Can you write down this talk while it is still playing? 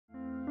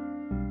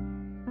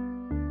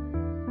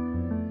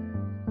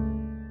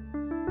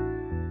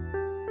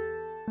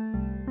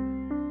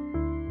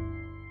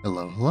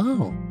Hello,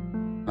 hello.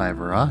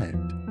 I've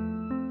arrived.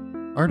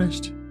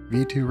 Artist,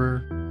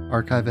 VTuber,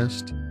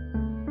 archivist.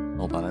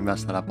 Hold on, I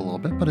messed that up a little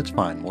bit, but it's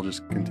fine. We'll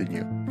just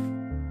continue.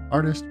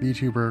 Artist,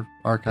 VTuber,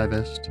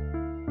 archivist,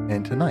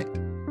 and tonight,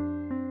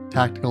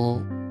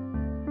 tactical.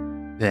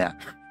 Yeah.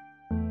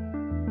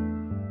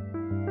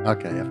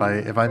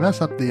 Okay, if I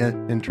mess up the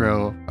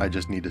intro, I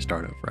just need to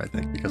start over, I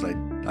think, because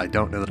I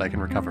don't know that I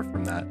can recover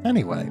from that.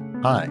 Anyway,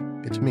 hi,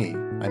 it's me.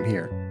 I'm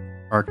here.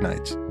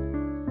 Arknights.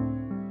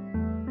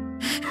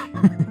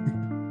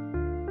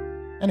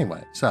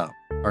 Anyway, so,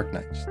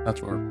 Arknights. That's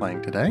what we're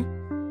playing today.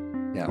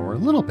 Yeah, we're a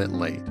little bit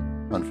late,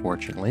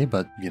 unfortunately,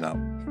 but, you know,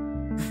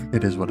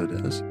 it is what it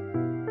is.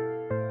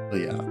 But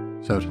yeah,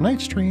 so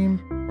tonight's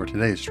stream, or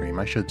today's stream,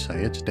 I should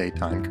say, it's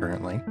daytime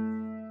currently.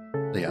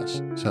 But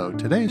yes, so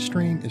today's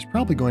stream is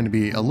probably going to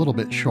be a little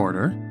bit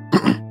shorter.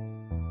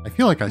 I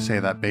feel like I say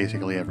that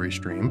basically every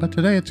stream, but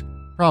today it's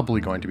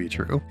probably going to be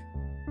true.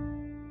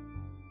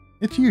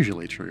 It's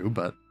usually true,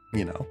 but,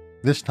 you know,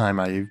 this time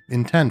I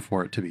intend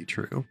for it to be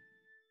true.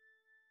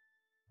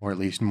 Or at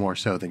least more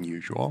so than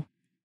usual.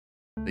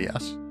 But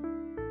yes.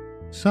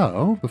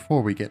 So,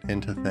 before we get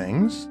into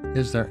things,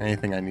 is there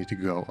anything I need to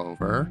go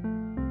over?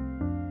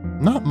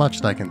 Not much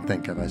that I can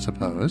think of, I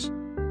suppose.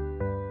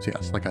 So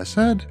yes, like I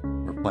said,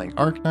 we're playing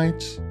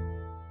Arknights.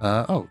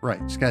 Oh,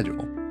 right,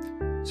 schedule.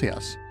 So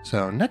yes,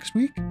 so next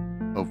week,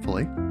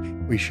 hopefully,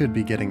 we should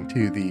be getting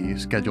to the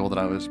schedule that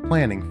I was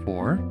planning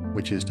for,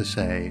 which is to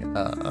say,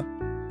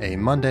 a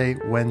Monday,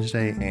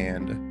 Wednesday,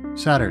 and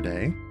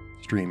Saturday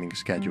streaming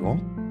schedule.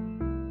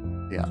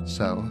 Yeah,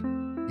 so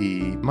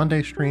the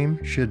Monday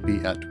stream should be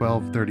at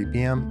 12:30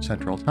 p.m.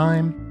 Central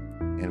Time,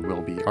 and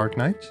will be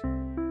Arknights.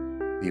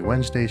 The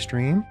Wednesday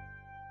stream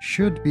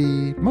should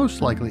be,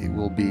 most likely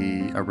will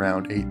be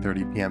around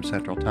 8:30 p.m.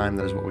 Central Time.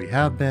 That is what we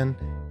have been.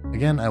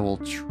 Again, I will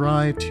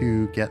try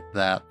to get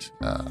that,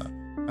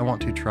 I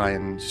want to try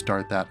and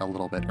start that a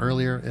little bit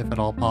earlier, if at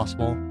all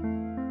possible,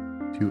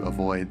 to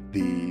avoid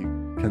the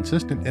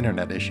consistent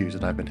internet issues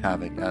that I've been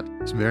having at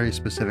very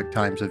specific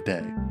times of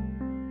day.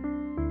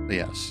 But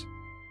yes,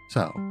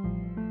 so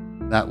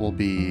that will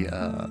be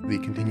the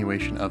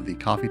continuation of the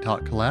Coffee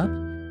Talk collab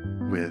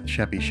with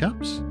Sheppy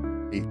Sheps,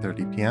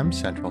 8:30 p.m.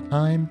 Central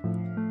Time.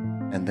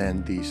 And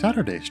then the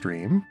Saturday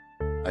stream,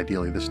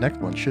 ideally this next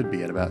one should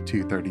be at about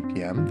 2:30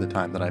 p.m., the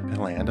time that I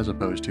planned, as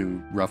opposed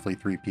to roughly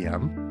 3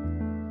 p.m.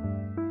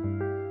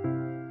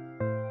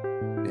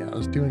 Yeah, I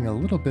was doing a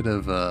little bit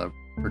of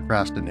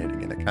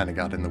procrastinating, and it kind of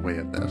got in the way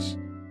of this,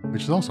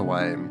 which is also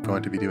why I'm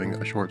going to be doing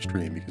a short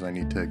stream, because I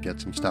need to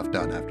get some stuff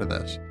done after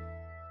this.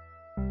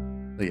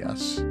 But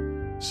yes,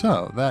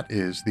 so that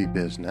is the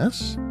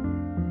business.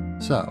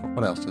 So,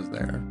 what else is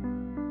there?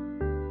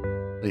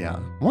 But yeah,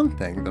 one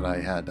thing that I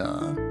had,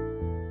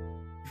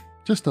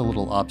 just a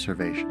little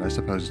observation. I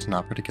suppose it's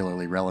not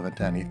particularly relevant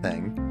to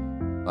anything,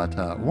 but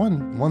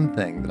one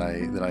thing that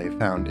I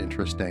found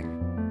interesting.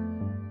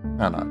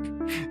 I don't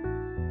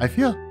know. I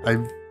feel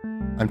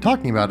I'm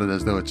talking about it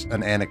as though it's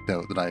an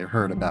anecdote that I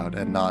heard about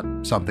and not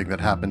something that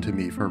happened to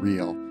me for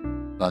real.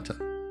 But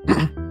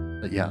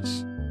but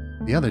yes,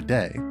 the other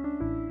day,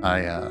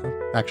 I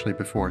actually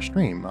before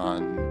stream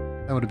on,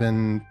 that would have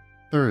been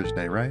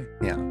Thursday, right?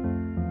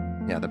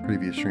 Yeah, the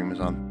previous stream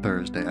was on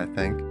Thursday, I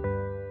think.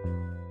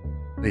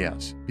 But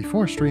yes,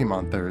 before stream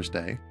on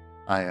Thursday,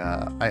 I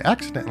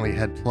accidentally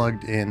had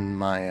plugged in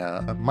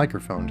my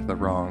microphone to the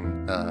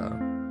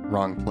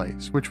wrong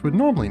place, which would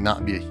normally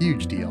not be a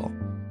huge deal.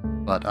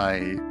 But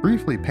I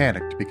briefly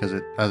panicked because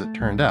as it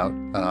turned out,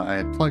 I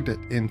had plugged it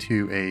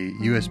into a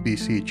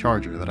USB-C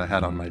charger that I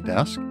had on my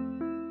desk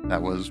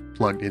that was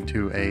plugged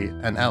into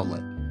an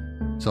outlet.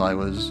 So I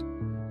was,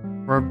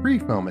 for a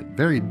brief moment,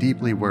 very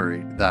deeply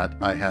worried that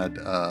I had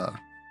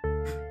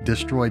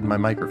destroyed my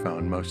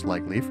microphone, most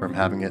likely, from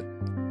having it,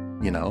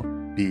 you know,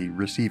 be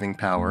receiving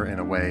power in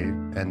a way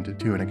and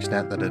to an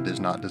extent that it is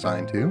not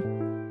designed to.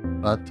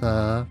 But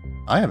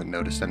I haven't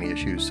noticed any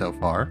issues so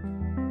far.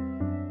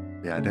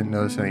 Yeah, I didn't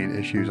notice any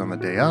issues on the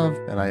day of,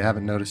 and I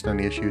haven't noticed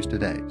any issues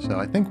today, so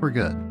I think we're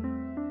good.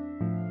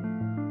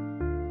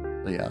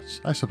 But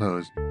yes, I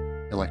suppose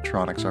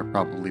electronics are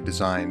probably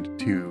designed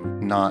to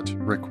not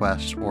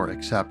request or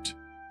accept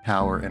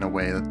power in a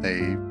way that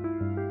they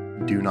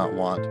do not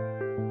want.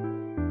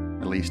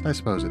 At least, I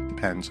suppose it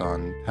depends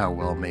on how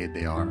well made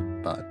they are,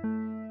 but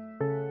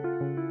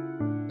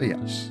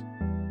yes,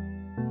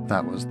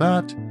 that was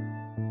that.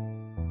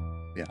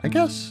 Yeah, I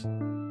guess,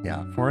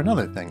 yeah, for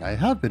another thing, I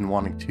have been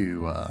wanting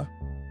to,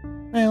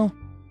 well,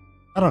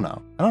 I don't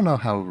know. I don't know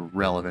how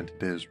relevant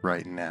it is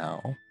right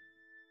now.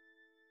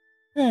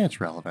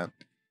 It's relevant.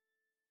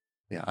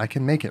 Yeah, I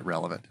can make it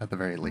relevant at the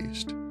very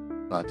least.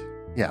 But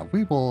yeah,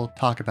 we will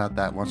talk about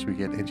that once we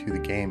get into the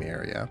game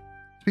area.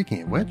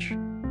 Speaking of which,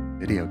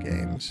 video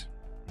games.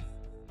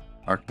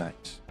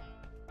 Arknights.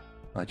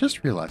 I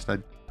just realized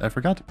I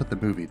forgot to put the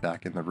movie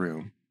back in the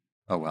room.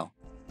 Oh well.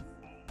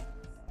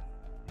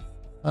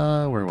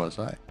 Where was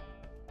I?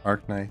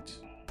 Arknights,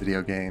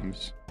 video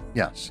games.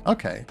 Yes,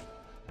 okay.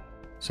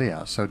 So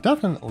yeah, so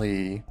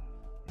definitely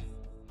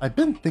I've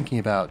been thinking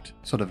about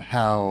sort of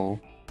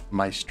how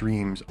my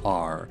streams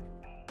are,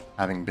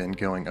 having been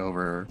going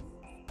over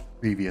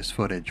previous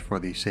footage for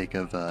the sake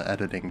of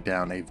editing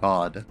down a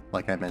VOD,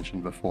 like I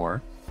mentioned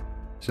before.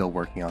 Still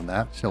working on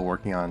that. Still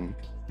working on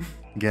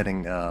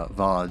getting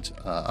VODs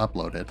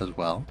uploaded as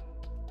well.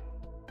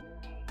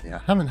 Yeah,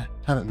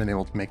 haven't been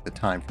able to make the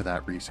time for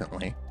that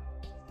recently.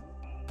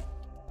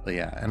 But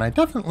yeah, and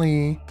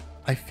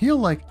I feel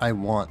like I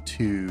want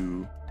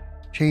to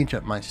change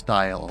up my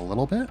style a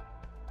little bit.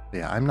 But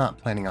yeah, I'm not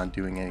planning on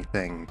doing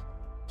anything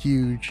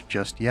huge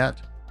just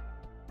yet,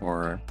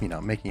 or, you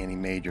know, making any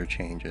major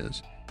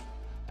changes.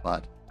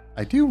 But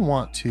I do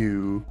want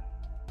to,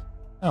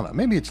 I don't know,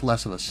 maybe it's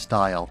less of a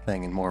style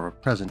thing and more of a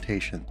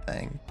presentation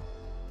thing.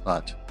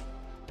 But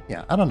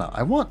yeah, I don't know.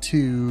 I want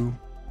to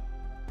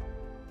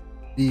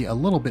be a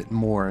little bit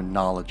more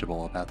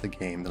knowledgeable about the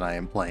game that I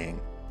am playing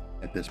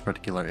at this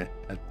particular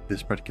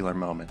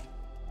moment.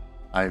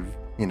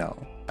 You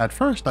know, at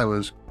first I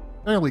was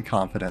fairly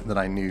confident that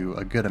I knew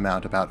a good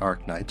amount about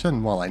Arknights,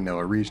 and while I know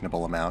a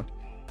reasonable amount,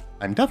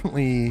 I'm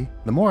definitely,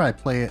 the more I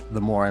play it,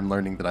 the more I'm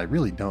learning that I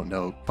really don't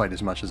know quite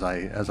as much as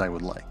I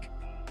would like.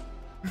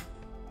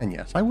 And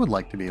yes, I would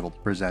like to be able to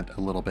present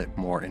a little bit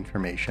more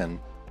information.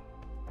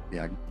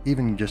 Yeah,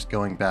 even just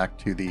going back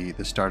to the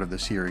start of the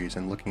series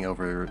and looking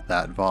over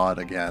that VOD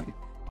again,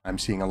 I'm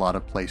seeing a lot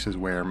of places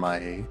where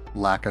my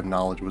lack of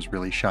knowledge was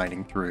really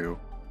shining through.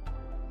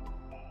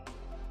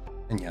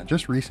 And yeah,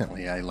 just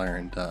recently I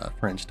learned,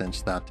 for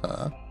instance, that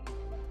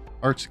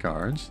arts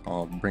cards,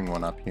 I'll bring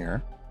one up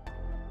here.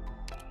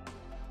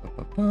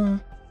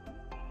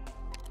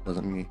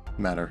 Doesn't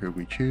matter who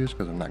we choose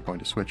because I'm not going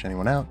to switch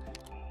anyone out.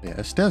 Yeah,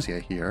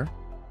 Estesia here,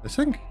 I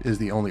think is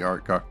the only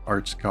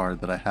arts card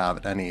that I have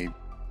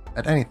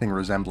at anything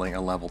resembling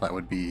a level that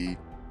would be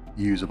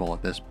usable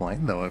at this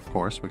point, though of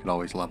course we could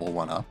always level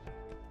one up.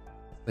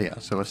 But yeah,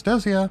 so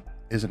Estesia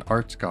is an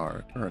arts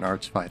guard, or an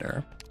arts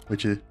fighter,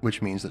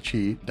 which means that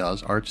she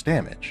does arts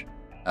damage,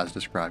 as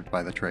described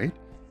by the trait.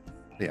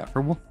 But yeah,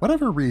 for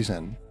whatever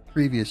reason,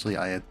 previously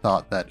I had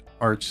thought that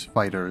arts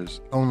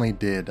fighters only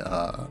did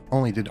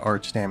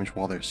arts damage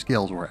while their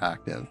skills were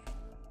active.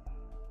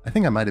 I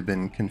think I might have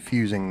been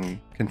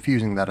confusing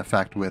that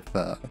effect with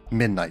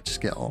Midnight's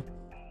skill,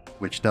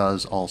 which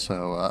does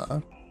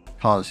also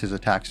cause his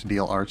attacks to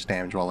deal arts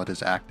damage while it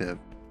is active,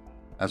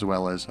 as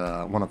well as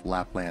one of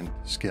Lapland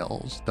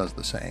skills does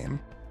the same.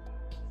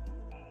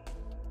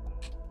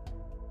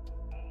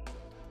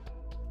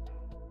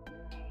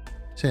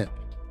 Tip.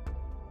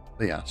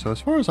 But yeah, so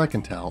as far as I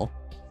can tell,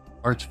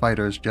 arts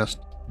fighters just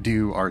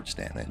do arts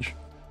damage,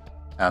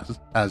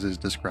 as is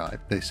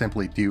described. They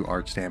simply do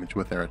arts damage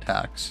with their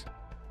attacks.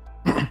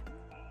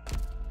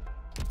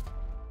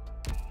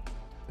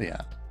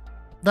 Yeah,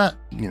 that,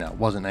 you know,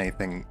 wasn't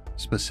anything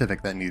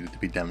specific that needed to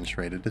be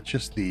demonstrated. It's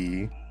just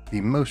the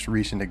most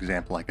recent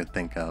example I could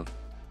think of.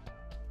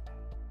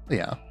 But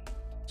yeah,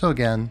 so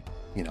again,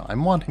 you know,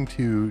 I'm wanting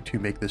to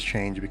make this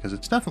change because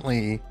it's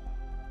definitely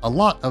a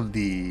lot of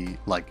the,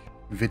 like,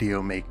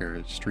 video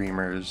makers,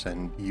 streamers,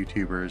 and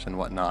YouTubers and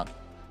whatnot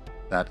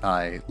that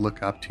I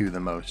look up to the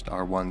most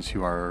are ones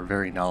who are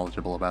very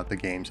knowledgeable about the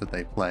games that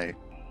they play.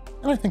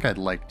 And I think I'd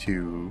like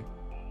to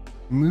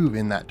move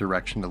in that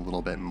direction a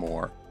little bit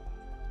more.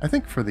 I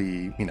think for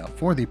the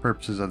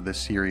purposes of this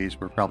series,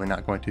 we're probably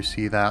not going to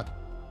see that.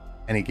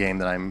 Any game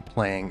that I'm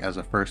playing as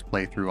a first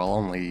playthrough, I'll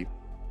only,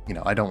 you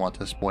know, I don't want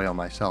to spoil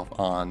myself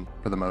on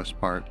for the most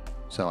part,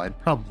 so I'd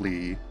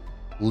probably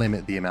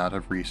limit the amount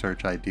of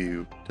research I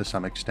do to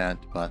some extent,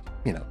 but,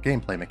 you know,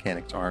 gameplay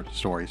mechanics aren't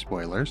story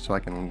spoilers, so I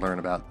can learn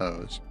about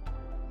those.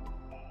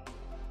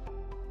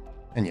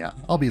 And yeah,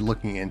 I'll be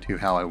looking into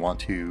how I want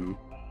to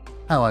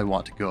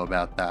go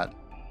about that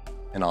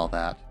and all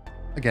that.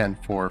 Again,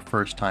 for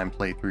first-time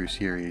playthrough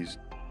series,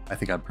 I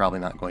think I'm probably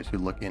not going to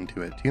look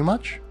into it too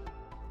much,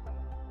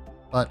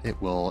 but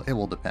it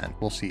will depend.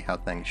 We'll see how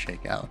things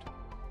shake out.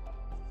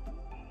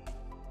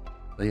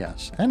 But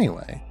yes,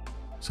 anyway,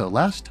 so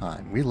last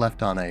time we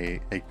left on a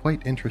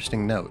quite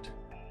interesting note.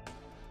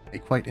 A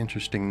quite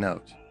interesting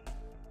note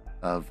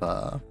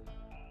of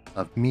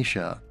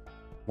Misha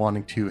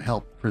wanting to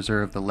help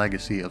preserve the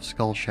legacy of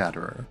Skull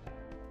Shatterer,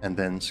 and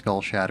then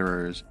Skull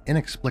Shatterer's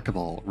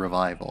inexplicable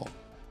revival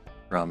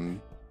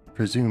from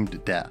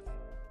presumed death.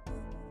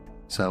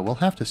 So we'll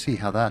have to see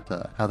how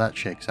that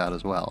shakes out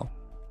as well.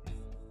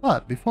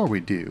 But before we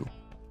do,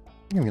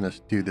 I'm going to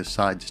do this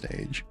side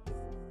stage.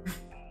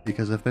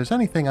 Because if there's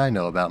anything I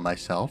know about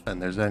myself, and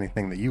there's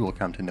anything that you will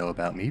come to know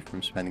about me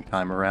from spending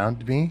time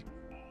around me,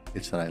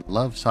 it's that I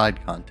love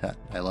side content.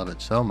 I love it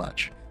so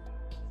much.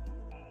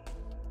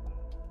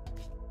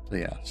 So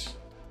yes.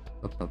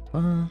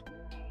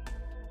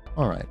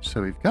 Alright,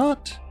 so we've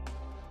got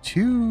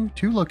two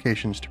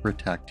locations to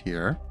protect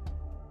here.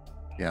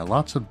 Yeah,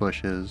 lots of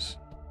bushes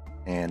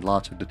and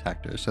lots of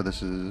detectors. So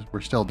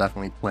we're still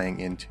definitely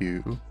playing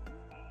into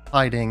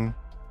fighting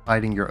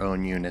your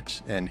own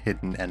units and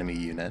hidden enemy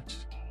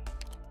units.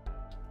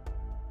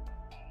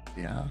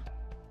 Yeah.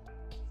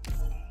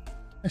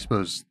 I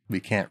suppose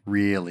we can't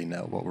really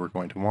know what we're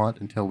going to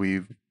want until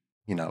we've,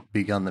 you know,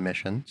 begun the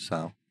mission,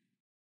 so.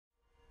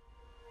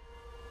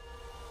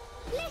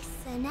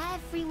 Listen,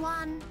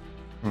 everyone.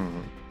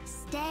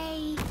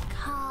 Stay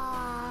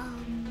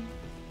calm.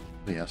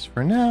 Yes,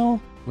 for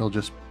now, we'll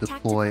just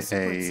deploy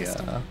a...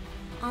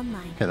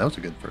 Online. Okay, that was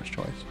a good first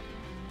choice.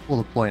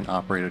 We'll deploy an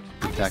operator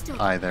to protect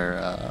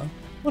either...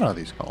 what are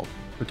these called?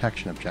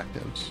 Protection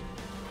objectives.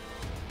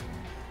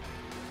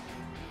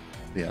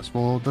 Yes,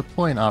 we'll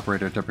deploy an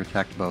operator to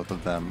protect both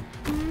of them.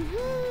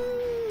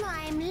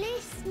 I'm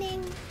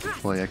listening.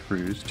 Deploy a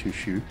cruise to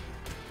shoot.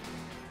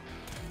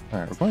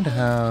 Alright, we're going to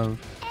have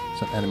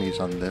some enemies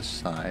on this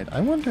side.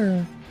 I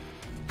wonder...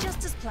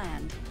 Just as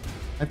planned.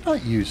 I've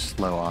not used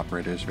slow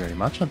operators very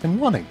much. I've been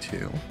wanting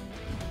to.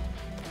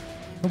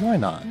 But why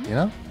not, you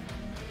know?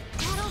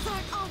 Battles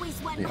aren't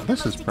always won by Yeah, the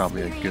this is most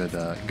probably a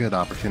experienced. good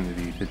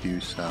opportunity to do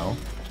so.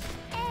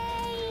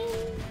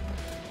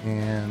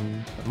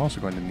 And I'm also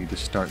going to need to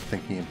start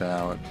thinking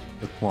about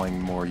deploying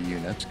more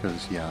units,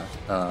 because, yeah,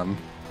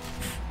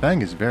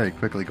 Fang is very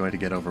quickly going to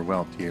get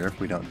overwhelmed here if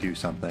we don't do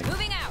something.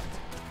 Moving out.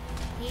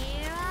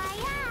 Here I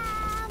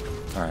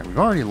am. Alright, we've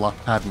already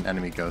had an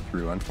enemy go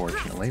through,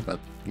 unfortunately, but,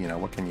 you know,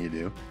 what can you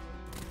do?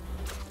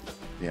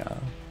 Yeah.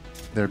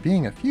 There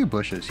being a few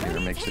bushes here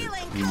makes it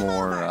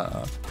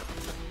more,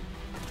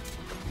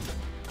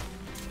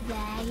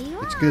 There you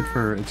are.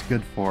 it's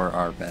good for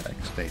our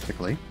medics,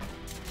 basically.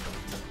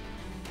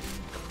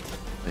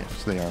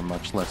 Yes, they are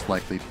much less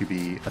likely to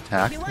be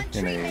attacked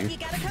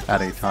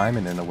at a time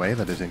and in a way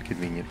that is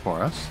inconvenient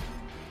for us.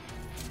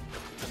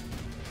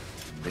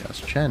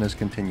 Yes, Chen is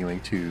continuing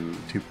to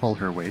pull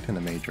her weight in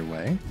a major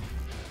way.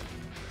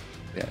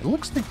 Yeah, it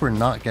looks like we're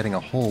not getting a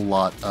whole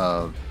lot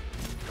of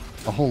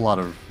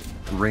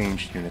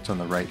ranged units on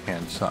the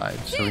right-hand side,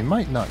 so we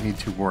might not need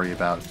to worry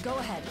about... Go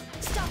ahead.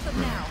 Stop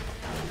them now.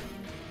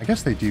 I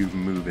guess they do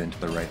move into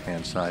the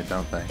right-hand side,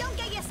 don't they? Don't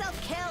get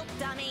yourself killed,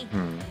 dummy.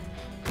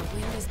 The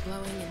wind is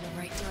blowing in the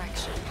right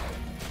direction.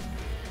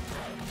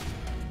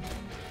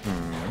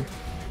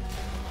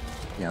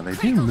 Yeah, they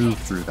do move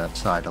through that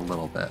side a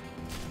little bit.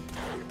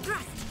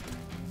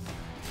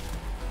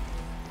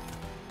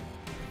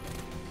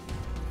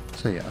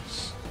 So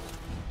yes.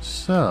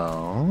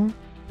 So...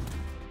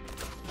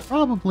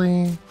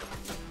 probably...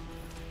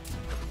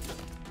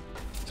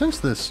 since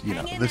this, you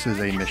know, this is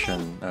a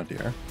mission... oh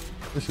dear.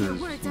 This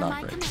is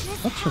not great.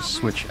 Let's just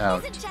switch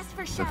out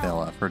the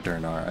Villa for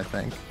Durnar, I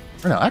think.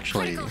 Or no,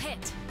 actually...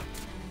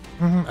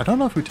 I don't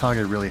know if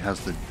Utage really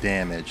has the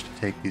damage to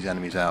take these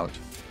enemies out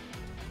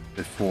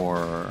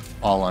before...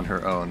 all on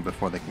her own,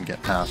 before they can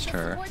get past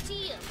her.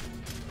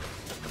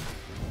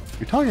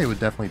 Utage would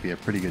definitely be a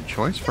pretty good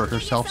choice for her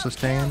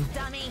self-sustain.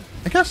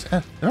 I guess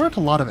there aren't a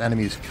lot of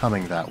enemies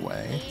coming that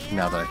way,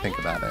 now that I think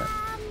about it.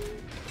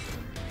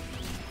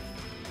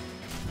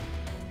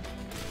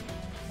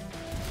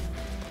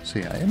 So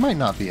yeah, it might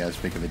not be as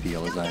big of a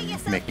deal as I'm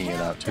making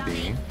it out to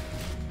be.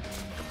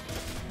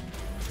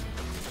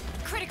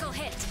 Critical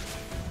hit.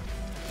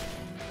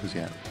 Because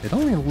yeah, it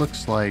only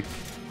looks like...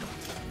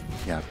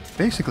 yeah,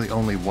 basically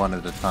only one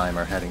at a time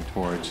are heading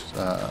towards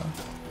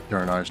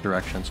Durnar's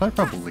direction, so I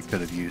probably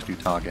could have used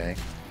Utage.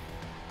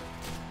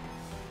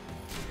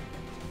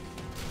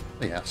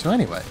 But yeah, so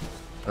anyway,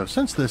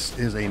 since this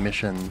is a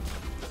mission...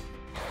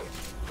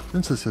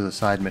 since this is a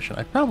side mission,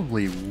 I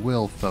probably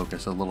will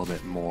focus a little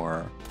bit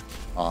more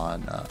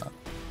on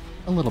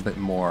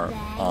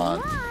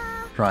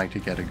trying to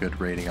get a good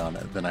rating on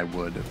it than I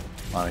would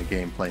on a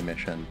gameplay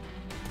mission,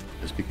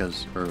 just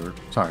because, or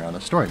sorry, on a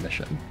story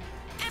mission.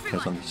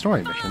 Because on the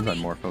story missions, I'm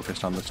more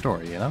focused on the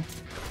story, you know.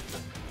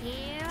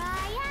 Here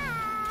I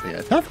am. But yeah,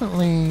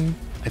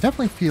 I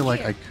definitely feel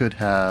like I could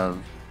have.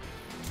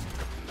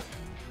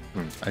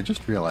 I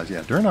just realized,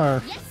 yeah,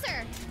 Durnar. Yes,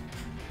 sir.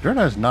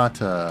 Durnar's not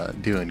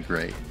doing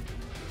great.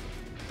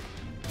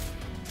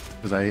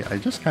 Because I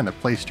just kind of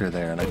placed her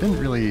there, and I didn't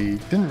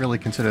really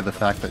consider the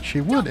fact that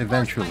she would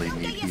eventually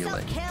need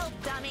healing.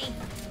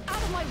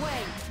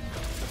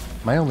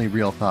 My only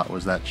real thought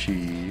was that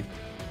she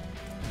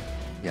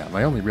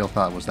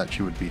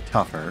would be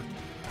tougher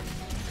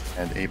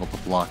and able to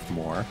block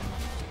more.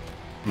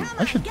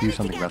 I should do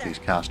something about these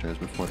casters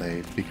before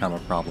they become a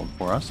problem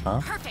for us,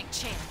 huh? Perfect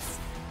chance.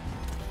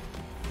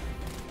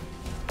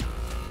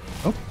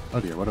 Oh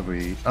dear, what have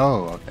we...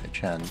 oh, okay,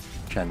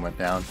 Chen went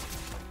down.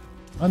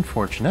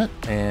 Unfortunate,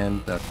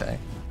 and okay.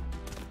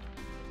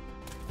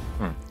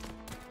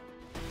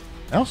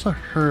 I also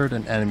heard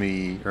an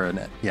enemy,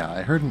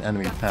 I heard an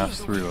enemy pass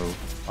through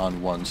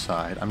on one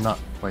side. I'm not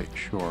quite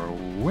sure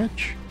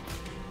which.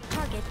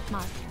 Target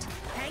marked.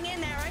 Hang in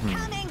there, I'm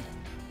coming.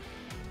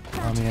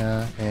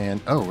 Lamia,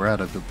 and oh, we're out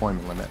of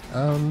deployment limit.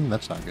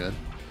 That's not good.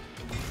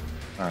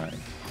 Alright.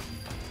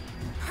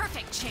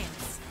 Perfect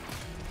chance.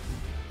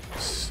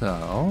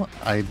 So,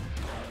 I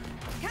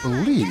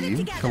believe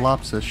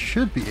Colopsis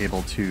should be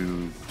able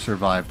to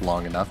survive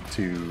long enough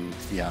to...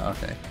 yeah,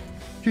 okay.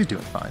 She's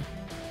doing fine.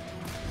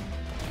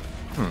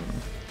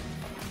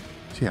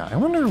 So yeah, I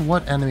wonder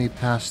what enemy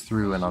passed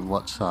through and on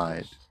what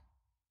side.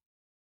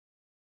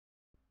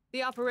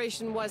 The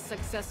operation was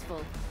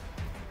successful,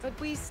 but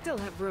we still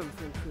have room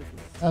for improvement.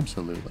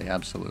 Absolutely,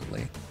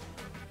 absolutely.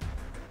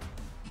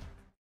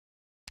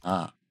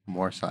 Ah,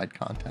 more side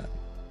content.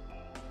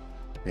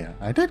 Yeah,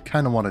 I did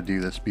kind of want to do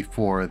this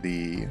before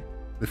the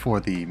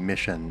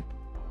mission,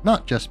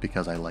 not just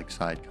because I like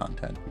side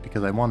content, but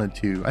because I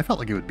felt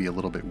like it would be a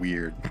little bit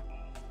weird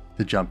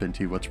to jump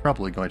into what's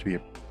probably going to be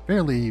a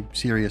fairly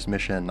serious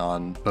mission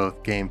on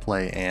both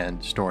gameplay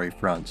and story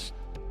fronts,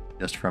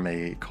 just from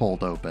a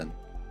cold open.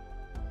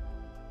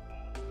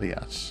 But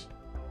yes.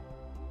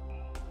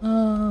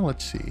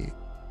 Let's see.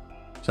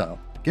 So,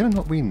 given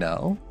what we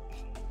know,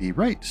 the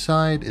right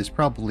side is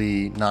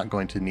probably not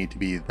going to need to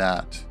be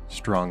that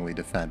strongly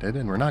defended,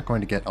 and we're not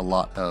going to get a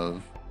lot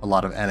of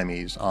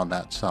enemies on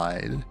that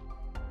side,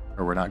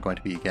 or we're not going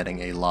to be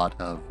getting a lot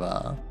of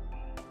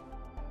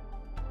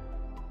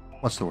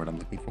what's the word I'm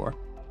looking for?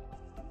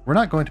 We're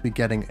not going to be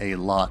getting a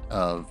lot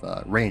of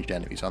ranged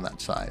enemies on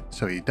that side,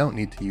 so you don't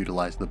need to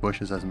utilize the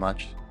bushes as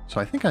much. So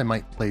I think I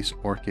might place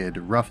Orchid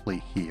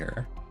roughly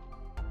here.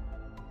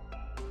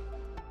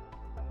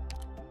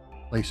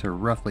 Place her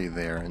roughly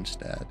there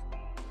instead.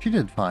 She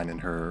did fine in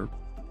her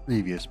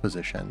previous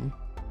position.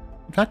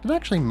 In fact, it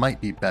actually might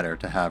be better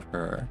to have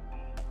her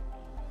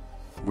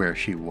where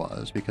she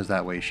was, because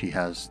that way she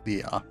has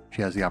the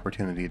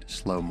opportunity to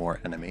slow more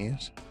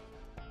enemies.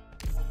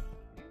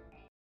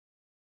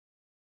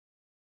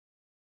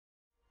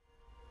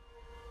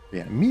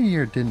 Yeah,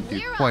 Meteor didn't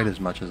do quite as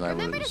much as I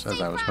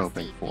was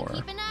hoping for.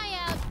 Keep an eye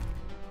out.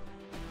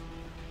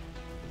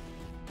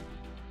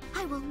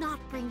 I will not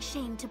bring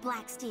shame to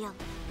Blacksteel.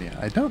 Yeah,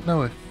 I don't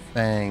know if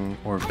Fang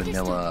or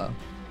Vanilla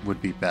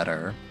would be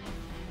better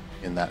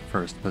in that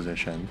first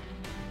position.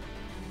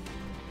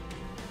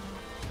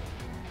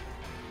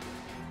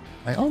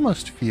 I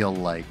almost feel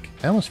like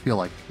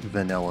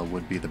Vanilla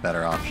would be the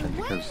better option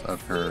because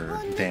of her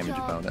damage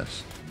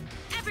bonus.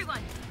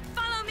 Everyone,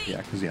 follow me.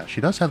 Yeah, because she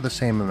does have the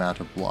same amount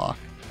of block.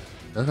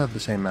 And I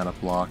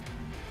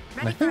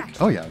Ready for think, action.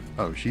 oh yeah,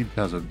 she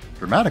has a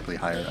dramatically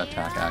higher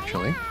attack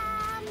actually.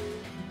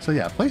 So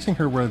yeah, placing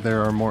her where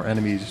there are more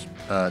enemies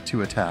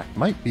to attack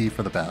might be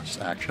for the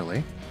best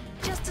actually.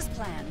 Just as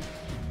planned.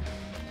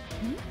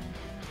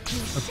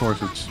 Of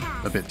course, it's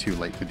a bit too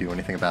late to do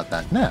anything about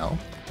that now,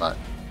 but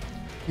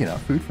you know,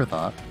 food for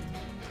thought.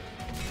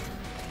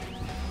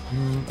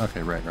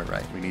 Okay,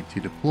 right. We need to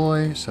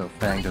deploy so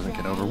Fang doesn't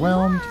get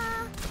overwhelmed.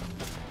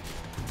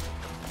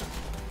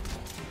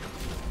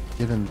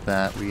 Given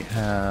that we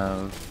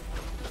have...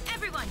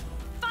 Everyone,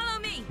 follow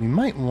me. We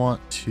might want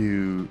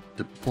to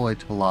deploy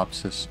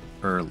Telopsis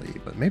early,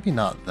 but maybe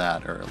not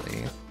that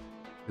early.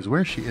 Because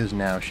where she is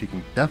now, she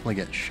can definitely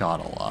get shot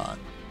a lot.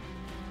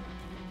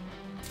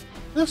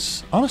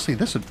 Honestly,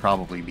 this would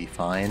probably be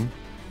fine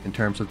in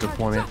terms of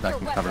deployment. That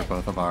can cover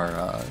both of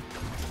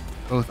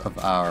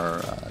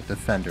our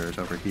defenders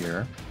over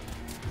here.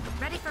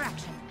 Ready for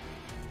action.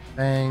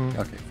 Fang.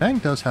 Okay, Fang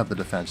does have the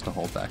defense to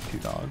hold back two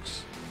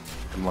dogs.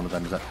 And one of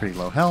them is at pretty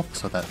low health,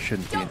 so that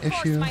shouldn't be an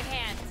issue. My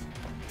hand.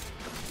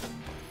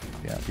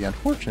 Yeah, the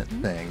unfortunate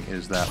thing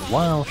is that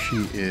while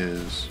she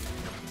is...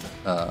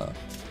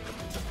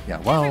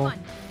 while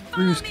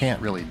Bruce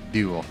can't really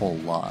do a whole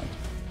lot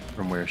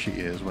from where she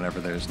is whenever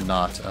there's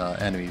not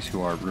enemies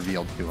who are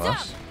revealed to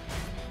us.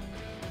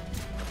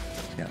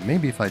 Yeah,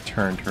 maybe if I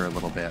turned her a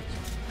little bit,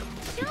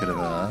 she could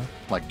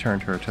have,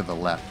 turned her to the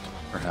left,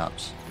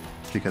 perhaps.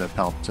 She could have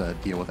helped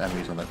deal with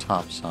enemies on the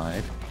top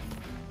side.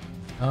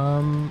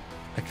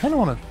 I kind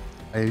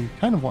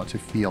of want to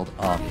field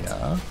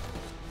Anya.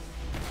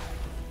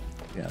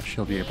 Yeah,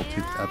 she'll be able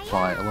to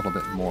apply a little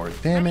bit more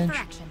damage.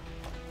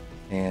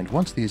 And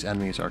once these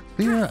enemies are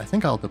clear, I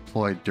think I'll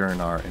deploy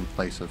Durnar in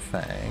place of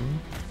Fang.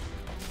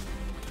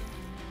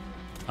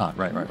 Ah,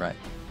 right.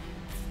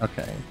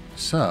 Okay,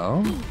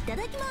 so...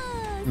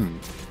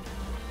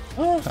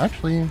 Oh,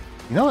 actually, you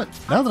know what?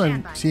 Now that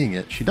I'm seeing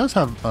it, she does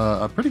have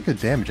a pretty good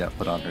damage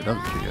output on her,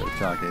 doesn't she?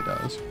 Jage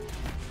does.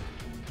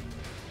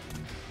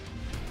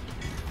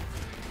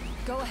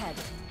 Go ahead.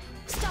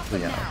 Stop So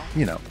it yeah, now.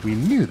 you know, we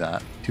knew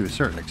that to a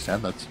certain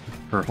extent. That's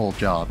her whole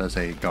job as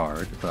a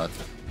guard, but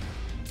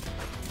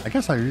I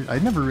guess I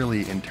never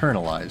really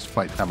internalized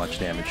quite how much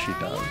damage she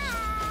does.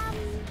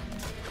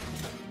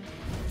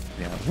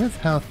 Yeah, with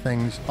how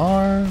things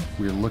are,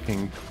 we're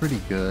looking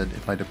pretty good.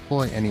 If I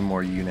deploy any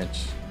more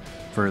units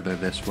further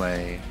this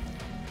way,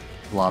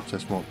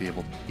 Lopsis won't be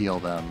able to heal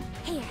them.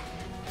 Here, are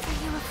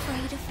you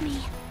afraid of me?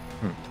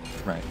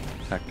 Right,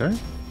 Protector.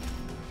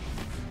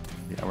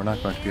 Yeah, we're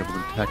not going to be able to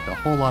detect a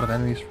whole lot of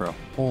enemies for a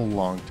whole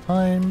long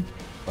time,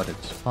 but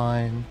it's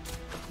fine.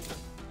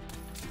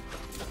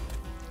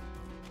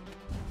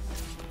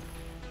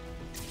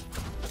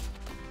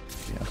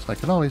 Yes, I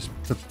could always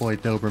deploy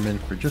Doberman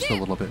for just a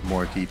little bit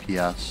more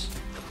DPS.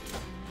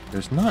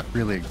 There's not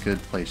really a good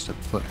place to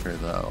put her,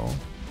 though.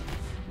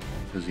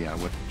 Because, yeah,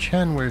 with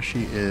Chen where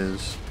she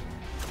is,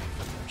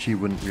 she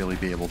wouldn't really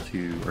be able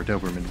to, or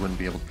Doberman wouldn't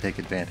be able to take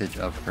advantage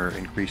of her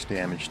increased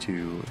damage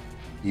to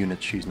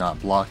units she's not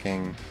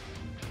blocking.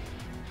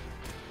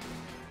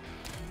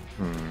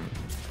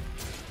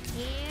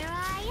 Here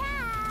I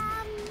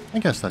am. I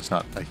guess that's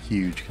not a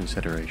huge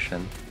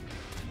consideration.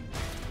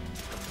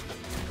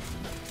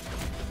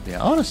 Yeah,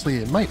 honestly,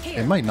 it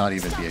might not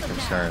even be a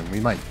concern. We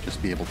might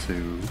just be able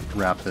to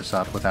wrap this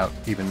up without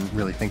even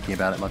really thinking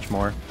about it much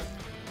more.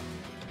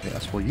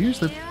 Yes, we'll use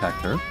the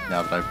detector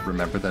now that I've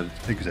remembered that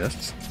it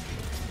exists.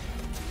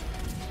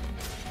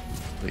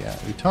 So yeah,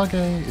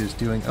 Utage is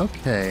doing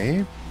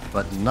okay,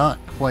 but not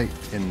quite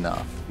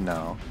enough.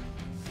 No.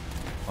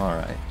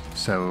 Alright,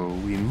 so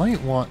we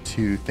might want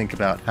to think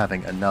about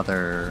having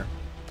another...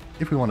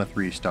 If we want to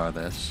 3-star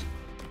this,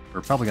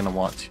 we're probably going to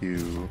want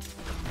to...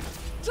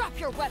 Drop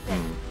your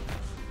weapon.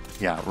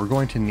 Yeah, we're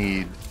going to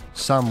need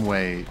some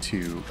way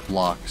to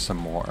block some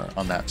more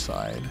on that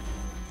side.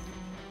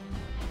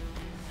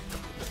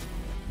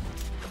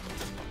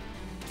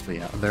 So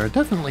yeah, there are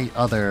definitely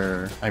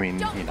other... I mean,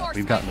 you know,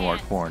 we've got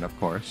Northborn, of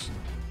course.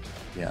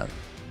 Yeah,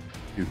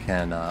 who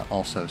can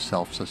also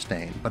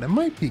self-sustain. But it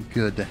might be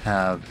good to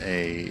have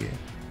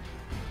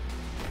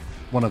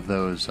one of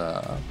those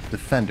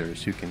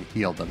defenders who can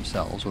heal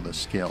themselves with a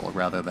skill,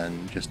 rather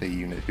than just a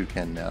unit who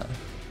can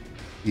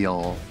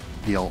heal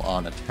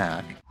on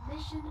attack.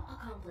 Mission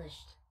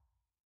accomplished.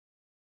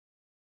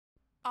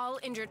 All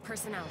injured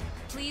personnel,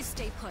 please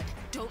stay put.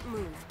 Don't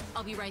move.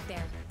 I'll be right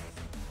there.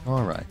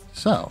 Alright,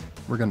 so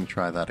we're going to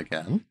try that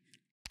again.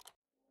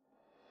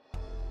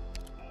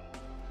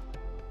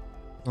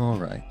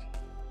 Alright,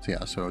 so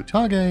yeah, so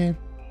Utage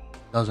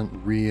doesn't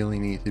really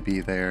need to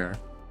be there.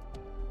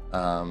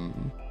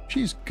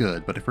 She's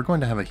good, but if we're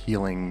going to have a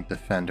healing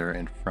defender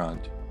in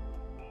front,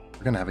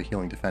 I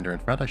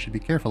should be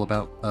careful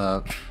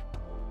about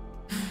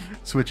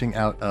switching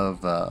out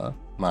of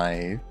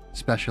my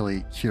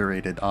specially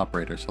curated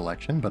operator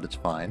selection, but it's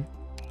fine.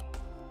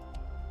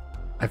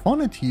 I've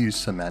wanted to use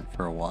Cement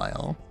for a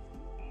while.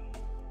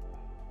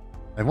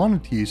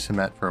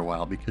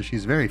 Because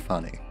she's very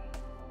funny.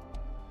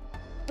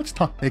 Let's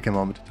take a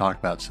moment to talk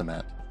about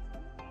Cement.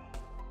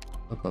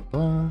 Let's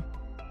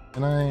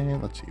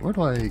see, where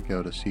do I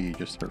go to see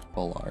just her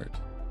full art?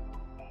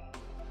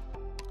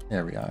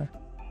 There we are.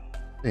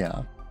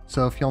 Yeah,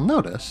 so if you'll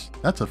notice,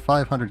 that's a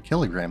 500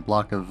 kilogram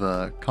block of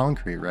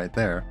concrete right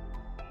there.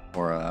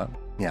 Or,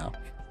 yeah.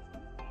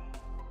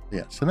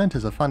 Yeah, Cement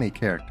is a funny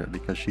character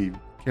because she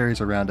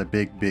carries around a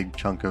big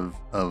chunk of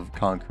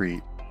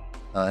concrete.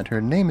 And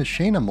her name is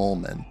Shayna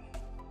Moleman.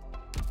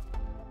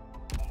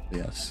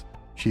 Yes,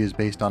 she is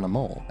based on a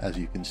mole, as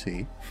you can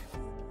see.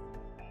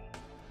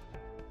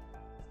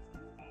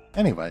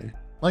 Anyway,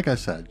 like I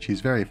said,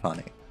 she's very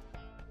funny.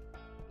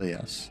 But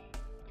yes.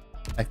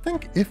 I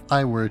think if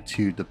I were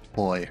to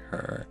deploy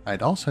her,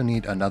 I'd also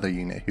need another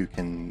unit who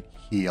can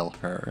heal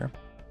her.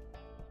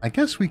 I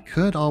guess we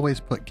could always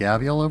put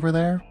Gavial over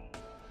there.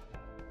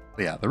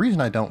 But yeah, the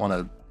reason I don't want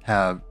to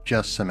have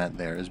just Cement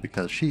there is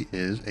because she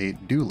is a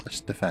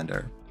duelist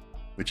defender,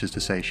 which is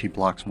to say she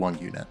blocks one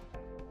unit.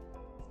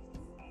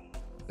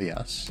 But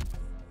yes.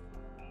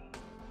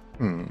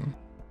 There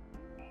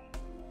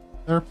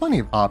are plenty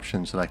of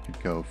options that I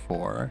could go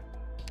for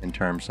in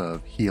terms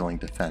of healing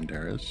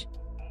defenders.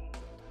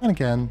 And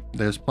again,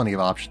 there's plenty of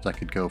options I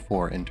could go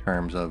for in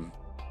terms of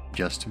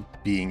just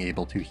being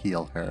able to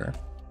heal her.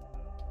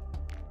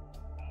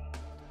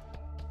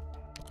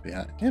 But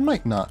yeah, it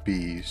might not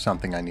be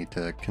something I need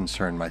to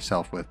concern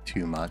myself with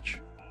too much.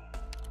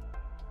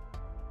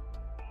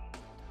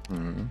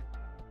 Yeah,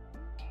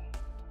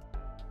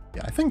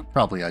 I think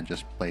probably I'd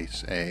just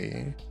place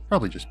a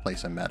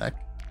medic.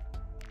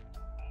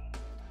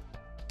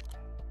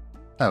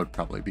 That would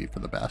probably be for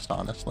the best,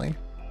 honestly.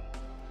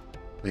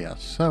 But yeah,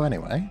 so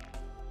anyway,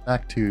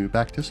 back to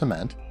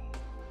Cement.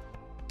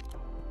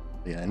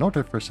 Yeah, in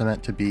order for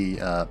Cement to be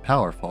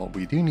powerful,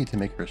 we do need to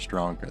make her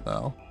stronger,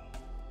 though.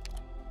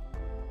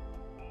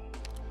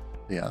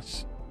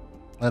 Yes,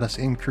 let us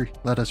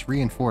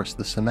reinforce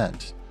the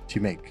cement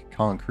to make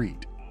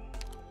concrete.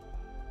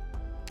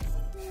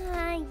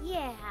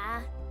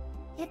 Yeah.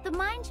 If the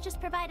mines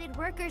just provided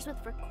workers with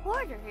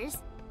recorders,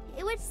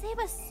 it would save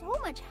us so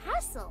much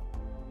hassle.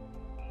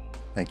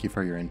 Thank you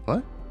for your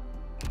input.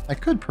 I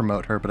could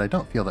promote her, but I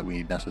don't feel that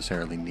we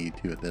necessarily need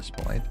to at this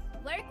point.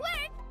 Work!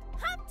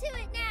 Hop to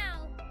it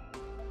now!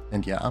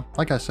 And yeah,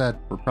 like I said,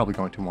 we're probably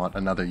going to want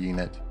another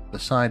unit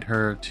beside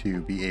her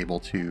to be able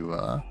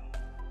to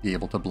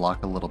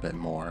block a little bit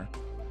more.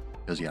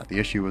 Because yeah, the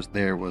issue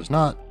was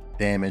not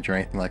damage or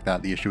anything like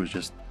that. The issue was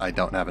just I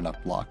don't have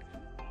enough block.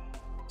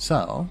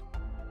 So,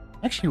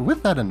 actually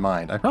with that in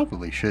mind, I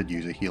probably should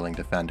use a healing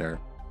defender,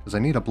 because I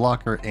need a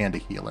blocker and a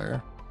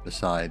healer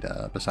beside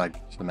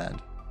Cement.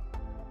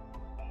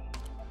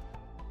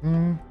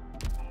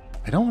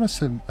 I don't want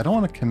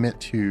to commit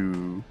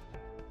to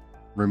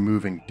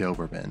removing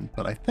Doberman,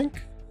 but I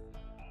think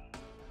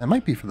that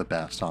might be for the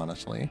best,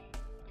 honestly.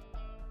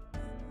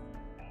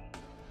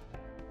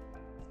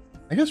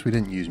 I guess we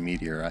didn't use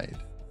Meteor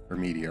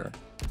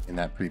in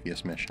that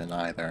previous mission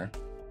either.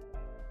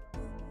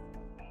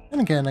 And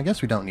again, I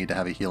guess we don't need to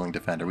have a healing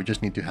defender. We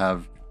just need to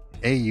have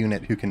a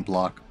unit who can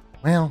block.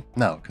 Well,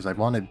 no, because I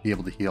want to be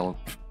able to heal.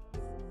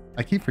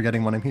 I keep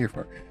forgetting what I'm here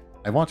for.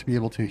 I want to be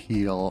able to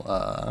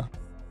heal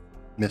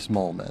Miss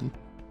Moleman.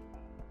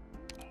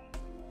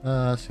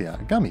 So yeah,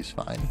 Gummy's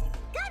fine.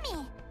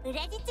 Gummy,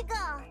 ready to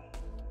go.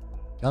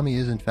 Dummy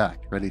is in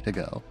fact ready to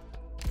go.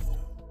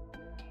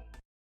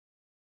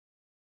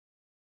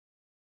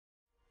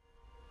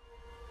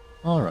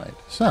 Alright,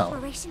 so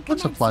Operation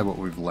let's apply commencing. what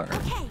we've learned.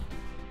 Okay,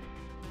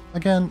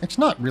 Again, it's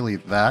not really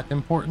that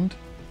important.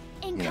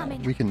 You know,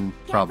 incoming. we can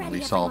Get probably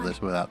ready, solve everyone.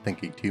 this without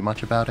thinking too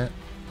much about it.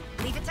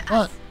 Leave it to But,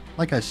 us.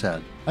 like I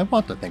said, I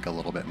want to think a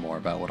little bit more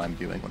about what I'm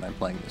doing when I'm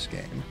playing this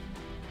game.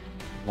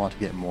 I want to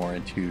get more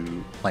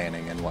into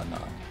planning and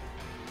whatnot.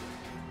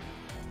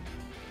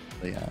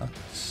 But yeah,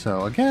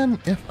 so again,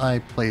 if I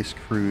place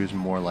crews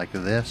more like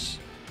this,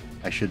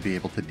 I should be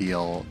able to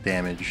deal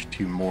damage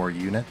to more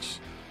units.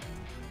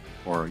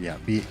 Or yeah,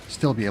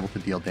 still be able to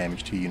deal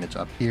damage to units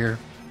up here.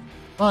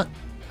 But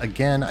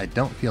again, I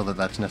don't feel that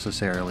that's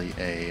necessarily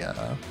a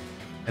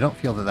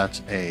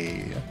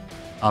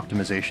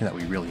optimization that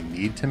we really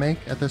need to make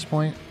at this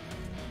point.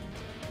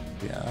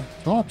 Yeah,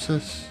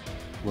 Thalopsis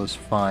was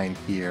fine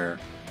here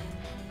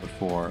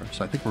before,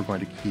 so I think we're going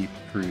to keep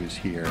crews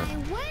here. I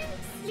won't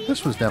sleep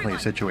This was definitely a everyone.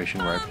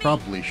 situation where I Follow me.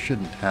 probably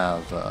shouldn't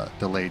have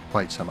delayed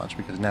quite so much,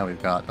 because now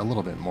we've got a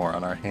little bit more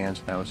on our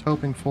hands than I was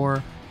hoping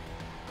for.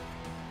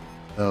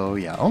 Oh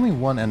yeah, only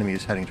one enemy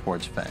is heading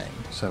towards Fang,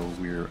 so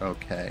we're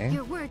okay.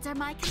 Your words are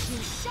my key.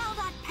 Shall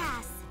not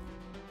pass.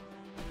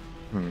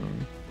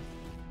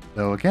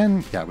 So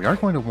again, yeah, we are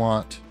going to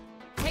want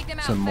Take them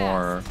out some fast.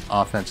 more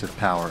offensive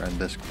power in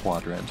this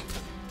quadrant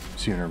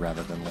sooner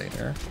rather than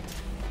later.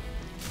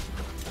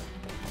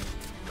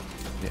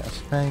 Yes,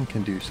 Fang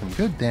can do some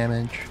good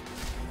damage.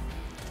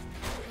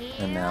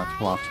 And now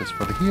Thalopsis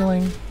for the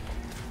healing.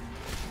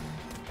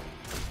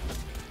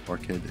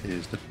 Orchid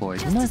is deployed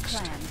Just as next.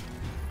 planned.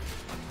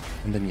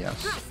 And then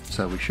yes,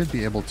 so we should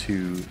be able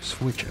to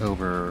switch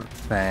over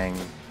Fang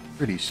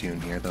pretty soon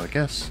here, though I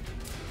guess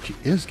she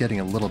is getting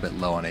a little bit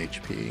low on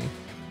HP.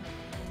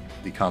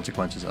 The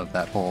consequences of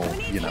that whole,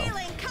 you know,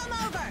 Come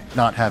over.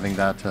 not having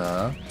that,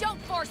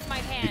 Don't force my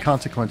the hand.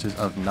 consequences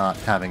of not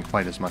having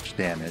quite as much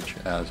damage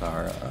as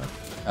our,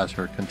 as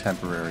her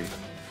contemporary.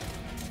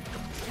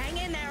 Hang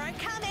in there. I'm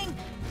coming.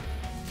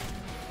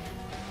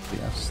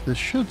 Yes, this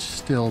should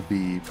still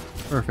be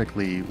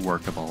perfectly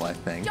workable, I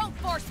think. Don't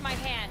force my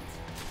hand.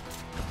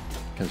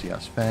 Because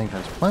yes, Fang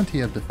has plenty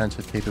of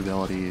defensive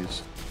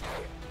capabilities.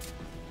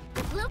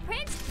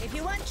 Blueprint. If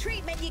you want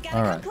treatment, you gotta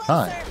Alright, go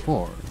time closer.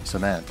 for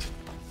Cement.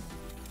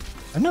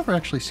 I've never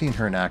actually seen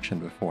her in action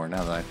before,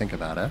 now that I think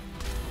about it.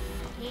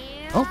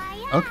 Here Oh, I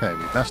am. okay,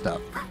 we messed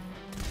up.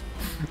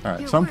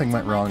 Alright, Your something words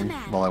went are my wrong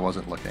command. while I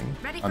wasn't looking.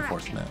 Ready for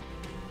Unfortunate.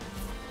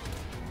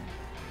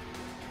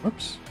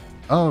 Whoops.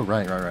 Oh,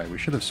 right. We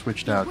should have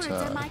switched Your out words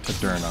are my to key.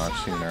 Durnar Shall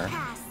not sooner.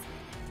 pass.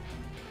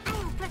 I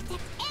will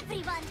protect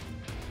everyone.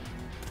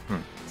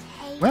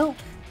 Take Well,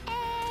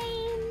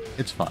 aim.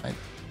 it's fine.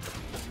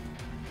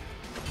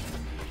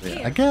 Yeah,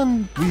 Here.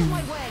 again, Out of we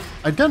my way.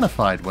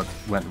 identified what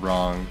went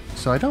wrong,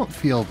 so I don't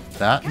feel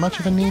that much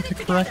of a need to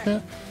correct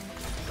it.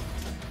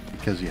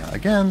 Because yeah,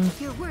 again,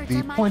 Your words the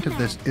are my point of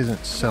this command.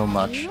 isn't so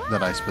much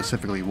that I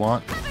specifically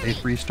want a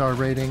 3-star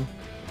rating,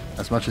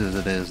 as much as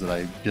it is that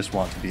I just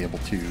want to be able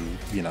to,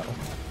 you know,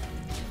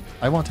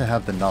 I want to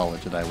have the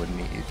knowledge that I would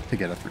need to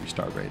get a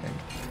 3-star rating.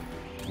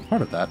 And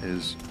part of that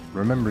is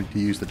remembering to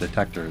use the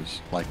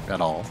detectors, like,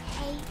 at all.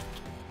 Take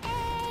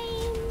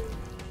aim.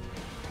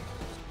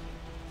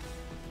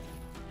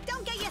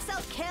 Don't get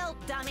yourself killed,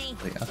 dummy.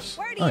 Yes.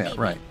 Where do Oh you yeah, need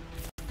me? right.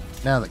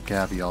 Now that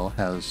Gavial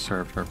has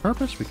served her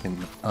purpose, we can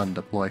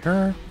undeploy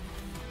her.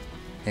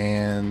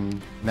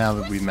 And now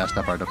that we've messed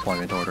up our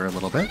deployment order a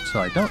little bit, so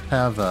I don't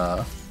have,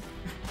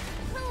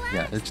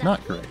 yeah, it's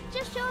not great.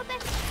 Just show a bit.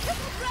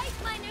 Little bright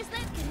miner's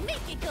lamp can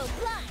make it go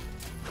blind.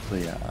 So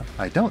yeah,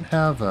 I don't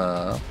have,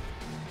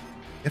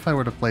 if I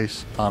were to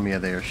place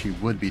Amiya there, she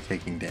would be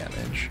taking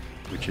damage,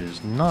 which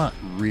is not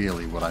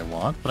really what I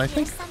want, but I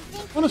think,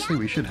 honestly,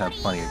 we should have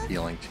plenty of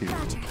healing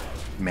to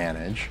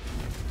manage.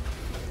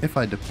 If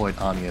I deployed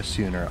Amiya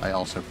sooner, I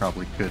also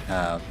probably could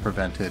have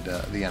prevented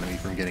the enemy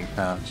from getting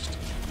past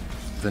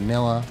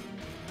Vanilla.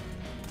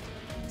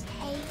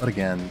 But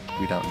again,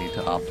 we don't need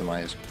to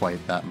optimize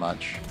quite that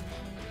much.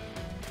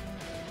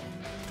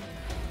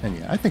 And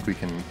yeah, I think we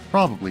can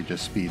probably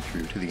just speed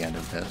through to the end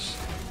of this.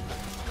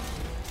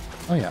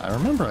 Oh yeah, I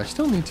remember I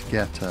still need to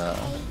get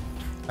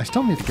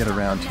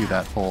around to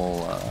that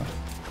whole,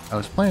 I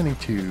was planning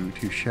to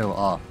show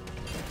off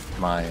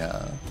my,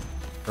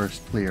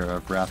 first clear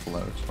of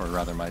Rathalos, or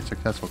rather my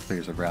successful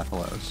clears of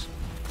Rathalos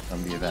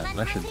from the event,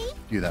 and I should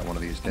do that one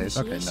of these days.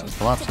 Okay, no,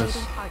 Thalopsis.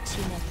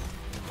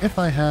 If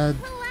I had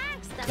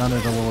Relax. the done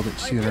it a moon. little bit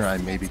sooner, I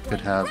maybe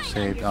could have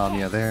saved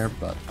Amiya there,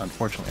 but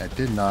unfortunately I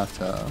did not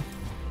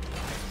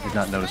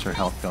notice her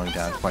health going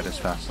down quite as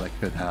fast as I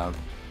could have.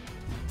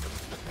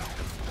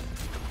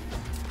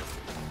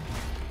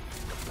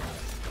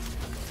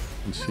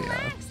 Let's see,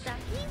 Relax, Ducky.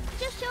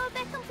 Just show a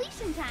bit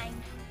completion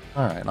time.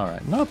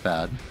 alright, not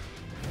bad.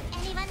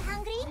 Anyone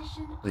hungry?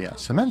 But yeah,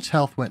 Cement's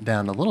health went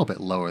down a little bit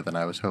lower than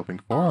I was hoping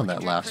for on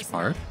that last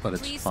part, but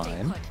it's Please stay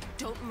fine. put.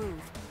 Don't move.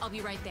 I'll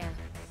be right there.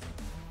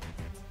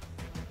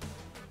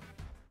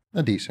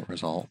 A decent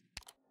result.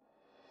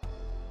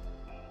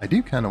 I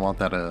do kind of want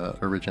that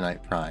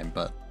Originite Prime,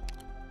 but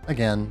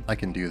again, I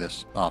can do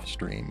this off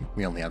stream.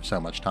 We only have so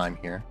much time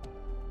here.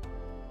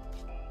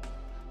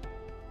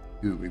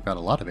 Ooh, we've got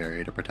a lot of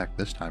area to protect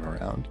this time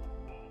around.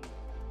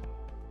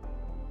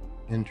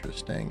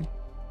 Interesting.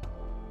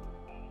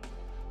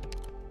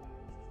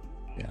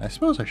 Yeah, I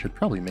suppose I should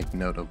probably make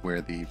note of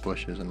where the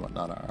bushes and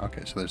whatnot are.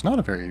 Okay, so there's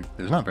not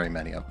very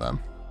many of them,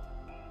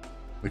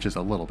 which is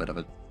a little bit of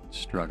a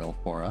struggle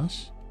for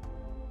us.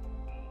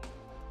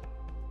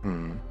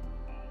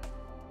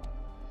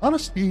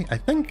 Honestly, I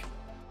think,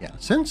 yeah,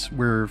 since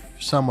we're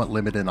somewhat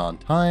limited on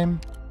time,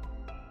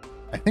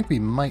 I think we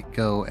might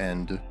go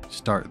and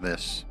start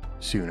this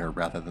sooner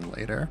rather than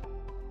later.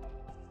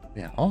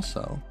 Yeah,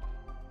 also,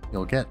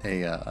 you'll get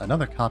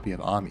another copy of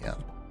Amiya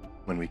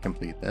when we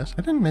complete this.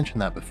 I didn't mention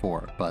that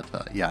before, but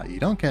yeah, you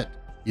don't get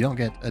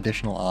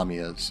additional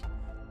Amiyas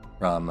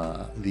from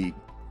the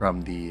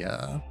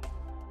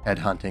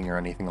headhunting or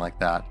anything like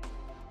that.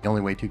 The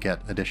only way to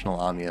get additional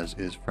Amiyas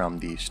is from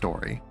the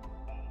story.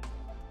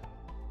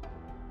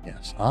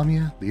 Yes,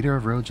 Amiya, leader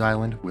of Rhodes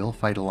Island, will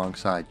fight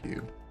alongside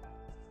you.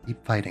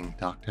 Keep fighting,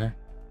 Doctor.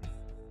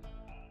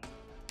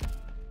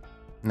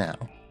 Now,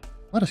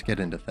 let us get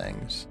into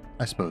things.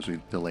 I suppose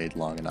we've delayed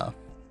long enough.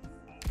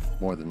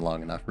 More than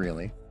long enough,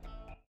 really.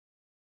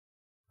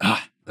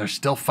 Ah, they're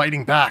still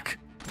fighting back!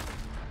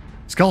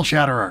 Skull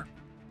Shatterer!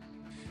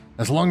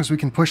 As long as we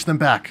can push them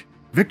back,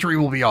 victory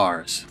will be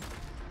ours!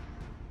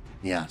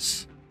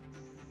 Yes.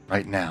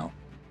 Right now,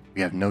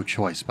 we have no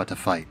choice but to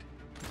fight.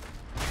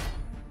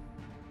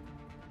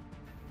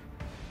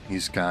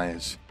 These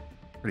guys,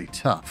 pretty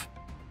tough.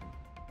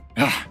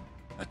 Ah,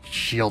 that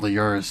shield of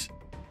yours.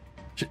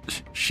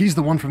 She's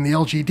the one from the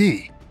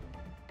LGD.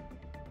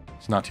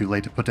 It's not too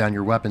late to put down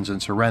your weapons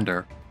and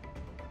surrender.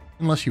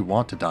 Unless you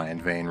want to die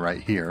in vain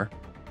right here.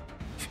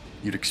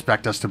 You'd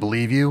expect us to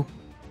believe you?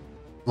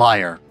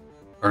 Liar.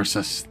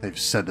 Ursus, they've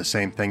said the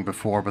same thing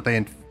before, but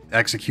they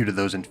executed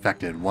those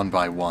infected one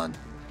by one.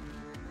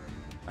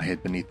 I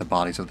hid beneath the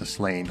bodies of the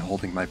slain,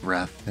 holding my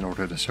breath in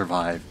order to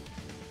survive.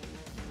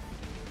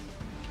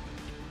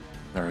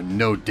 There are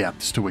no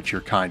depths to which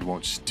your kind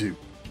won't stoop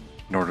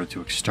in order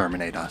to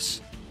exterminate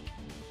us.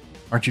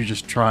 Aren't you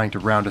just trying to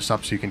round us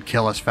up so you can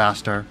kill us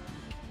faster?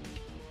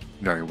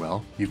 Very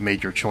well, you've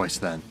made your choice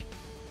then.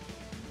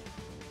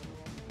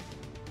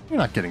 You're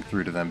not getting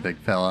through to them, big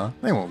fella.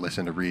 They won't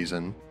listen to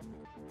reason.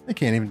 They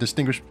can't even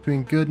distinguish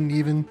between good and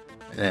even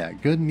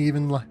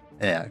Lungman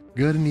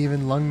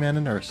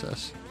and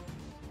Ursus.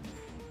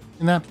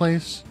 In that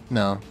place?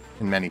 No,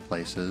 in many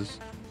places.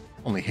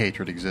 Only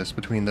hatred exists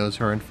between those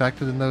who are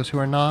infected and those who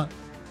are not.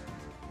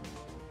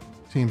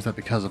 Seems that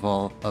because of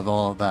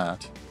all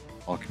that,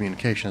 all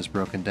communication is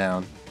broken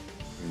down,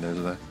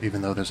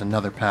 even though there's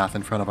another path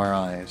in front of our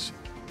eyes.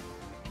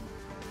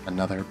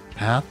 Another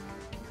path?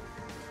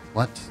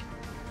 What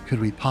could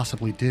we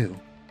possibly do?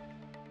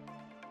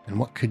 And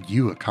what could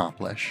you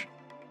accomplish?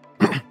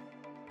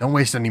 Don't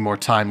waste any more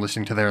time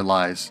listening to their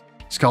lies.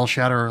 Skull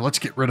Shatterer, let's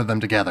get rid of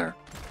them together.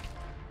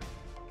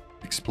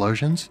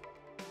 Explosions?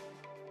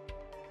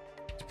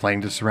 It's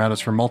planning to surround us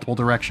from multiple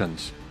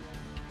directions.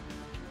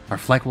 Our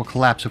flank will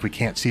collapse if we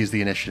can't seize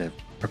the initiative.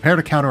 Prepare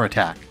to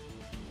counterattack.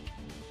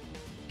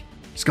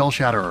 Skull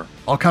Shatterer,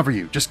 I'll cover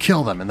you. Just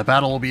kill them and the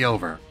battle will be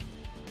over.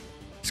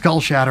 Skull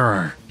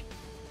Shatterer!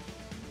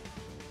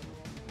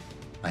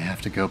 I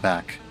have to go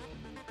back.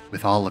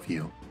 With all of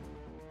you.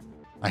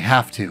 I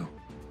have to.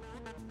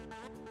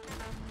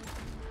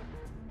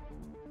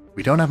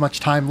 We don't have much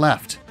time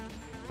left.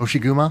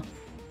 Oshiguma,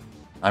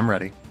 I'm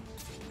ready.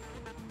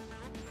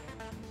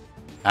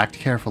 Act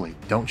carefully.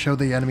 Don't show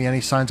the enemy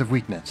any signs of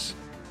weakness.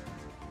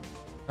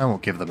 I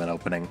won't give them an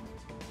opening.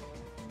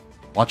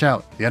 Watch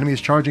out. The enemy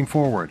is charging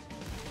forward.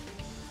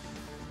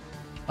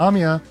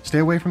 Amiya, stay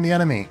away from the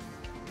enemy.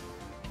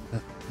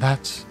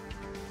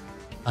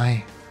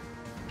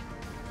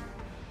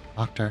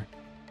 Doctor,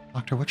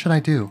 what should I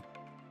do?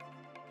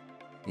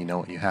 You know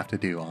what you have to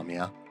do,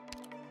 Amiya.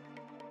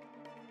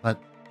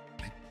 But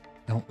I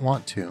don't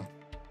want to.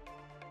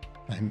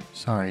 I'm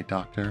sorry,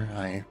 Doctor.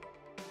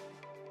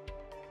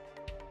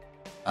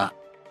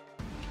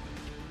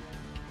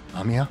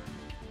 Amiya?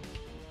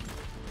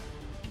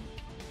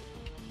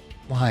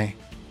 Why?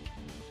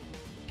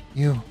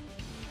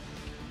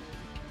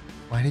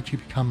 Why did you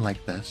become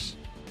like this?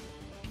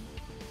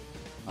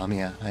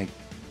 Amiya, I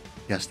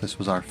guess this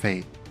was our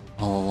fate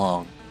all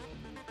along.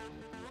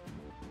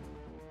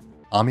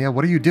 Amiya,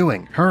 what are you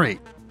doing? Hurry!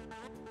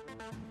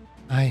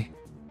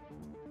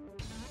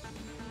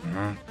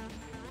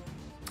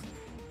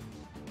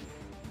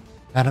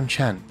 Madam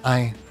Chen,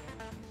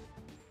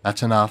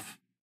 That's enough.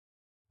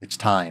 It's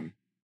time.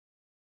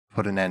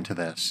 Put an end to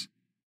this.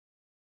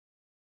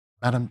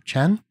 Madam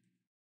Chen?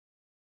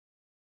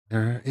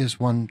 There is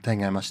one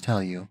thing I must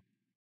tell you.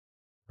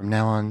 From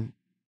now on,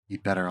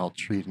 you'd better all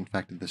treat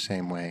infected the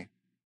same way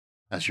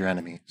as your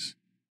enemies.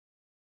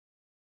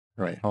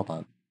 Right, hold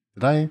on.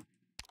 Did I?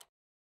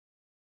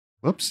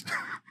 Whoops.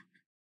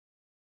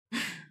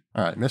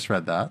 Alright,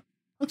 misread that.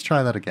 Let's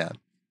try that again.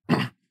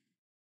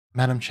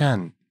 Madam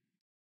Chen,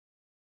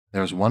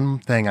 there's one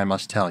thing I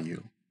must tell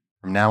you.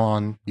 From now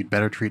on, you'd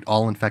better treat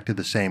all infected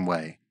the same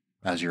way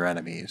as your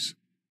enemies.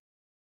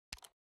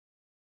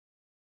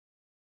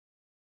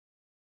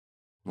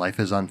 Life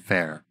is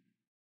unfair.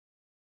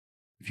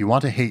 If you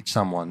want to hate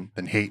someone,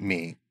 then hate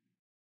me.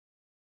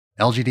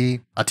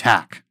 LGD,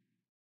 attack!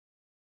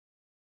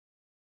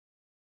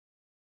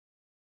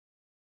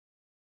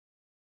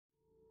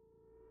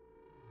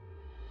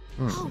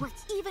 Oh,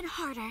 what's even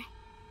harder?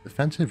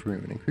 Defensive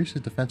rune.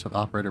 Increases defensive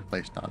operator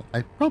placed on it.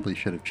 I probably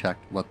should have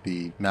checked what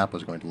the map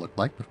was going to look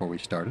like before we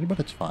started, but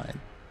it's fine.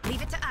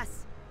 Leave it to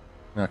us.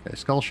 Okay,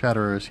 Skull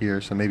Shatterer is here,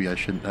 so maybe I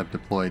shouldn't have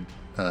deployed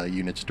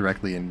units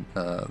directly in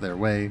their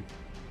way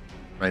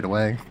right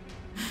away.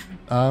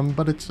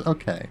 But it's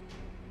okay.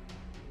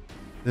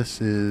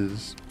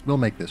 We'll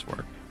make this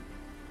work.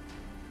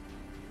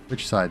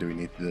 Which side do we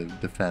need to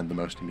defend the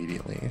most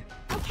immediately?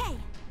 Okay.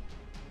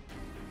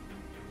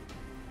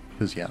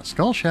 Because, yeah,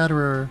 Skull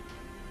Shatterer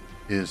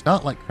is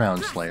not like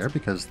Crown Slayer,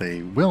 because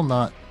they will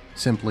not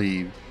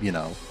simply,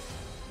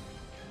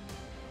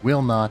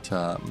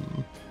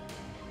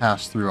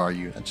 pass through our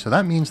units. So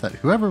that means that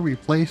whoever we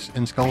place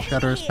in Skull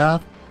Shatterer's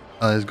path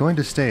is going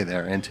to stay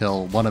there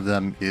until one of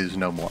them is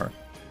no more.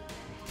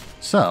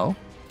 So,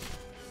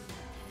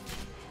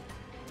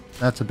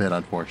 that's a bit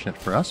unfortunate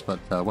for us, but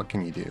what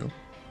can you do?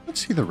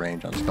 Let's see the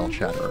range on Skull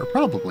Shatterer.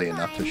 Probably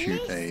enough to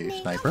shoot a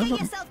sniper,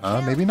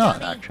 but maybe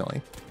not,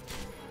 actually.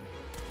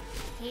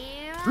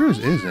 Cruz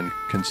is in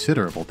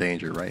considerable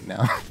danger right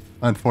now,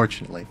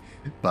 unfortunately.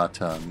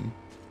 But,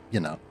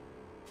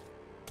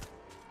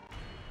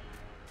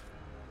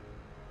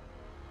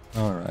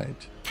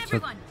 Alright.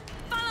 Everyone,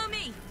 follow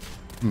me.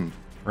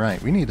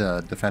 Right, we need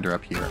a defender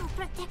up here. I'll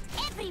protect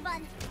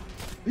everyone.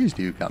 Please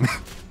do come.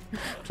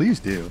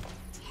 Please do.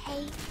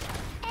 Take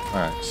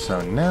Alright,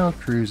 so now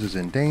Cruz is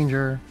in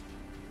danger.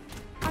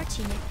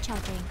 Archunit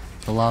charging.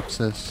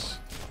 Telopsis.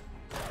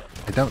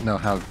 I don't know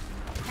how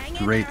Hang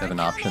in great there, of an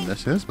I'm option coming.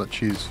 this is, but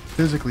she's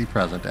physically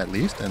present at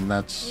least, and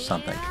that's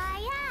something.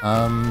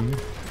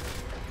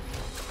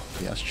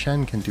 Yes,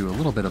 Chen can do a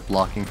little bit of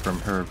blocking from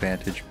her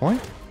vantage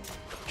point.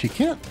 She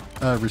can't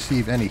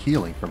receive any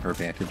healing from her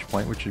vantage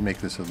point, which would make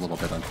this a little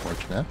bit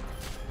unfortunate.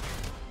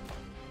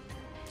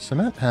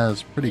 Cement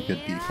has pretty good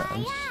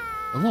defense.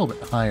 A little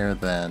bit higher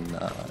than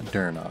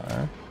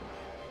Durnar.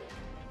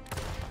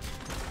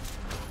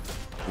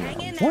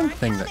 Hang in there, One I'm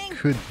thing that coming.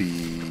 could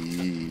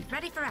be...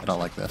 Ready for I action. don't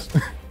like this.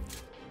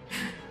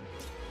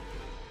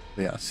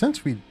 But yeah,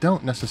 since we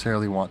don't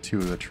necessarily want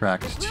to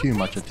attract too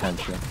much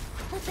attention.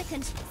 Let the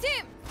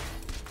consume.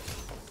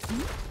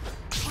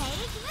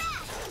 Take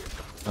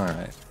that.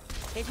 Alright.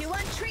 If you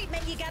want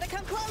treatment, you gotta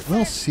come closer.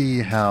 We'll see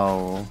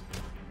how...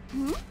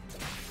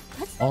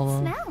 What's that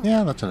smell?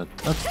 Yeah, that's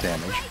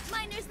damage. Right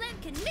miner's limb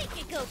can make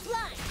it go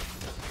flying.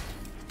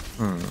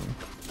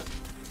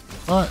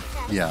 But,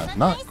 yeah,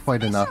 not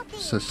quite enough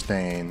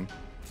sustain.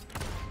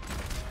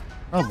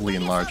 Probably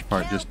in large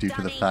part just due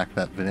to the fact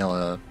that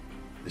Vanilla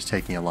is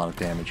taking a lot of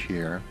damage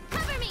here.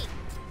 Cover me.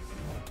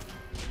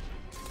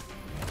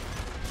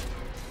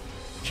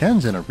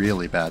 Chen's in a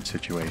really bad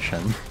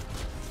situation.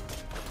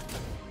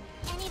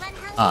 Anyone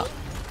hungry? Ah,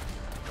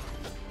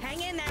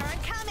 Hang in there, I'm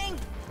coming.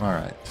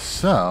 alright.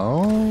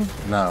 So...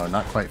 No,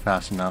 not quite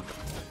fast enough.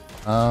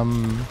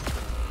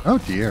 Oh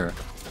dear.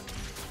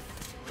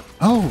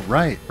 Oh,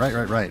 right.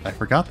 I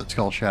forgot that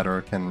Skull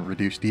Shatterer can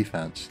reduce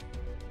defense.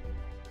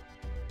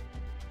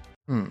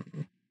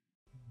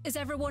 Is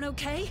everyone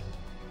okay?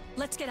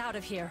 Let's get out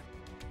of here.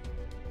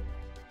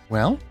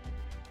 Well,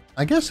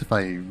 I guess if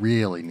I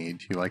really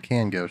need to, I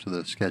can go to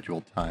the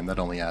scheduled time. That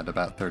only add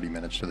about 30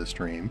 minutes to the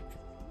stream.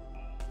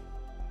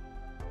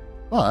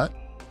 But,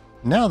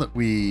 now that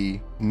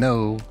we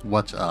know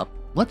what's up,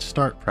 let's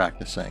start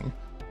practicing.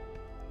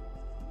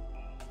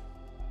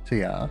 So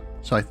yeah,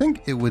 so I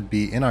think it would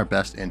be in our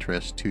best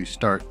interest to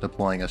start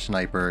deploying a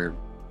sniper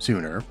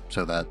sooner,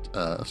 so that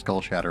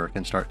Skull Shatterer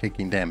can start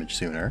taking damage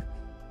sooner.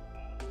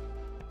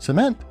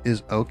 Cement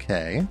is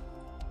okay.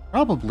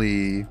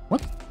 Probably,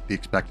 what's the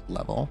expected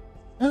level?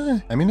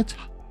 I mean, it's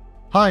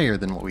higher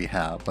than what we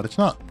have, but it's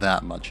not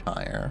that much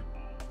higher.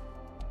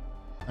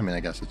 I mean,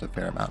 I guess it's a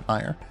fair amount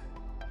higher.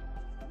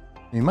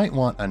 We might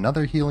want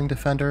another healing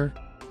defender,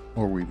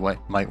 or we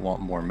might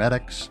want more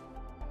medics.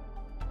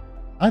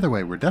 Either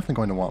way, we're definitely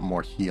going to want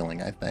more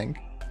healing, I think.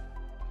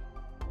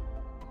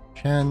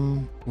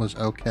 Chen was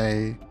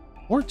okay.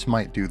 Quartz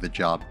might do the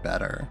job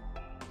better.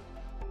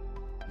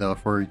 Though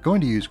if we're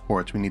going to use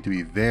Quartz, we need to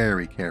be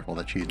very careful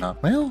that she's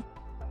not... Well,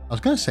 I was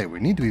going to say,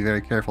 we need to be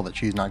very careful that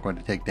she's not going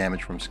to take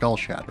damage from Skull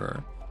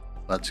Shatterer.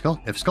 But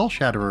if Skull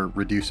Shatterer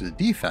reduces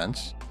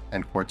defense,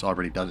 and Quartz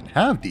already doesn't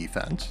have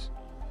defense,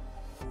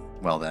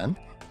 well then,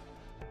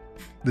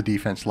 the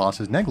defense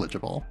loss is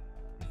negligible.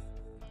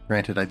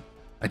 Granted,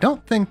 I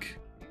don't think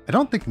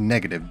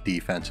negative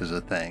defense is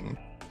a thing.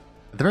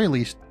 At the very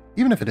least,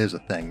 even if it is a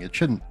thing, it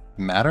shouldn't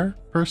matter,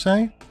 per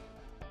se.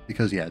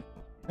 Because, yeah,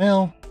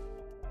 well...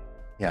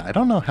 Yeah, I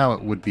don't know how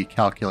it would be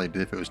calculated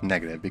if it was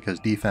negative, because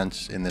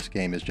defense in this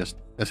game is just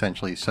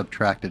essentially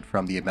subtracted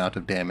from the amount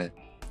of damage,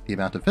 the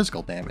amount of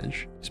physical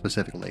damage,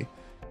 specifically,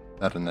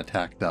 that an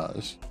attack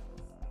does.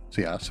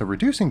 So yeah, so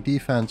reducing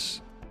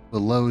defense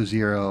below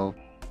 0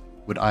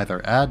 would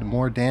either add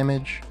more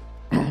damage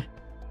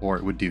or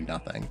it would do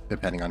nothing,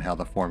 depending on how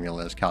the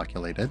formula is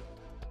calculated.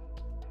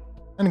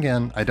 And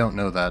again, I don't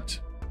know that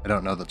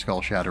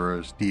Skull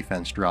Shatterer's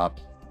defense drop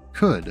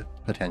could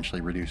potentially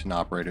reduce an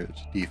operator's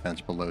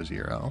defense below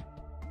 0.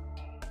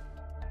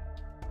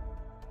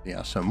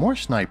 Yeah, so more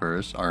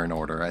snipers are in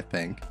order, I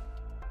think.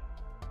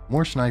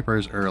 More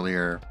snipers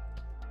earlier.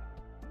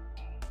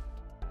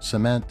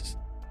 Cement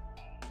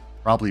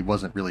probably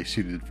wasn't really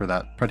suited for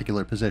that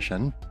particular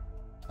position.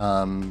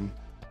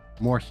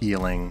 More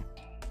healing.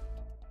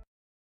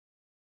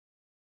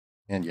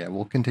 And yeah,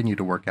 we'll continue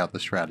to work out the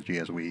strategy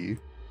as we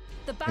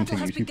The battle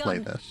continue has to play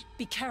begun. this.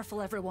 Be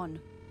careful, everyone.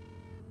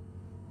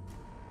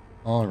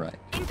 Alright.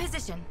 In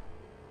position.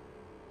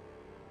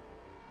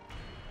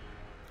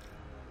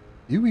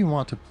 Do we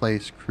want to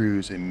place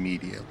crews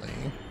immediately?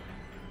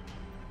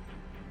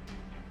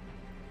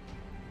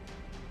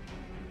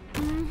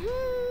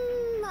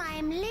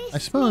 I'm listening. I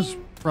suppose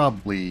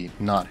probably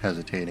not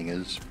hesitating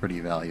is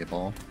pretty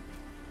valuable.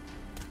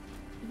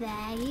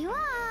 There you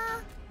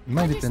are. It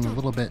might have been a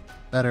little bit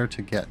better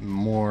to get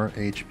more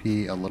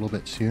HP a little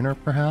bit sooner,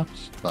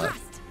 perhaps, but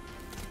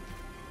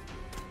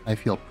I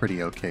feel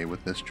pretty okay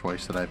with this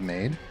choice that I've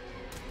made.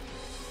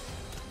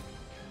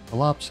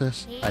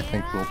 Colopsis, I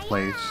think we'll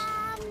place.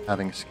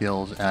 Having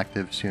skills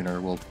active sooner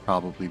will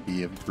probably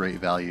be of great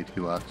value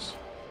to us.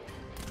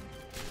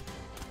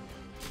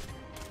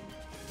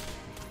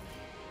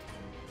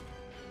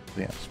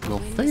 Yes, we'll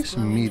face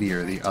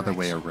Meteor the other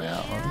way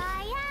around.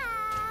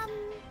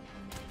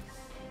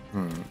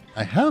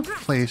 I have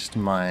placed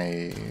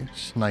my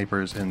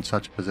snipers in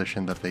such a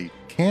position that they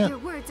can't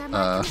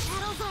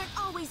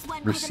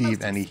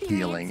receive any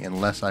healing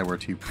unless I were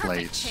to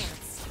place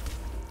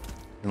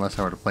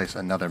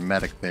another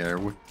medic there,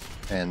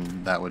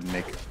 and that would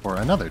make for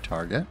another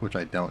target, which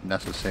I don't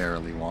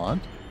necessarily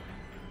want.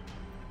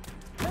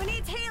 Who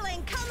needs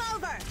healing? Come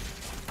over.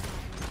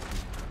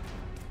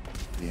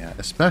 Yeah,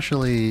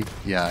 especially,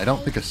 yeah, I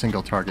don't think a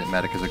single target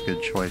medic is a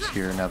good choice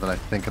here now that I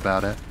think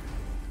about it.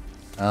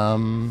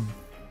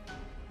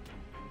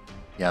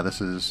 Yeah,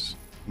 this is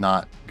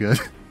not good.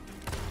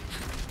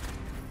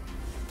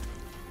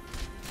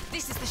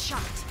 This is the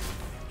shot.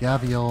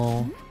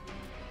 Gavial,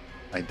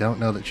 I don't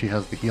know that she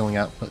has the healing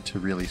output to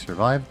really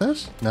survive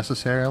this,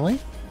 necessarily.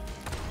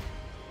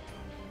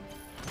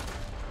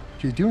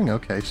 She's doing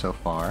okay so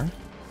far.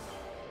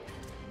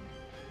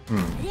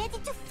 Ready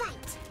to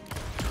fight.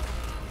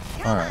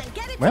 Alright,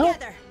 Get it well,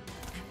 together.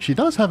 she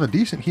does have a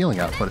decent healing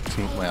output, it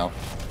seems. Well,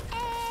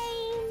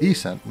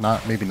 decent,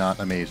 maybe not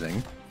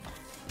amazing.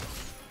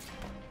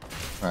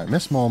 Alright,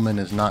 Miss Molman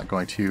is not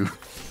going to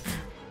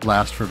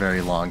last for very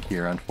long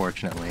here,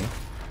 unfortunately.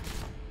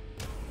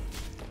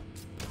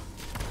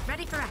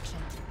 Ready for action.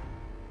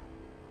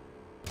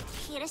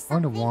 Here's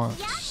Going to something want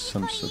yummy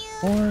some for you.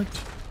 support,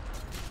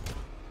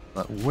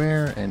 but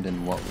where and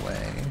in what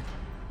way?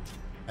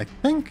 I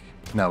think...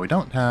 No, we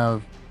don't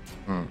have...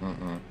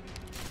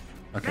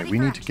 Okay, we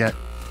need to get...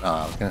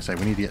 I was going to say,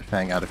 we need to get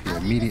Fang out of here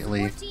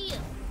immediately. For you.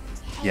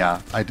 Yeah,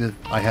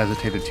 I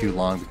hesitated too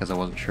long because I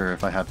wasn't sure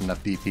if I had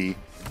enough DP.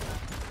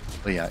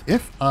 But yeah,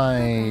 if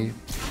I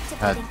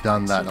had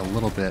done that a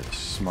little bit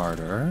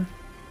smarter...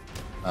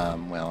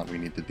 well, we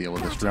need to deal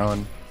with this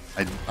drone.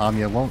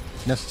 Anya won't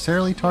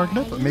necessarily target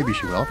it, but maybe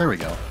she will. There we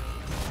go.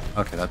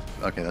 Okay,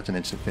 that's an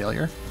instant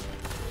failure.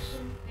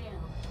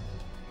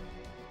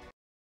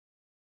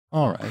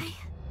 Alright.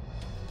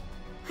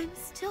 I'm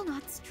still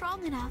not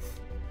strong enough.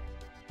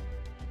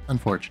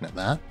 Unfortunate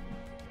that.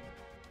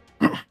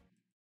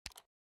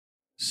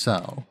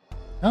 So,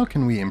 how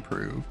can we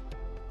improve?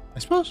 I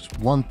suppose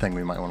one thing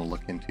we might want to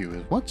look into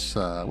is what's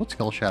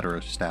Skull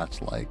Shatterer's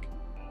stats like?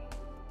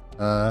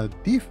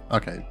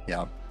 Okay,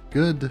 yeah,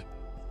 good,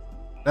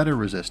 better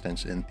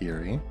resistance in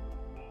theory.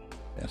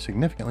 Yeah,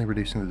 significantly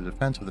reducing the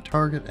defense of the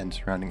target and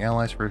surrounding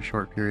allies for a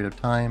short period of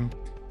time.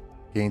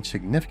 Gain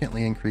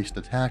significantly increased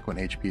attack when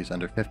HP is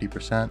under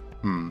 50%.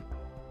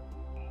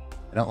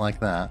 I don't like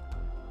that.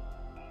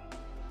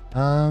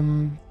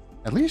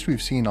 At least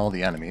we've seen all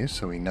the enemies,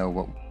 so we know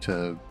what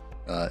to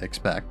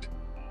expect.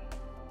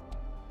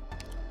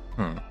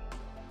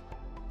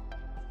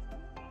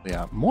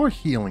 Yeah, more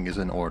healing is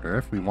in order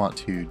if we want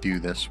to do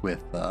this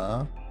with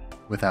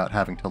without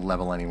having to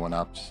level anyone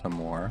up some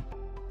more.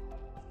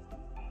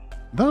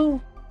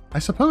 Though, I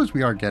suppose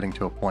we are getting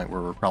to a point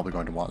where we're probably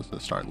going to want to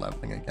start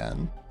leveling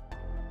again.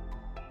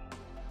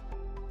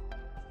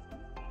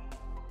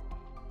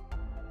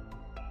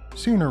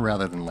 Sooner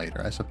rather than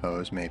later, I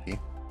suppose, maybe.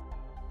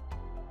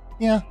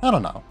 Yeah, I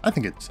don't know. I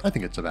think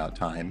it's about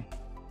time.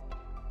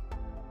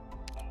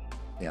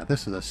 Yeah,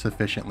 this is a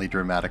sufficiently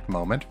dramatic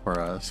moment for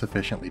a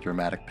sufficiently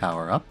dramatic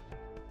power-up.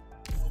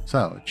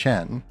 So,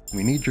 Chen,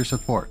 we need your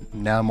support,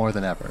 now more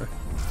than ever.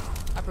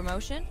 A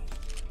promotion?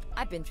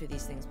 I've been through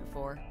these things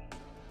before.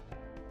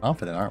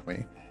 Confident, aren't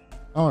we?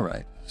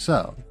 Alright,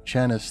 so,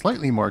 Chen is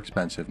slightly more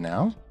expensive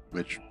now,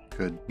 which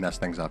could mess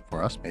things up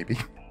for us, maybe.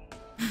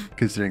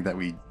 Considering that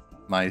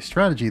my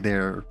strategy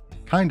there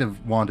kind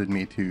of wanted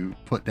me to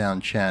put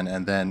down Chen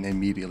and then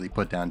immediately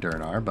put down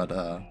Durnar, but,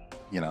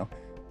 you know.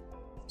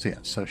 So yeah,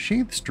 so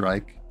Sheath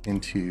Strike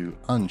into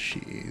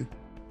Unsheath.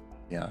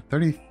 Yeah,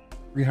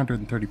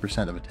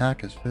 330% of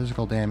attack is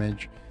physical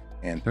damage,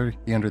 and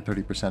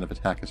 330% of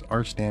attack is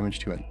arts damage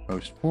to at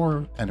most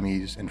 4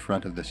 enemies in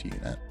front of this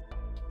unit.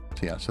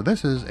 So yeah, so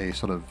this is a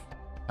sort of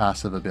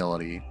passive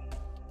ability.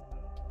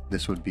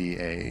 This would be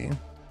a,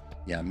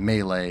 yeah,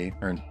 melee,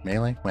 or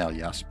melee? Well,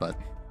 yes, but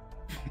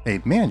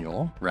a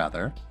manual,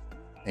 rather.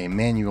 A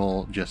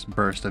manual just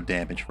burst of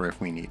damage for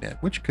if we need it,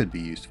 which could be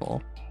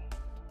useful.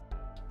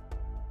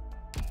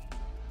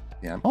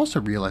 Yeah, I'm also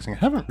realizing I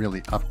haven't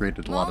really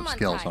upgraded a lot of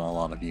skills on a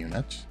lot of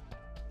units.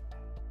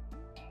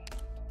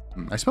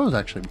 I suppose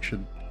actually we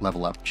should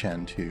level up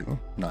Chen too,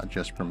 not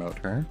just promote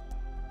her.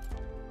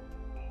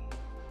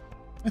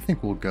 I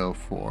think we'll go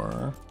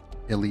for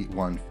Elite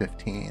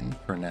 115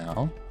 for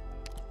now.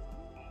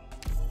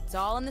 It's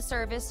all in the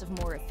service of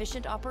more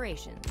efficient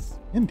operations.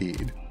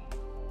 Indeed.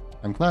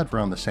 I'm glad we're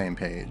on the same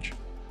page.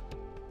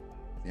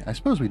 Yeah, I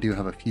suppose we do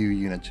have a few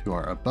units who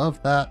are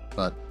above that,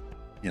 but,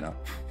 you know,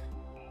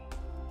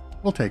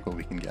 we'll take what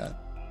we can get.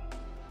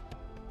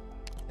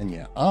 And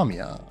yeah,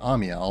 Amiya.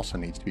 Amiya also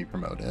needs to be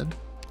promoted.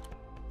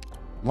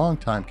 Long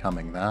time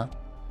coming, that.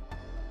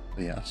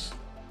 But yes.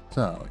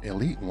 So,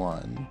 Elite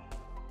 1.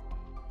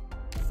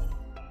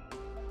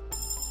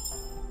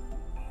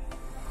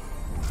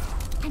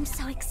 I'm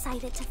so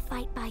excited to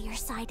fight by your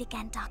side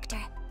again, Doctor.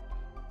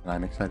 And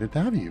I'm excited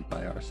to have you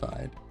by our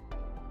side.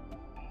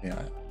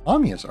 Yeah,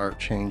 Amiya's art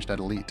changed at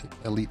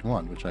Elite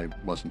 1, which I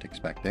wasn't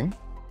expecting.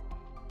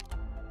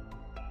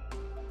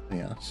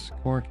 Yes,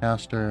 Core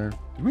Caster.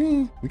 Did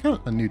we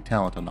got a new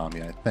talent on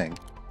Amiya, I think.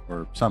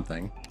 Or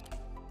something.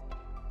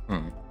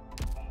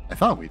 I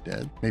thought we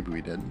did. Maybe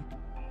we didn't.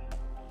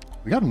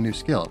 We got a new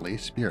skill at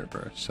least, Spirit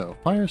Burst. So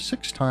fire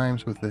 6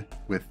 times with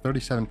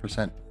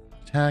 37%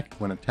 attack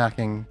when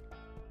attacking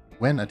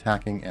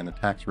and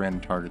attacks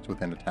random targets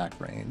within attack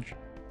range.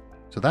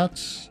 So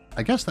that's,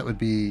 I guess that would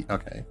be,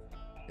 okay.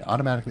 Yeah,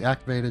 automatically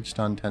activated,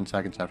 stun 10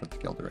 seconds after the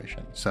skill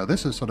duration. So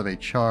this is sort of a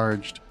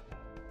charged,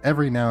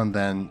 every now and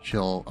then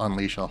she'll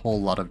unleash a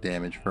whole lot of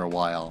damage for a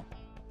while.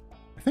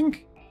 I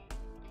think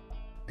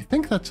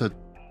that's a,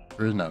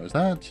 or no, is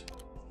that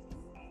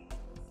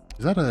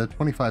a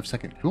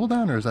 25-second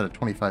cooldown, or is that a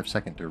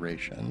 25-second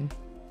duration?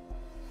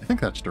 I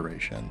think that's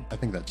duration. I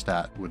think that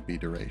stat would be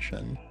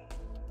duration.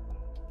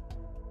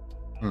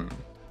 So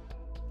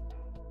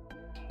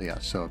yeah,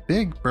 so a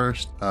big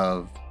burst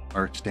of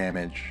arts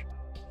damage.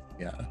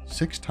 Yeah,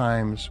 6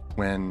 times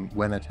when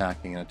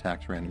attacking and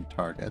attacks random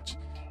targets.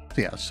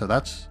 So yeah, so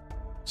that's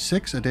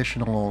 6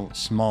 additional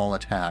small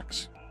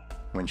attacks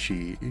when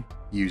she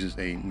uses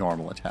a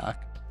normal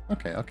attack.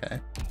 Okay, okay.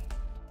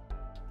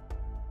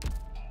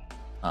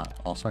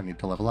 Also I need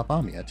to level up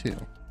Amiya too.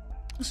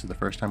 This is the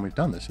first time we've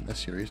done this in this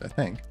series, I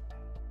think.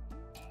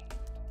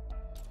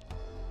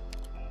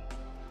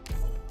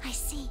 I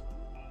see.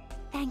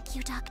 Thank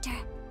you, Doctor.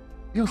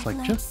 Feels like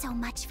I've learned so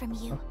much from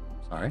you.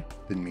 Oh, sorry,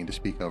 didn't mean to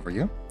speak over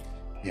you.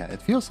 Yeah,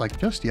 it feels like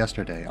just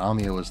yesterday,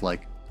 Amiya was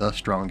like the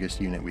strongest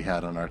unit we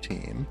had on our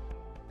team.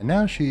 And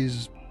now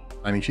she's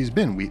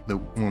been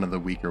one of the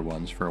weaker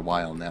ones for a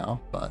while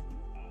now, but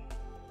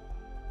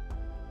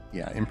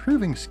yeah,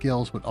 improving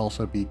skills would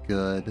also be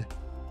good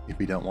if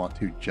we don't want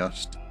to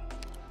just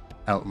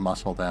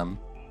outmuscle them.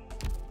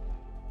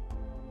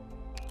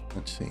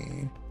 Let's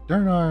see.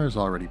 Durnar is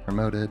already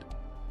promoted.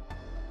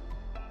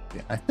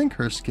 Yeah, I think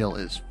her skill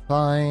is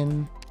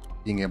fine.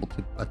 Being able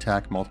to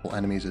attack multiple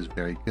enemies is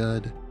very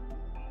good.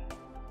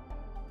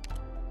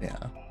 Yeah.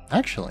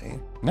 Actually,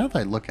 now that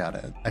I look at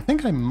it, I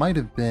think I might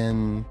have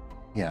been...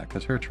 Yeah,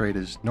 because her trait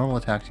is normal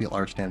attacks deal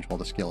arts damage while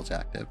the skill is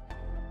active.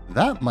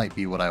 That might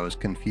be what I was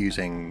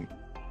confusing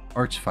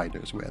arts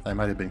fighters with. I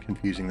might have been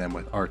confusing them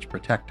with arts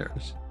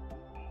protectors.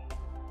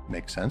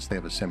 Makes sense, they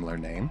have a similar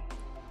name.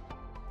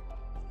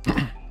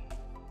 So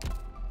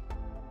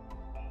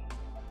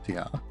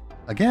yeah.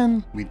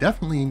 Again, we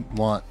definitely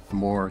want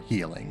more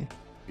healing.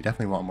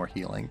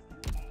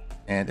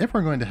 And if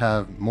we're going to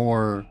have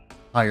more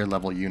higher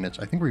level units,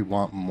 I think we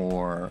want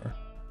more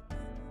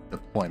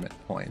deployment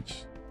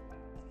points.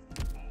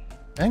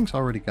 Fang's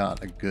already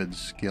got a good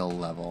skill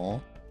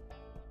level.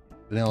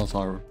 Vanilla's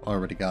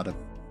already got a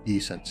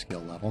decent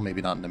skill level,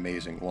 maybe not an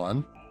amazing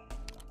one.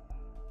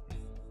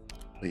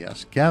 But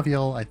yes,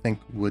 Gavial I think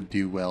would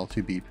do well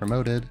to be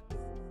promoted.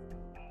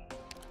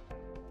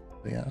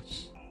 But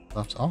yes.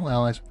 Buffs all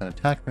allies within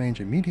attack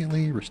range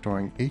immediately,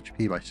 restoring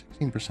HP by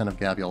 16% of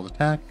Gavial's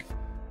attack.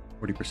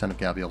 40% of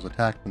Gavial's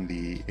attack when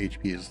the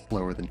HP is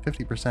lower than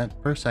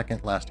 50% per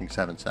second, lasting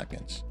 7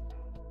 seconds.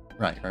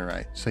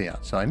 Right. So yeah,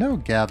 so I know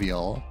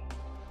Gavial,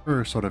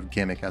 her sort of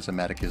gimmick as a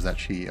medic is that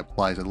she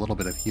applies a little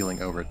bit of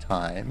healing over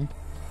time.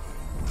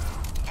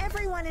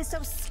 Everyone is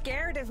so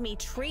scared of me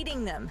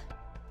treating them.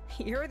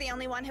 You're the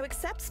only one who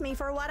accepts me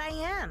for what I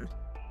am.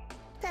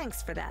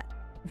 Thanks for that.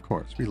 Of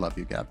course, we love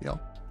you, Gavial.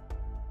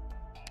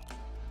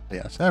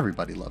 Yes,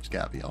 everybody loves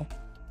Gavial.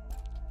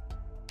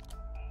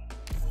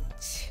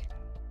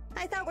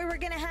 I thought we were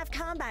gonna have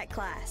combat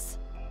class.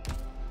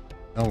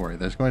 Don't worry,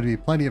 there's going to be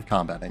plenty of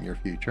combat in your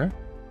future.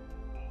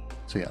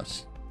 So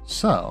yes.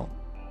 So,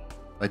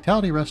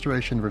 Vitality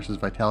Restoration versus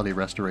Vitality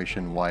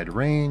Restoration Wide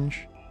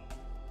Range.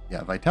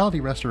 Yeah,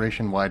 Vitality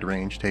Restoration Wide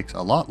Range takes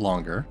a lot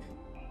longer,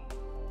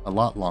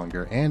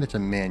 and it's a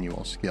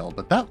manual skill,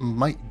 but that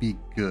might be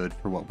good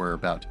for what we're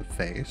about to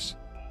face.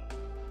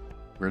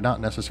 We're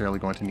not necessarily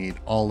going to need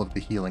all of the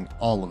healing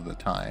all of the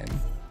time.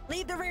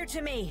 Leave the rear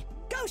to me.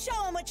 Go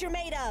show them what you're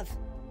made of.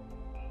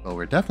 But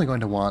we're definitely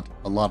going to want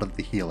a lot of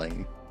the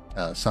healing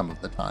some of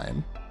the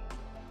time.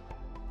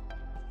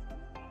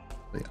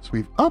 But yes,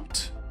 we've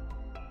upped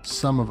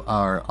some of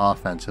our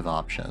offensive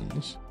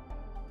options.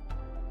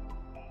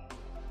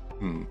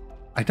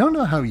 I don't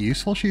know how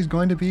useful she's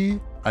going to be.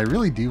 I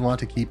really do want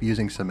to keep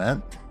using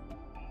cement.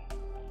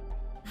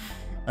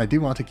 I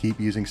do want to keep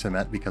using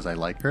cement because I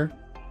like her.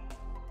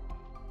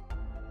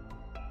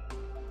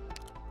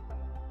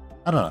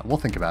 I don't know. We'll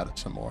think about it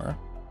some more.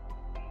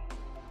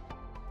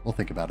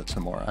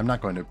 I'm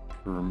not going to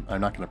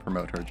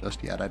promote her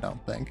just yet, I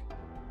don't think.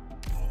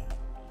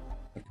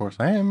 Of course,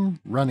 I am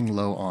running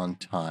low on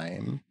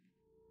time,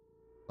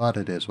 but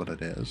it is what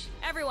it is.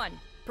 Everyone,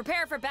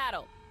 prepare for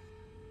battle.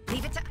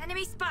 Leave it to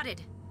enemy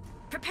spotted.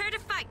 Prepare to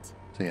fight.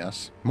 So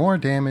yes, more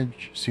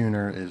damage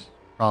sooner is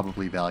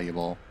probably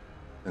valuable,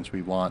 since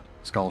we want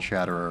Skull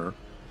Shatterer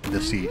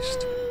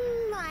deceased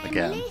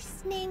again. I'm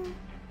listening.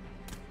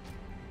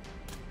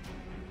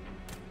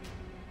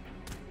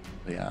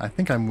 So yeah, I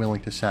think I'm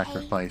willing to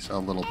sacrifice a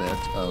little bit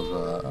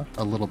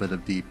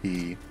of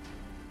DP,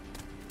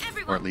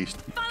 or at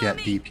least get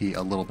DP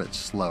a little bit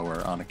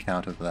slower on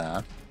account of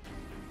that.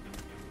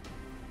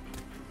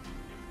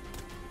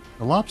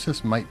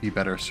 Elopsis might be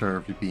better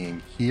served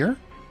being here.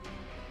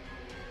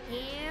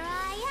 Here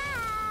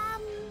I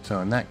am. So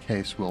in that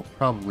case, we'll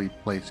probably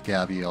place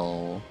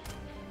Gabrielle.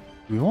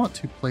 We want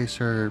to place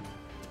her...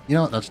 You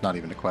know what? That's not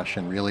even a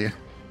question, really.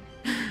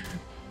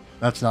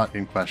 That's not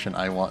in question.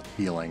 I want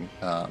healing.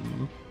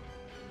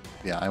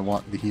 Yeah, I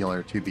want the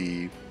healer to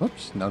be...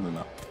 Whoops,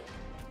 no.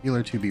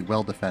 Healer to be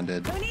well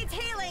defended. Who needs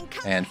healing?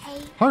 And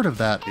part of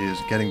that is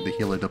getting the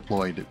healer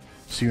deployed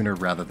sooner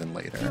rather than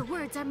later. Your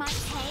words are my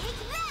take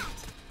that.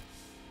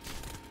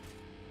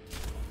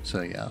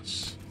 So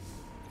yes.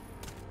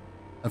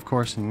 Of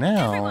course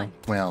now... Everyone,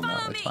 well, no,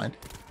 follow it's me.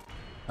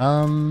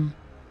 fine.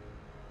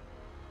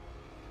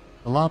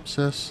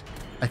 Telopsis.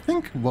 I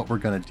think what we're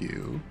going to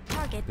do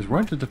is we're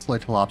going to deploy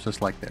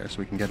Telopsis like there, so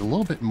we can get a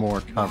little bit more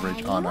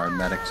coverage on our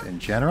medics in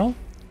general.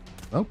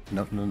 Oh,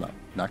 no.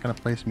 Not going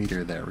to place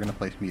Meteor there. We're going to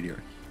place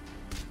Meteor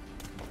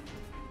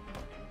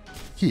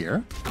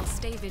here. I'll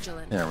stay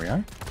vigilant. There we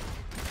are.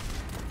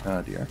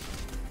 Oh dear.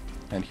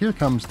 And here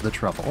comes the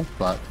trouble,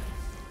 but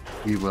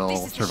we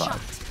will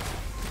survive.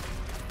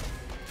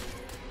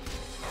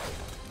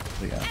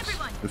 So yes.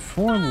 Everyone,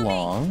 Before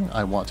long,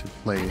 I want to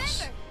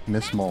place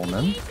Miss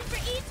Molman. For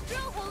each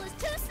drill hole is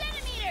 2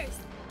 centimeters.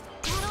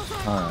 Battles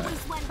are Alright.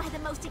 always won by the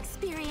most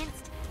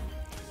experienced.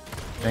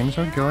 Things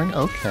are going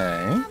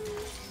okay.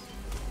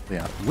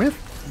 Yeah, with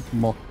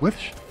Healing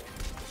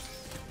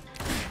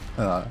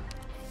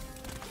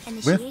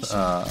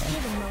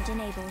mode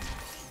enabled.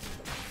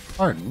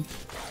 Pardon.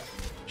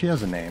 She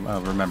has a name.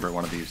 I'll remember it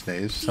one of these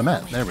days.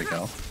 Cement. There we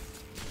go.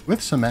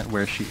 With Cement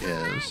where she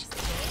is.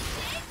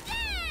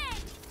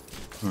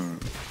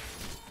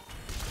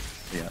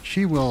 Yeah,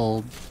 she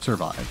will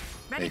survive,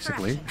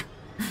 basically.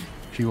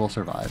 She will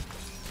survive.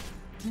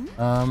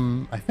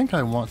 I think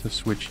I want to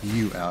switch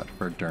you out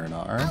for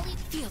Durnar,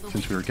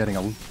 since we were getting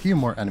a few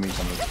more enemies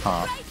on the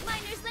top.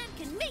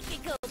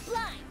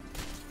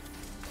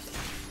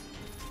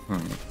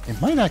 It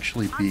might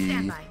actually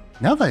be,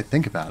 now that I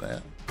think about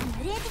it,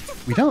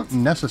 we don't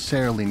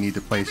necessarily need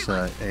to place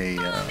a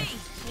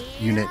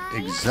unit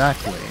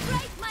exactly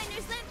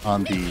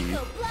on the...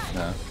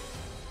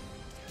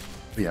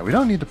 But yeah, we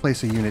don't need to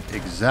place a unit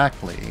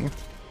exactly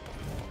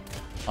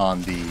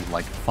on the,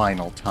 like,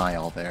 final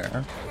tile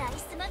there.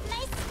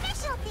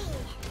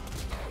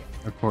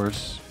 Of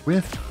course,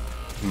 with...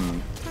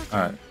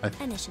 Alright,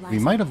 we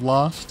might have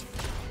lost...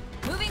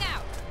 Moving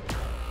out.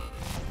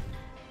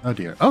 Oh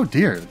dear. Oh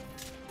dear!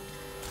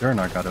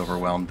 Durnar got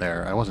overwhelmed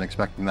there. I wasn't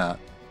expecting that.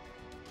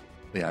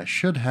 But yeah, I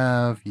should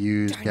have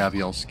used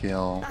Gabrielle's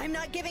skill. I'm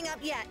not giving up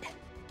yet.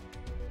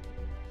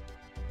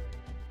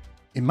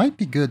 It might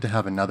be good to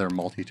have another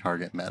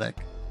multi-target medic.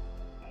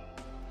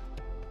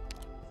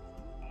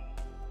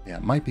 Yeah,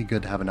 it might be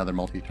good to have another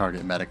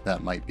multi-target medic.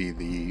 That might be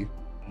the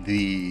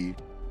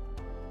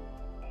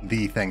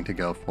thing to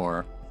go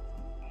for.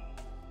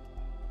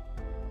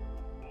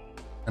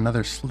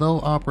 Another slow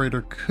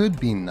operator could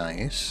be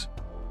nice.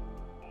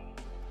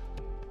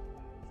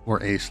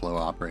 Or a slow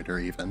operator,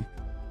 even.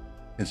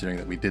 Considering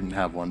that we didn't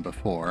have one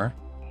before.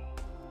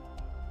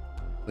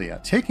 But yeah,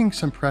 taking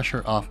some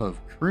pressure off of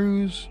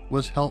Cruz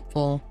was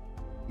helpful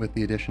with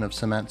the addition of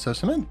Cement. So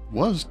Cement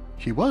was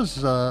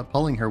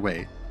pulling her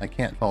weight. I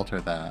can't fault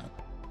her that.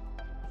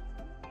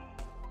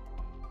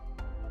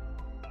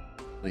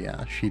 So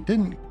yeah, she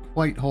didn't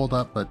quite hold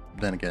up, but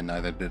then again,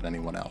 neither did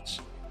anyone else.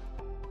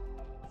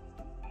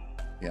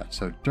 Yeah,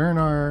 so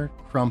Durnar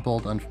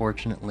crumpled,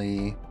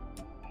 unfortunately.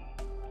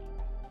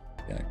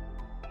 Yeah.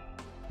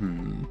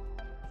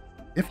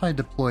 If I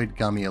deployed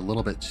Gummy a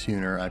little bit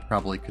sooner, I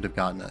probably could have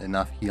gotten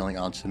enough healing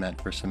on Cement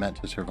for Cement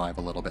to survive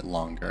a little bit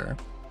longer.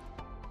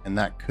 And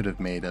that could have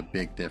made a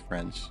big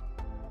difference.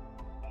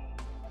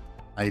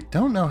 I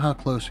don't know how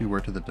close we were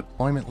to the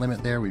deployment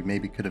limit there. We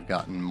maybe could have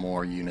gotten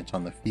more units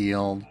on the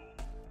field.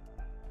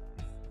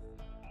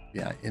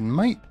 Yeah, it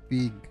might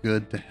be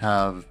good to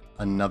have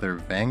another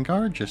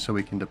Vanguard just so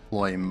we can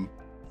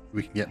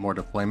get more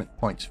deployment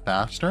points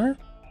faster.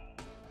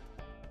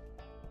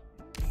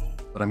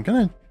 But I'm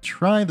gonna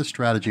try the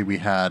strategy we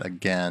had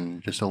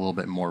again, just a little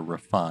bit more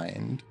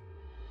refined.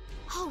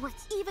 Oh,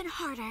 it's even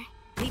harder.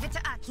 Leave it to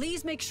us.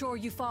 Please make sure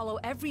you follow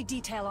every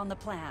detail on the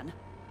plan.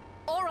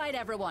 All right,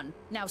 everyone.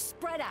 Now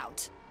spread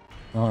out.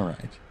 All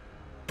right.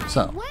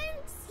 So, I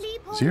won't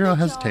sleep on zero the job.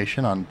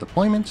 hesitation on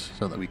deployments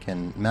so that we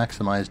can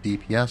maximize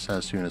DPS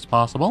as soon as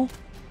possible.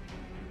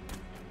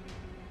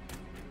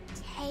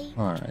 Take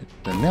All right,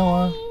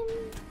 Vanilla. aim.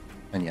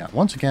 And yeah,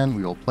 once again,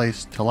 we will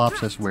place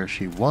Telopsis where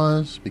she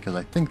was, because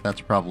I think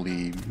that's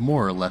probably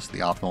more or less the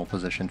optimal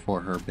position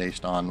for her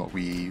based on what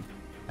we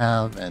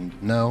have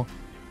and know.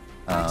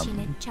 Arch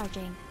unit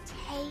charging.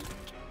 Take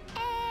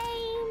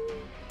aim.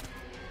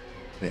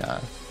 Yeah.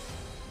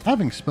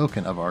 Having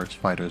spoken of arch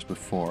fighters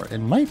before, it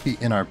might be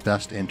in our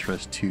best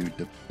interest to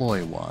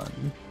deploy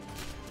one.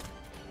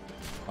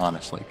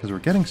 Honestly, because we're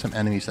getting some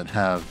enemies that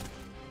have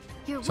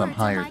Your some words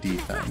are higher like an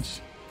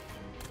defense.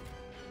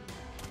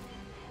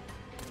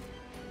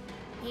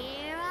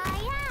 Here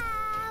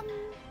I am.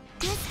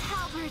 This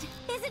halberd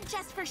isn't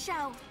just for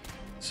show.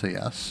 So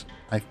yes,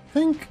 I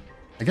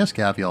guess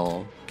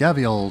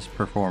Gaviel's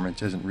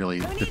performance isn't really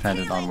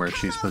dependent on where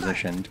she's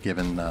positioned,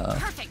 given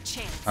Perfect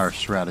chance. our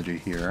strategy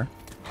here.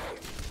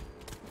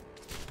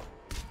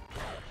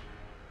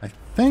 I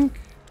think...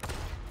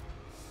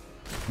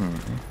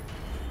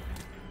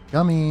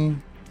 Gummy...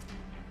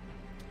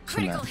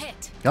 Critical Cement.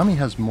 hit. Gummy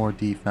has more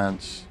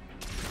defense.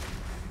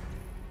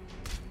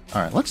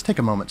 Alright, let's take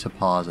a moment to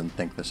pause and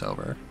think this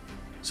over.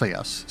 So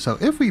yes, so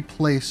if we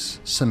place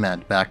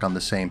Cement back on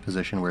the same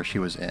position where she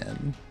was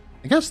in,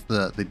 I guess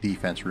the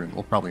defense rune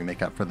will probably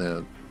make up for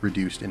the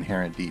reduced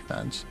inherent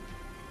defense.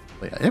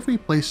 But yeah, if we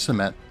place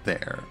Cement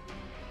there,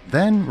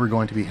 then we're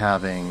going to be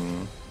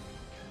having...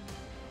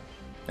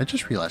 I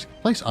just realized,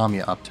 place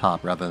Amiya up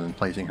top rather than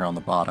placing her on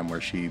the bottom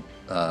where she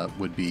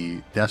would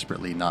be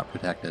desperately not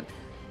protected.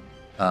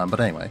 But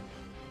anyway,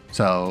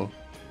 so...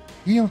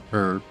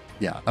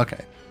 yeah,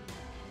 okay.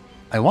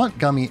 I want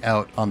Gummy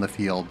out on the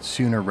field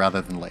sooner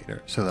rather than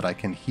later, so that I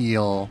can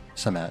heal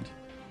Cement.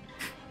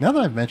 Now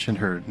that I've mentioned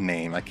her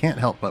name, I can't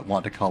help but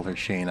want to call her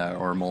Shayna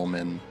or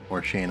Molman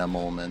or Shayna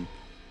Molman.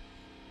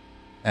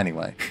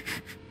 Anyway.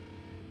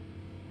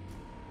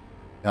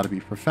 Gotta be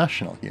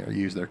professional here,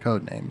 use their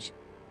code names.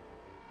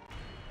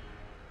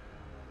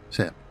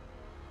 Sip.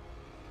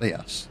 But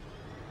yes.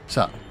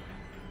 So,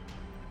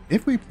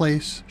 if we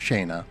place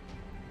Shayna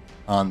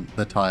on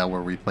the tile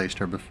where we placed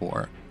her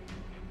before,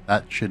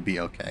 that should be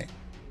okay.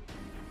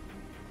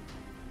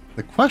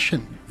 The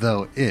question,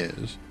 though,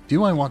 is,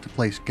 do I want to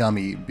place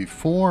Gummy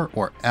before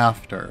or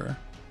after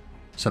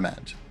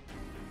Cement?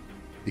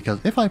 Because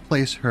if I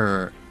place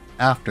her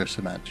after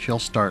Cement, she'll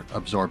start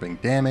absorbing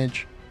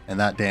damage, and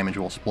that damage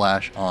will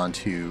splash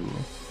onto...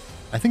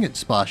 I think it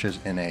splashes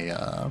in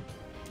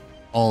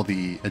all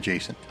the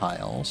adjacent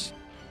tiles,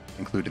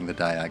 including the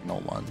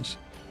diagonal ones.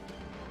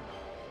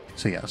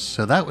 So yes,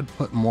 so that would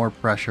put more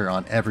pressure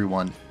on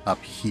everyone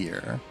up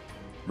here,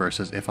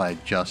 versus if I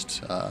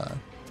just...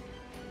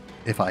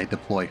 if I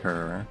deploy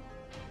her,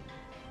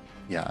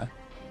 yeah,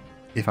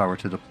 if I were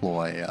to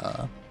deploy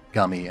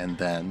Gummy and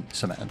then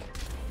Cement.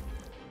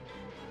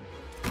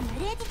 I'm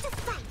ready to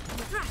fight.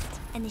 Thrust.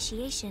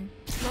 Initiation.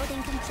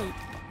 Loading complete.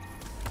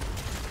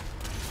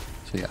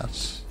 So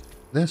yes,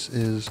 this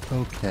is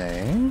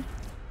okay.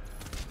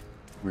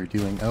 We're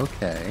doing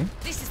okay,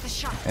 This is the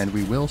shot. and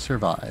we will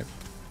survive.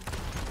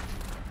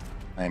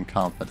 I am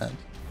confident.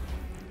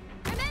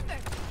 Remember,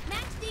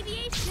 max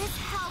deviation. This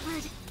halberd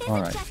isn't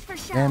Alright, just for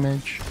show.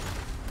 damage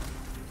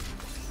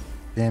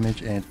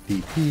and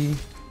DP.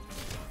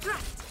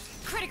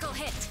 Thrust. Critical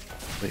hit.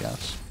 So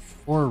yes,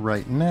 for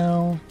right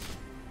now...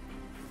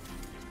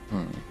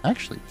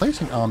 Actually,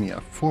 placing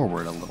Amiya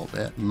forward a little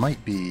bit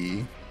might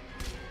be...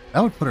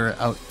 That would put her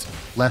out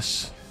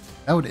less...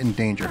 That would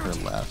endanger her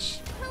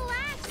less.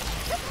 Relax.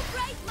 Triple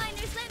bright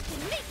miner's lamp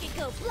can make it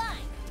go blind.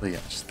 So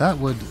yes, that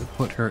would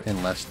put her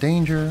in less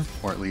danger,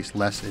 or at least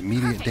less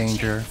immediate Perfect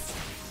danger. chance.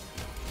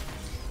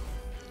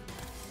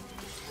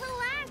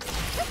 Relax.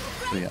 Triple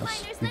So bright yes,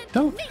 miner's we lamp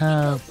don't can make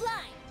have... it go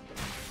blind.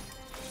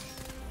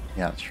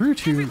 Yeah, true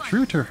to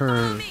Everyone, her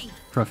follow me.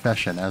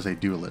 profession as a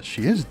duelist,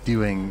 she is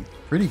doing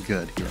pretty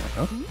good here.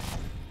 Oh,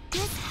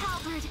 This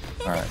halberd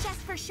isn't Alright. just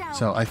for show.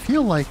 so I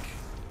feel like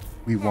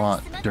we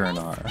want That's my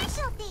Durnar.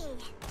 specialty.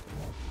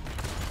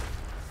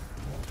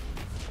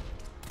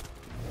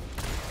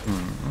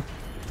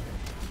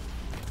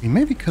 We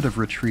maybe could have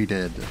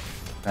retreated Ready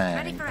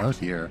Fang. for Oh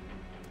action. dear.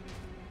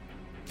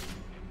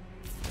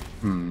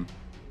 Moving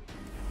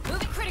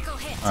critical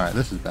hit. Alright,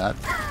 this is bad.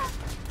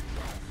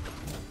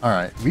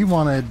 Alright, we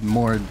wanted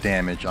more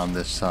damage on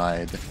this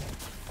side.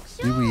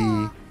 Do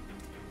we...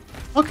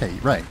 Okay,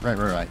 right.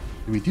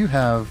 We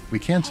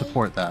can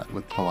support that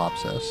with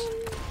Colopsis.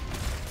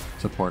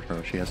 Support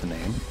her, she has a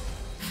name.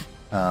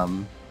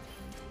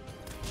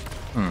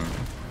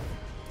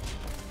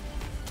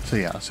 So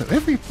yeah, so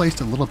if we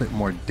placed a little bit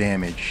more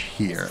damage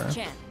here,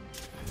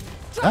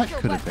 that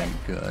could have been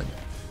good.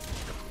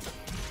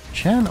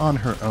 Chen on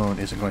her own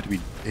isn't going to be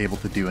able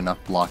to do enough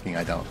blocking,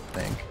 I don't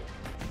think.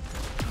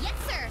 Yes,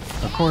 sir.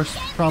 Of course,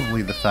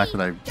 probably the fact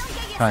that I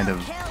kind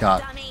of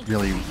got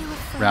really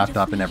wrapped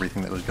up in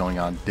everything that was going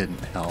on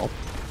didn't help.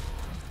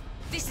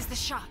 This is the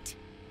shot.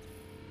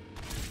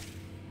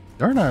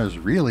 Darnar is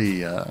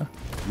really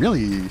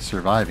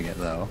surviving it,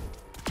 though.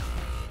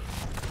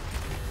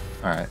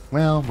 Alright,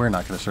 well, we're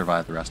not going to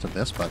survive the rest of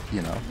this, but,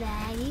 you know,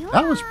 There you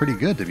that was are. pretty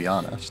good, to be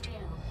honest.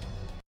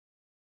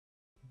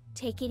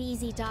 Take it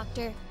easy,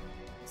 Doctor.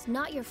 It's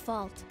not your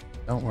fault.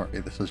 Don't worry,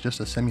 this was just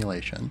a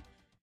simulation.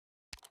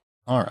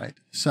 Alright,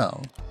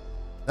 so,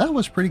 that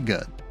was pretty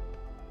good.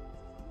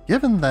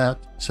 Given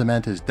that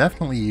Cement is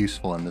definitely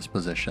useful in this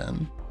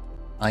position,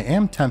 I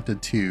am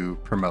tempted to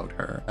promote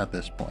her at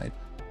this point.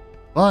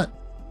 But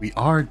we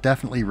are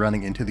definitely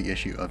running into the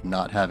issue of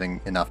not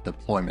having enough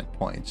deployment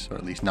points, or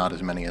at least not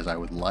as many as I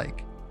would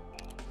like.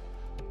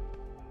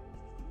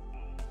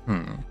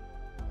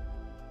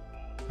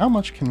 How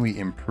much can we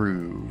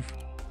improve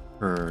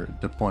her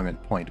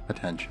deployment point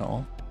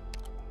potential?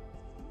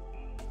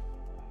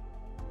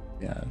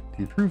 Yeah,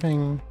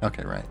 improving...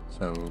 Okay, right.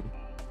 So,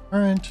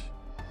 current...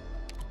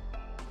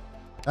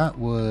 That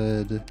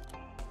would...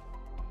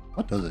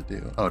 What does it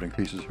do? Oh, it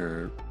increases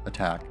her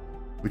attack,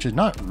 which is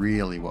not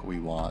really what we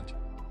want.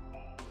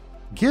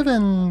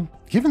 Given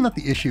that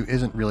the issue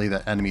isn't really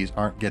that enemies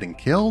aren't getting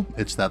killed,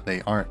 it's that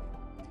they aren't,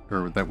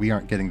 or that we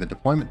aren't getting the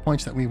deployment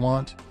points that we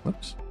want.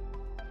 Whoops.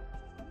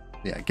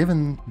 Yeah,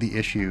 given the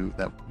issue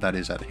that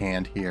is at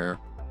hand here,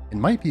 it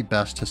might be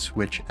best to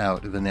switch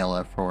out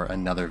Vanilla for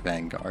another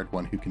Vanguard,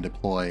 one who can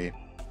deploy?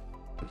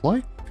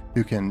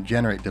 Who can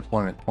generate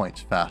deployment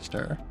points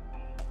faster.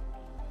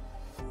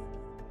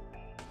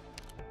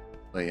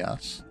 But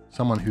yes,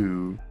 someone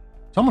who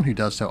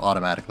does so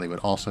automatically would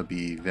also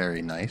be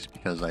very nice,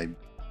 because I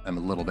am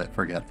a little bit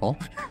forgetful,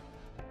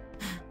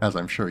 as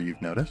I'm sure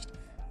you've noticed.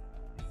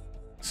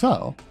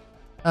 So,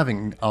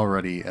 having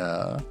already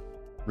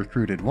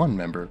recruited one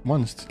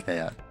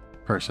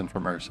person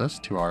from Ursus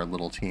to our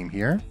little team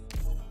here.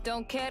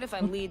 Don't care if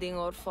I'm leading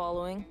or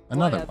following.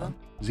 Another Whatever. one,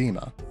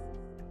 Zima.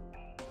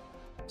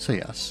 So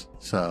yes,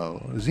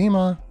 so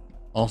Zima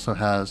also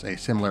has a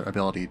similar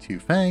ability to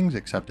Fangs,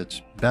 except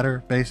it's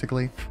better,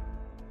 basically.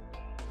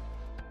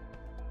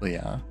 But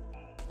yeah.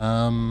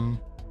 Oh,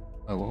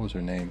 what was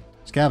her name?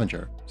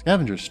 Scavenger.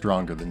 Scavenger's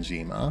stronger than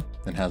Zima,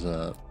 and has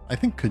a... I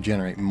think could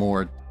generate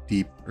more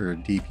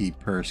DP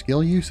per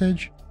skill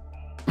usage.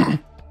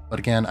 But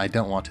again, I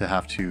don't want to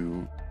have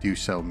to do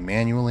so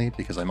manually,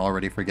 because I'm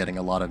already forgetting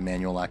a lot of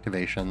manual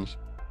activations.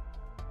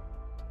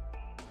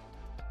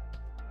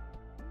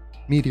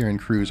 Meteor and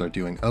Cruise are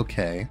doing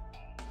okay.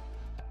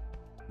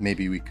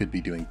 Maybe we could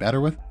be doing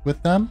better with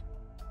them?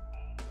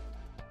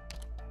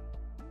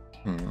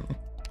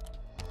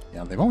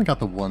 Yeah, they've only got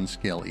the one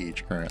skill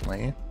each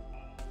currently.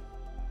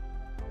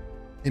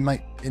 It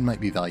might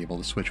be valuable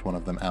to switch one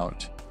of them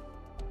out.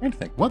 I'm trying to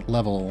think, what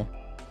level...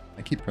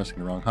 I keep pressing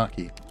the wrong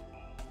hotkey.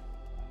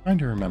 Trying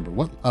to remember,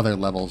 what other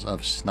levels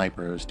of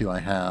snipers do I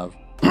have?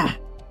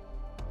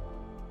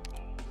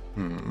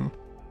 An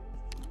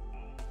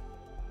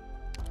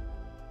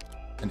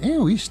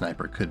AoE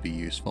sniper could be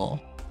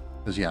useful.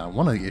 Because yeah,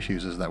 one of the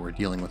issues is that we're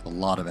dealing with a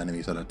lot of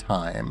enemies at a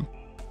time.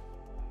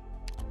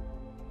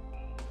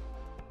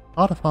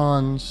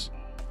 Autophons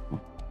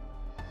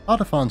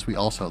we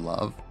also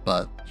love,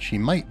 but she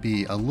might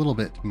be a little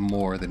bit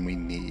more than we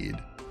need.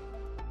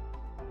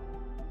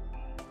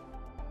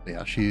 But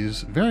yeah,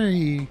 she's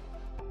very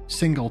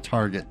single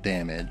target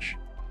damage,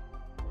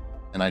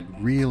 and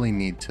I'd really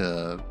need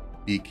to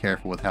be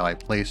careful with how I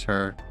place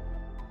her.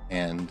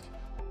 And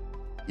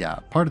yeah,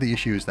 part of the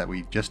issue is that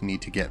we just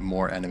need to get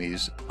more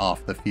enemies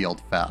off the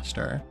field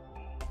faster.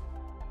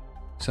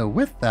 So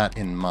with that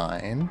in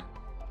mind,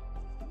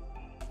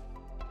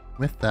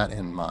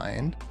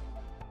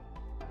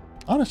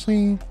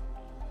 honestly,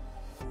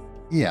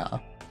 yeah,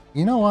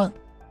 you know what?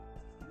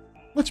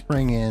 Let's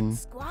bring in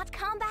Squad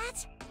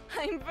combat?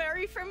 I'm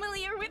very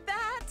familiar with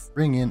that.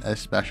 Bring in a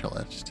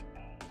specialist.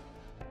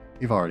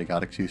 We've already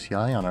got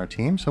Exusiai on our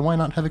team, so why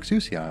not have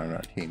Exusiai on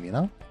our team, you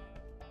know?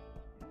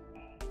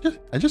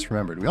 I just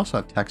remembered, we also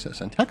have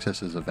Texas, and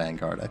Texas is a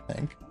Vanguard, I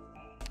think.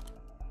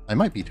 I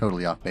might be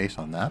totally off base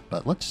on that,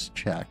 but let's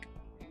check.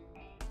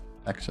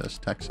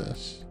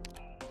 Texas.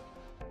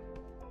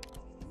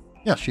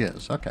 Yeah, she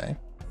is, okay.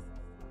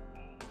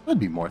 That'd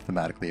be more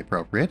thematically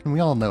appropriate, and we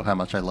all know how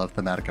much I love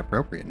thematic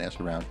appropriateness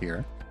around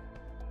here.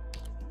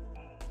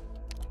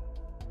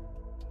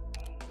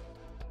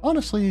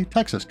 Honestly,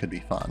 Texas could be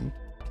fun.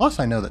 Plus,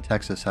 I know that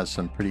Texas has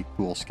some pretty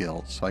cool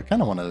skills, so I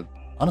kind of want to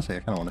Honestly, I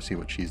kind of want to see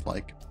what she's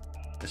like,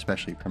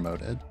 especially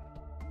promoted.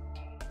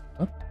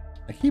 Oh,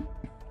 I keep...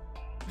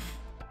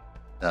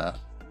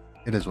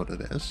 it is what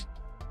it is.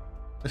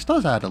 This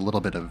does add a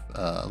little bit of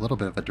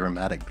a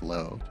dramatic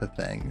glow to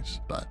things,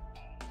 but...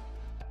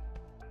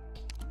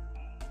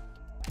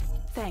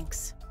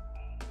 Thanks.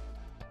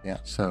 Yeah,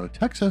 so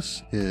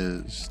Texas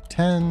is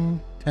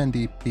 10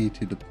 DP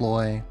to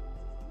deploy.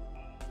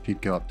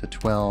 She'd go up to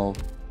 12.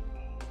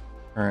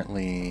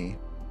 Currently...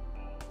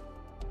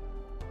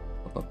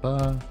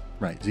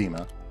 Right,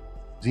 Zima.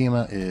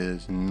 Zima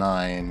is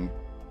 9.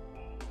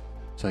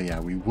 So yeah,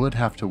 we would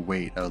have to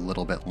wait a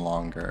little bit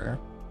longer.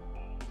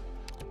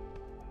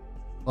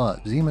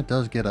 But Zima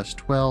does get us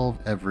 12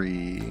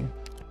 every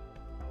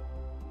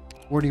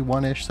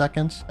 41-ish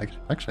seconds.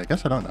 Actually, I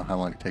guess I don't know how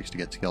long it takes to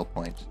get skill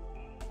points.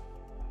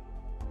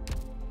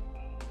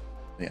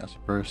 Yes,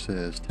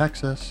 versus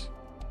Texas.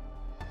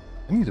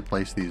 I need to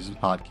place these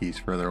hotkeys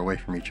further away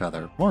from each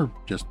other, or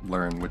just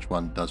learn which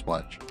one does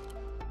what.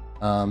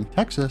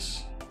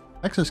 Texas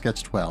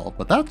gets 12,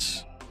 but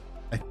that's,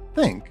 I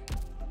think...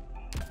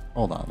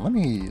 Hold on, let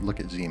me look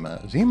at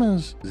Zima.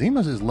 Zima's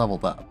is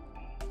leveled up.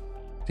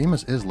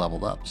 Zima's is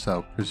leveled up,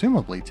 so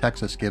presumably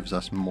Texas gives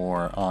us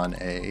more on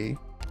a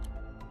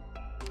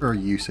per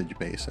usage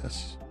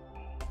basis,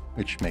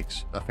 which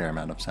makes a fair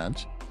amount of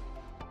sense.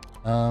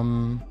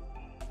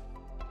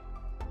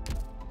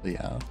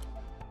 Yeah.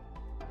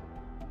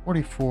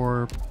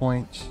 44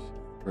 points.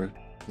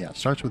 Yeah,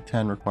 starts with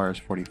 10, requires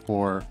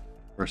 44,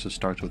 versus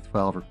starts with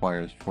 12,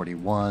 requires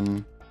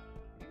 41.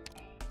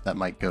 That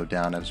might go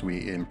down as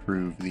we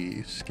improve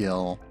the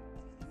skill.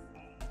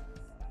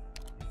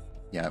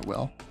 Yeah, it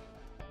will.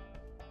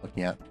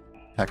 Looking at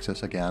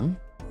Texas again.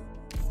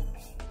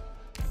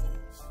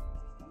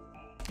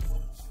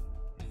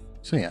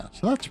 So yeah,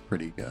 so that's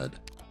pretty good.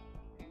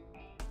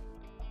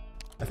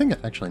 I think,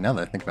 actually, now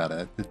that I think about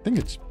it, I think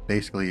it's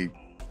basically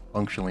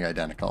functionally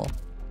identical.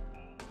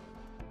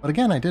 But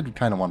again, I did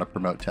kind of want to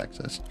promote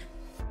Texas.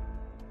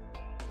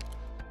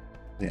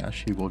 Yeah,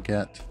 she will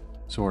get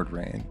Sword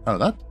Rain. Oh,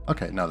 that...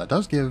 Okay, no, that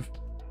does gives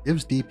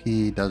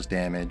DP, does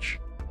damage.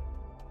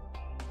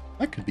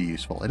 That could be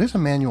useful. It is a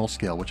manual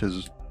skill, which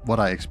is what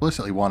I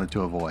explicitly wanted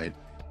to avoid.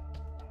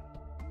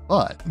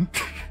 But...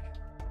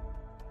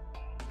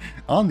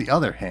 on the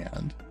other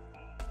hand,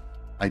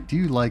 I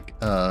do like...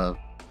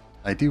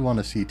 I do want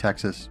to see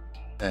Texas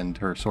and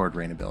her Sword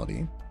Rain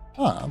ability.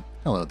 Ah,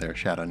 hello there,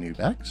 Shadow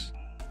Nubex.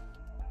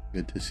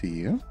 Good to see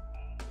you.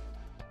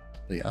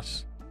 But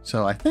yes.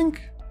 So I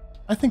think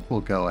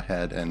we'll go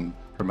ahead and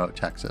promote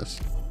Texas.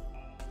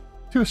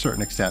 To a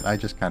certain extent, I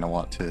just kind of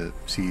want to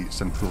see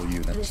some cool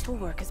units. This will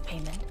work as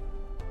payment.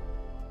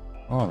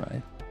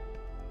 Alright.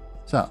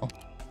 So,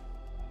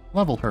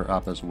 level her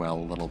up as well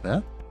a little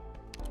bit.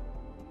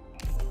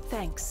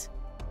 Thanks.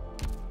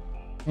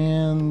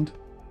 And...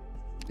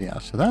 yeah,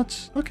 so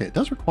that's... okay,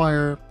 it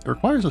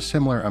requires a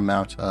similar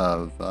amount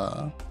of...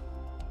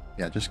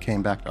 yeah, just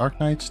came back to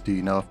Arknights. Do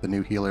you know if the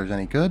new healer is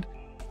any good?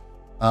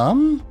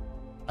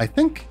 I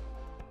think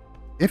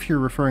if you're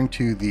referring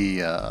to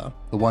the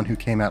one who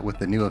came out with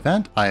the new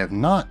event, I have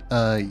not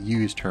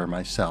used her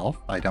myself.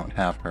 I don't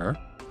have her.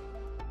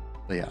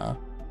 But yeah.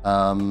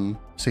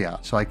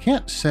 So I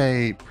can't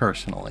say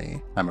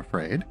personally, I'm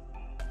afraid.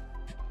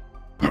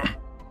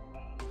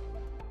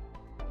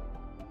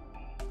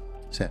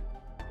 Sit.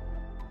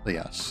 But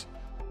yes.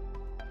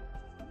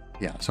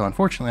 Yeah, so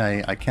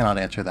unfortunately I cannot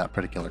answer that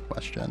particular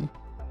question.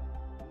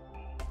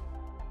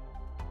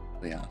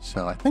 But yeah,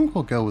 so I think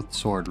we'll go with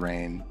Sword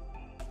Rain.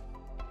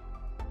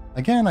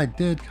 Again, I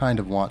did kind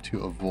of want to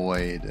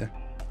avoid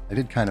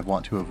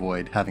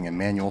having a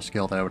manual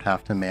skill that I would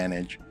have to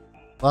manage,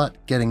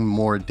 but getting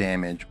more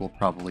damage will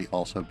probably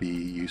also be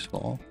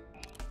useful.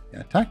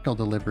 Yeah, Tactical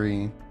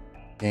Delivery,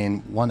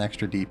 gain 1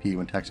 extra DP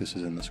when Texas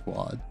is in the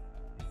squad.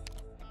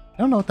 I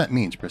don't know what that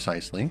means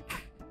precisely.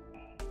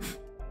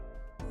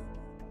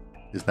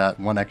 Is that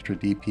 1 extra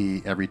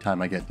DP every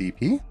time I get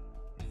DP?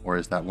 Or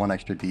is that 1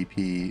 extra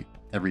DP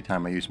every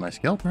time I use my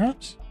skill,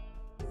 perhaps?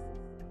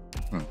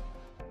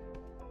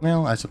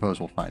 Well, I suppose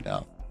we'll find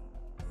out.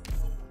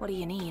 What do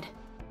you need?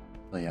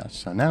 But yeah,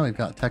 so now we've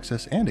got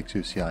Texas and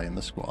Exusiai in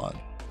the squad.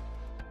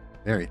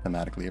 Very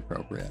thematically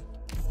appropriate.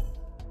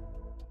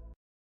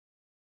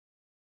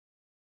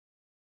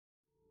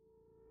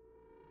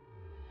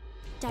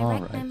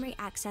 Direct memory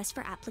access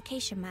for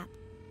application map.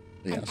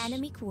 Yes. And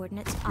enemy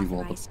coordinates We will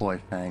authorized.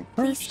 deploy Fang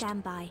Please first.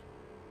 stand by.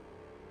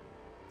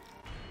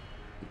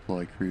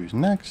 Deploy Cruise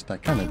next. I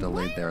kind of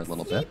delayed there a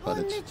little bit, but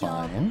it's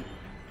fine.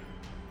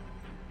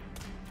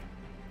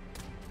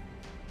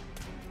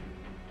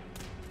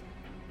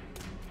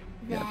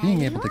 Yeah,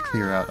 being able to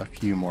clear out a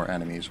few more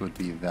enemies would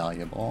be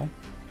valuable.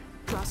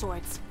 Draw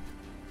swords.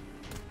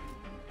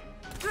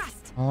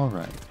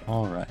 Alright,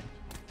 alright.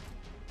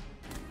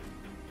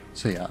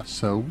 So yeah,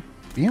 so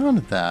beyond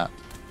that,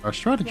 our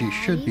strategy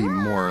should be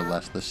more or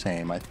less the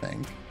same, I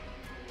think.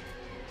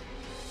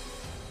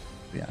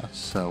 Yeah,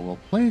 so we'll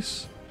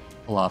place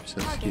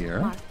Colossus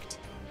here.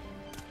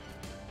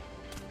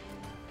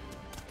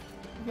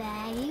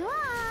 There you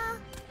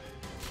are.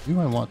 do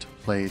I want to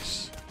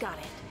place... Got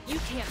it. You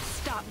can't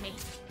stop me.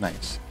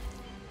 Nice.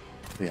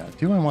 So yeah,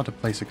 do I want to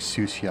place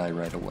Exusii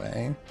right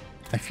away?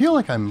 I feel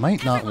like I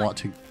might not want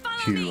to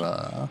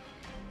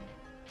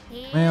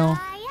well...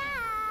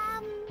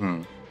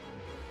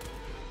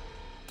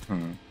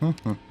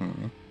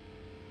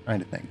 Trying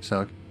to think.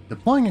 So,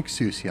 deploying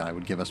Exusii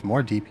would give us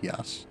more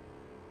DPS.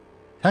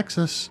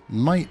 Texas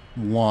might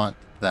want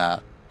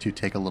that to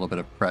take a little bit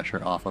of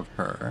pressure off of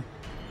her.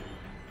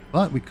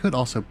 But we could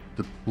also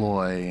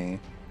deploy...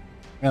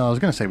 Well, I was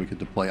going to say we could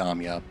deploy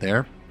Amiya up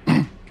there.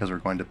 Because we're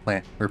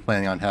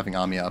planning on having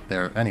Amiya up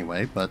there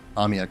anyway, but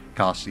Amiya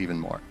costs even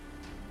more.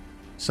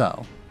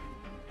 So,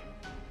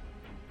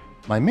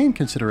 my main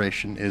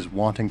consideration is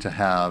wanting to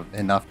have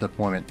enough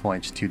deployment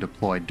points to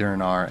deploy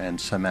Durnar and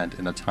Cement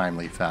in a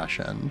timely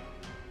fashion.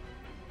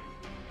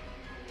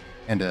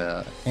 And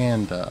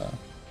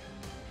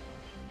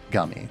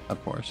Gummy,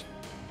 of course.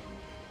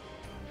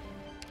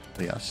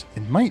 But yes,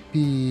 it might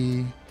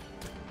be...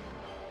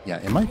 Yeah,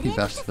 it might be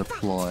best to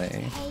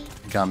deploy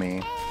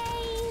Gummy.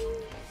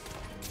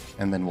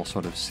 And then we'll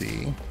sort of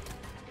see.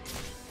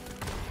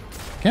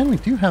 Again, we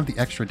do have the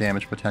extra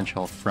damage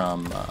potential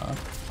from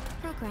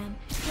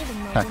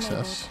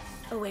Texas.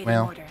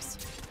 Well,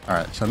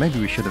 alright, so maybe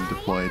we should have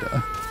deployed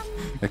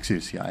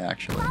Exusii,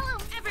 actually.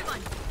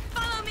 Everyone,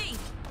 follow me.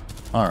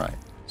 Alright,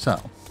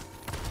 so.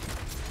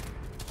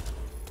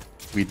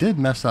 We did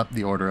mess up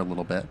the order a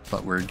little bit,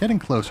 but we're getting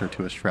closer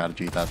to a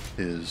strategy that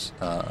is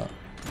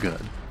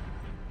good.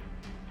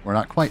 We're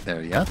not quite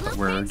there yet, but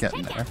we're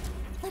getting there.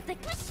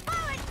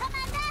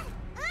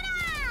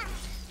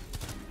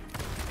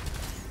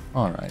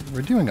 Alright,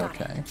 we're doing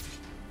okay.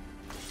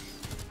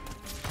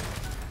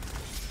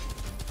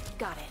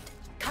 Got it.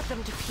 Cut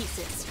them to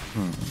pieces.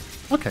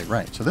 Okay,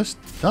 right. So this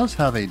does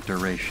have a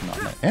duration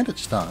on it, and it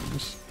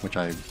stuns, which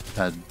I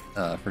had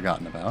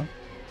forgotten about.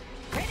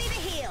 Ready to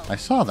heal. I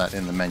saw that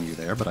in the menu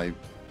there, but I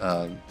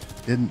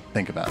didn't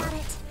think about it.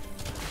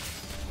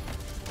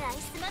 Try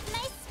some of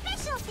my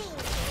specialty.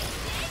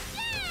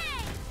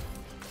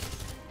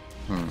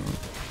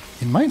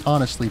 It might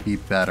honestly be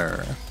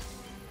better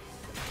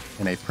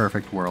in a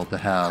perfect world to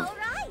have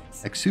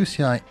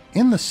Exusii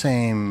in the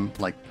same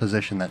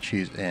position that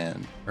she's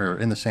in, or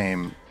in the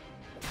same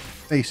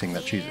facing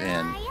that she's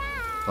in,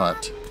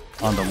 but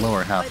on the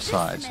lower half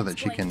side, so that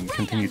she can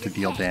continue to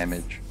deal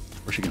damage,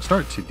 or she can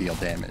start to deal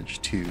damage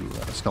to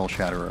Skull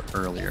Shatterer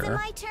earlier.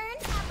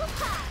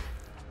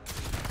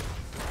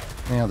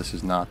 Yeah, this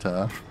is not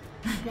the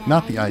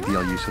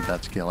ideal use of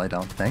that skill, I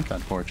don't think,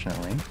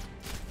 unfortunately.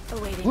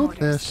 Would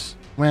this...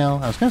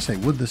 Well, I was going to say,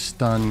 would this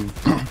stun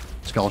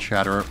Skull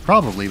Shatterer?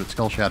 Probably, but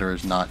Skull Shatterer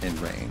is not in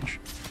range.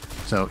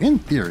 So, in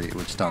theory, it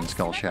would stun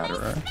Skull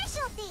Shatterer.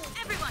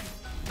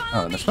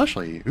 Oh, and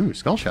especially... Ooh,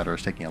 Skull Shatterer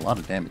is taking a lot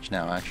of damage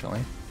now, actually.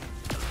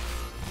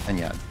 And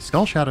yeah,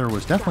 Skull Shatterer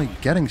was definitely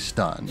getting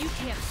stunned. You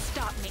can't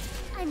stop me.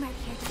 I'm right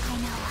here to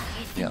find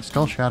out. Yeah,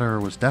 Skull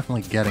Shatterer was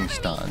definitely getting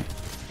stunned.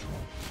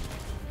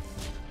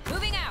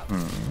 Moving out.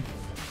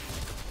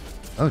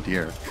 Oh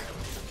dear.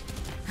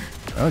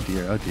 Oh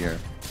dear, oh dear.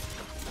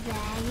 There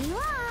you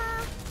are.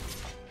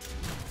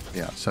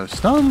 Yeah, so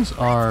stuns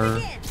are... Come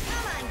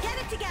on, get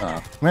it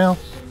together. Well...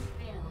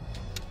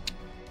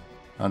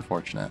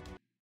 Unfortunate.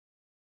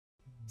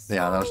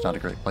 Yeah, that was not a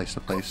great place to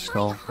place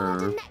Skull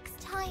for Next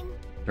time.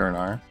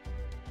 Durnar.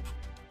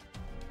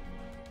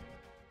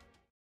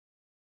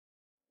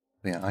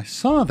 Yeah, I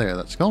saw there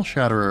that Skull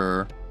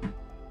Shatterer...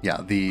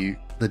 Yeah, the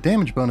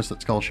damage bonus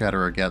that Skull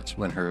Shatterer gets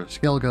when her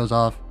skill goes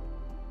off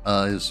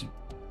is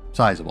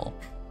sizable.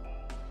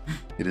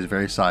 It is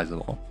very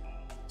sizable.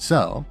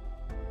 So,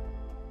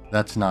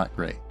 that's not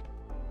great.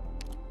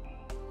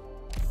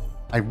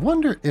 I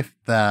wonder if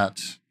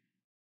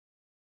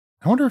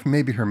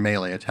maybe her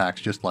melee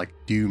attacks just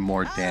do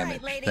more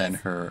damage than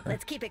her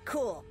Let's keep it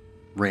cool.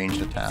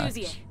 ranged attacks.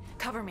 Suzie,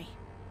 cover me.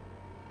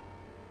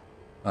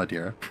 Oh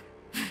dear.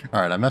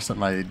 Alright, I messed up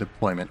my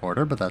deployment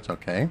order, but that's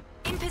okay.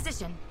 In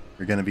position.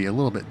 We're going to be a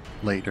little bit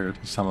later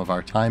to some of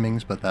our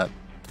timings, but that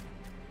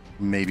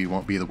maybe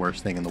won't be the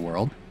worst thing in the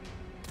world.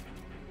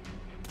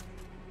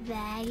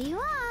 There you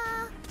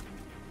are.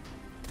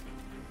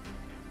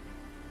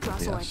 Draw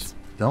Yes. swords.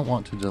 Don't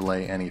want to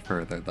delay any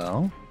further,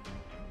 though.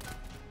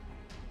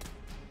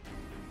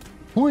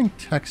 Deploying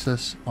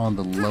Texas on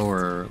the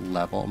lower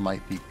level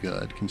might be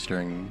good,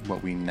 considering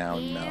what we now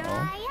Here know.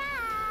 I am.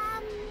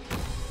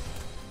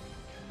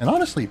 And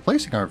honestly,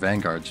 placing our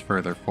vanguards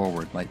further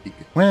forward might be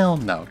good. Well,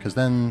 no, because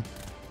then...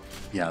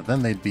 Yeah,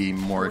 then they'd be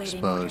more Awaiting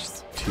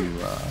exposed to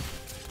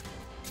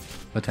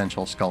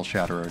potential Skull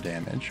Shatterer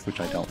damage,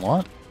 which I don't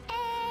want.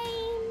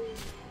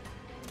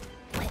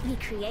 Let me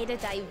create a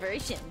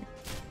diversion.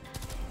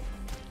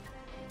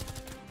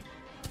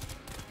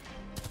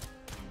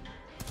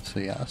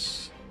 So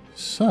yes.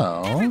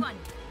 So... Everyone,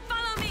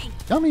 follow me.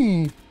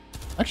 Gummy...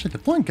 Actually,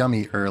 deploying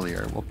Gummy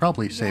earlier will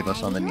probably save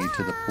us on the need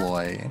to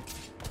deploy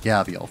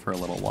Gavial for a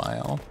little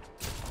while.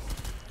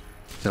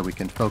 So we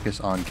can focus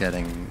on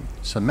getting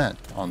Cement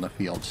on the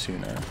field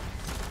sooner.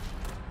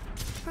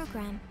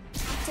 Program.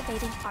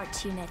 Activating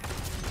Arts Unit.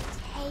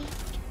 Take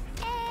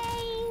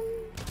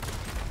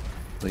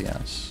But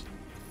yes,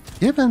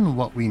 given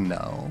what we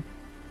know,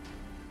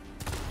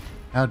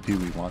 how do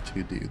we want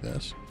to do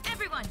this?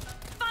 Everyone,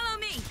 follow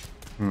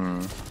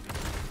me.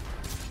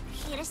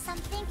 Here's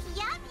something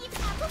yummy,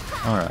 apple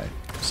pie. Alright,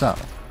 so,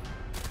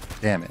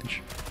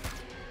 damage.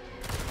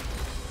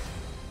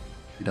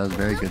 He does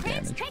very good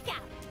damage. Check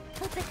out.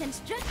 Put the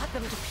construct. Cut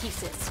them to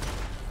pieces.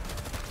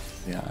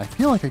 Yeah, I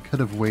feel like I could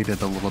have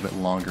waited a little bit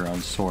longer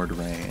on sword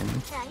rain.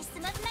 Try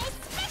some of my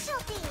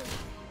specialty.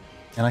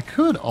 And I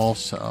could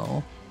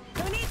also...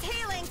 Who needs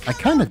healing? I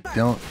kind of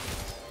don't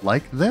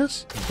like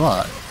this,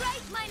 but Right,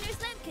 Miner's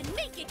Lamp can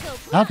make it go.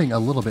 having a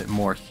little bit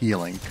more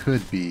healing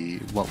could be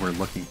what we're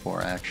looking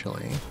for,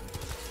 actually.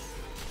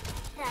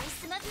 Try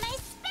some of my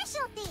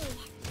specialty.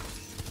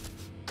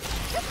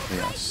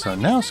 Yes, so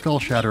now Skull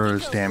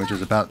Shatterer's damage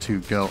is about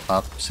to go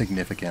up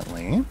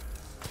significantly.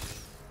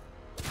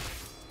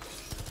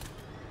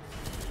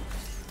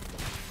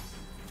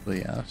 But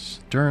yes,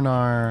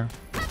 Durnar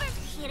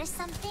Here's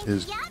something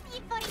is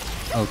yummy for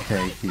you.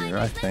 okay here,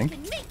 I think.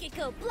 Can make it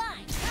go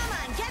blind. Come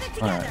on, get it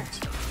together. Alright.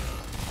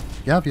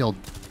 Gaviel,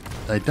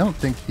 I don't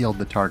think healed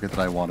the target that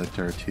I wanted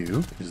her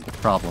to, is the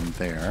problem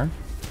there.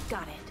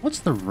 Got it. What's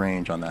the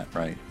range on that,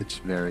 right? It's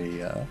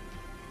very,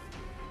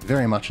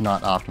 very much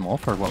not optimal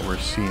for what we're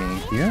seeing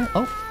here.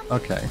 Oh,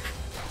 okay.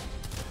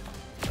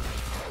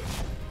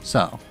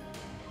 So,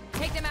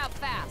 Take them out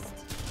fast.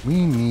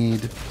 we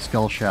need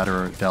Skull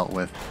Shatterer dealt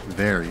with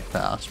very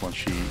fast once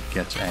she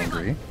gets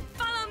angry.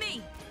 Follow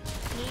me.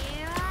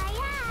 Here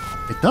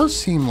I am. It does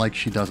seem like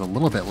she does a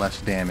little bit less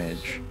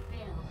damage.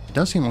 It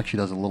does seem like she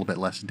does a little bit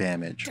less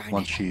damage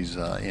once she's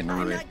in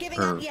I'm not giving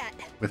her up yet.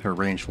 with her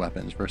ranged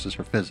weapons versus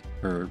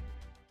her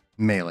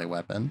melee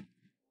weapon,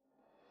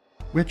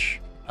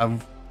 which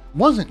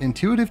wasn't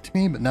intuitive to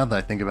me, but now that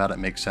I think about it,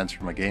 makes sense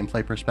from a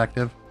gameplay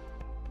perspective.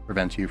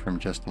 Prevents you from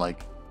just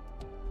like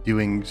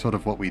doing sort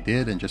of what we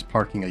did and just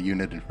parking a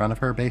unit in front of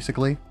her,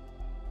 basically.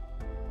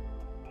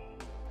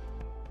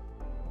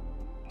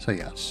 So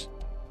yes.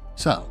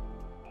 So,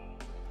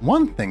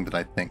 one thing that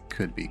I think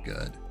could be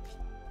good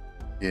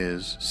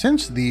is,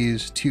 since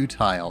these two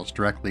tiles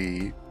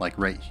directly, like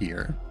right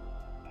here,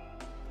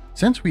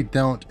 since we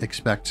don't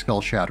expect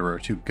Skull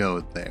Shatterer to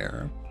go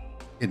there,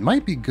 it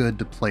might be good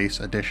to place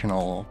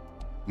additional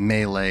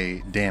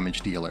melee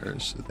damage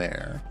dealers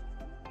there.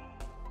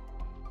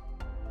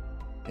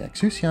 Yeah,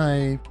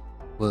 Xuxiai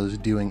was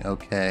doing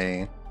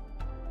okay.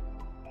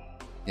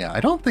 Yeah, I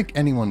don't think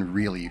anyone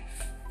really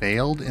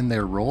failed in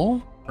their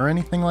role or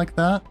anything like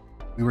that.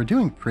 We were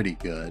doing pretty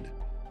good.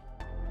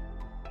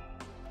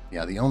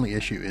 Yeah, the only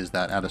issue is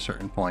that at a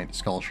certain point,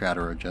 Skull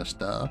Shatterer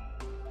just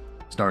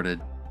started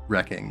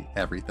wrecking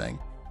everything.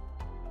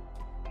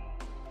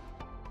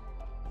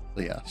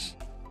 But yes.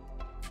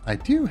 I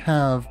do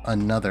have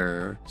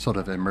another sort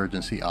of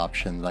emergency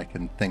option that I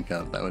can think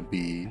of that would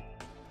be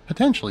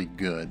potentially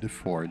good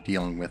for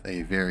dealing with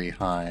a very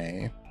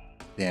high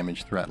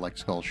damage threat like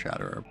Skull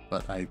Shatterer,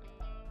 but I'm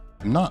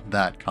not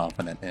that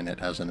confident in it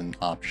as an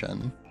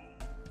option.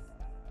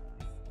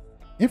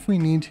 If we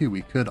need to,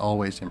 we could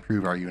always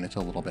improve our units a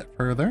little bit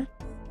further.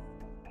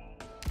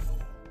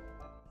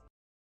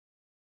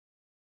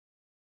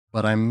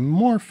 But I'm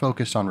more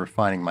focused on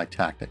refining my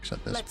tactics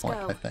at this Let's point,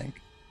 go. I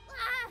think.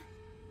 Ah,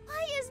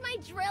 why is my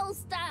drill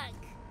stuck?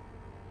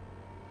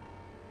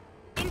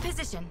 In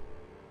position.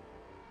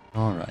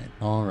 Alright,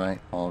 alright,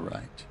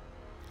 alright.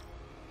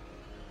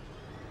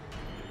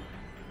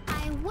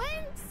 I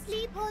won't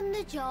sleep on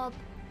the job.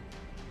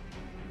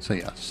 So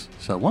yes,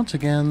 so once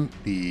again,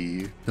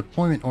 the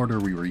deployment order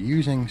we were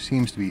using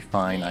seems to be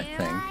fine, I Here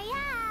think.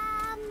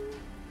 I am.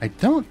 I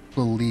don't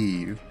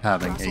believe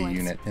having a Crosswords.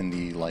 unit in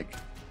the, like,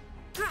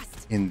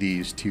 Thrust. in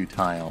these two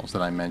tiles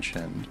that I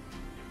mentioned.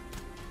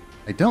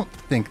 I don't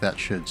think that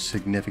should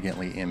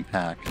significantly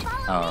impact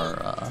our,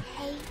 Take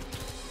aim.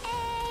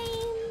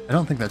 I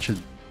don't think that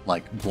should,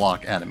 like,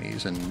 block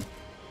enemies and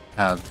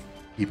have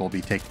people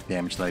be taking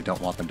damage that I don't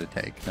want them to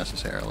take,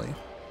 necessarily.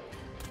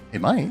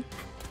 It might.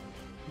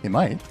 It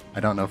might.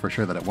 I don't know for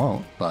sure that it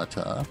won't, but,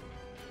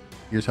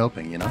 here's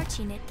hoping, you know? Arch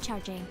unit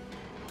charging.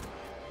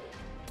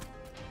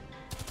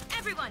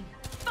 Everyone,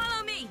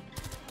 follow me.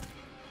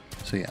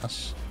 So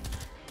yes.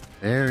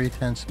 Very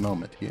tense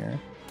moment here.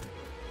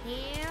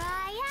 Here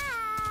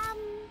I am.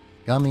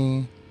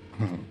 Gummy.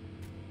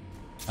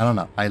 I don't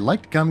know. I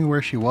liked Gummy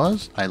where she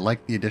was. I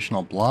liked the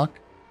additional block.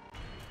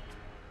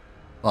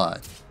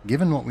 But,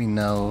 given what we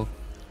know,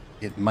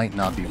 it might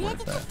not be Ready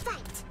worth to it.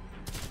 fight.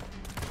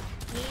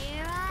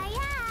 Here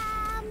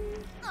I am.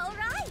 All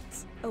right.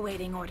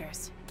 Awaiting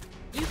orders.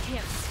 You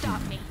can't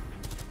stop me.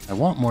 I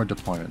want more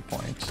deployment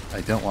points.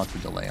 I don't want to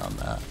delay on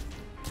that.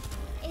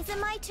 Is it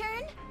my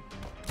turn?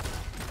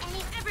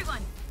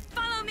 Everyone,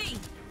 follow me.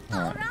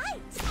 Alright. Right.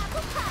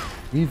 Apple pie.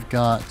 We've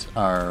got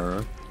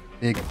our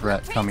big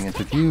threat coming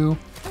into view.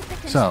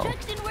 Let the So,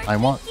 construction work I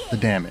want begin. the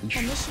damage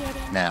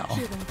Initiating now.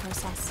 healing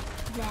process.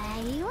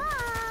 There you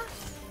are.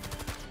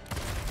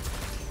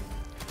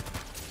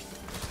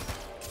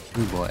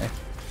 Oh boy.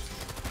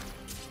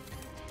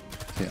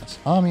 So yes,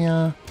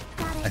 Amia.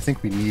 Got it. I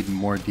think we need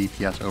more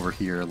DPS over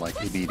here, like,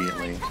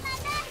 immediately. Commander!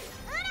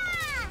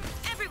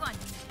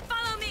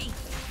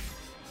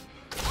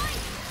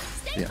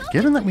 Yeah,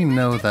 given that we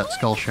know that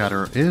Skull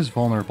Shatter is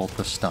vulnerable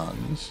to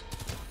stuns,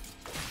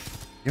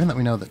 given that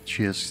we know that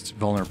she is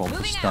vulnerable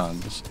to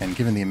stuns, and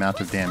given the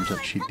amount of damage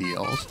that she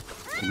deals,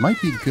 it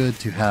might be good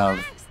to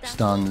have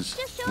stuns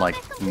like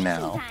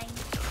now.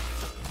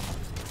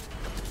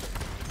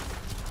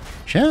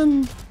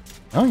 Chen!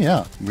 Oh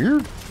yeah,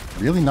 we're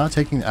really not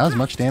taking as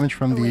much damage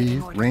from the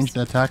ranged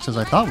attacks as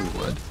I thought we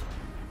would.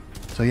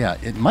 So yeah,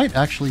 it might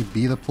actually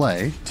be the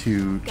play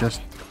to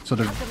just sort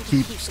of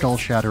keep Skull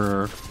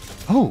Shatterer...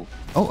 Oh!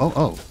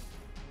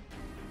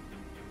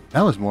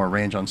 That was more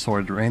range on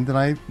sword drain than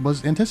I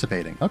was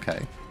anticipating.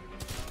 Okay.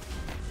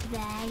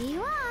 There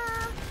you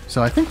are.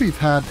 So I think we've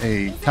had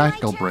a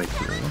tactical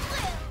breakthrough.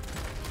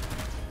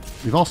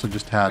 We've also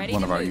just had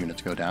one of our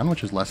units go down,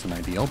 which is less than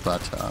ideal,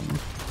 but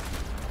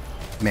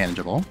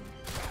manageable.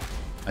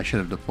 I should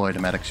have deployed a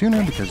medic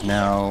sooner because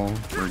now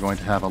we're going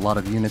to have a lot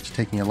of units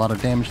taking a lot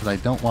of damage that I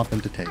don't want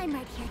them to take. I'm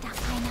right here, Duck.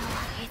 I know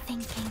what you're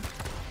thinking.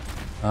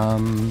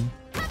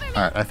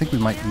 Alright, I think we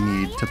might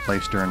need to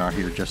place Durnar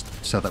here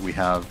just so that we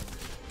have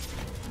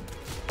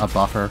a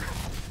buffer.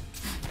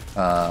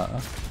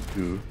 But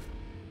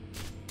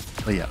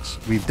yes,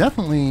 we've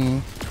definitely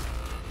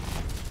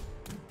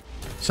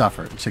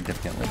suffered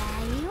significantly.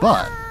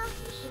 But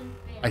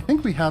I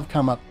think we have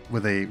come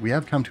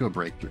to a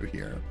breakthrough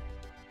here.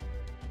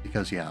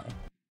 Because yeah,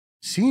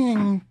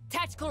 seeing...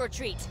 Tactical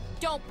retreat.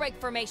 Don't break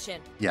formation.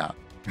 Yeah.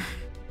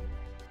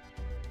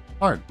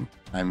 Pardon.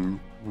 I'm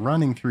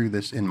running through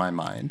this in my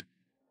mind.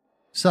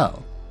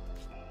 So,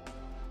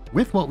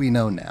 with what we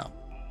know now,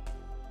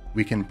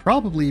 we can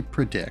probably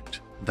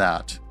predict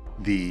that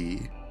the...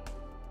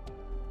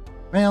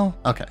 Well,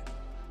 okay.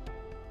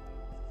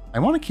 I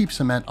want to keep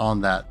Cement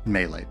on that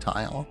melee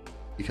tile,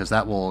 because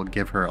that will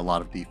give her a lot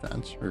of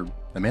defense. Or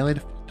the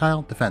melee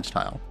tile? Defense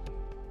tile.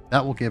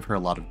 That will give her a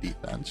lot of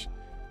defense.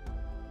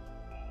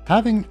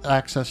 Having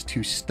access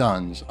to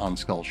stuns on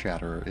Skull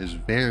Shatterer is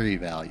very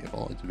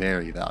valuable. It's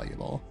very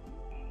valuable.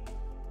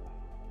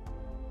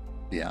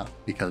 Yeah,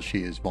 because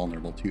she is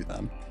vulnerable to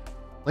them.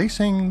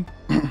 Placing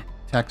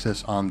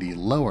Texas on the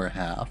lower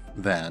half,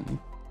 then,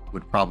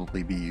 would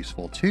probably be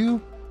useful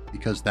too,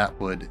 because that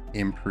would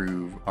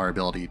improve our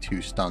ability to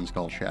stun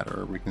Skull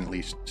Shatterer. We can at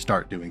least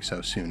start doing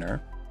so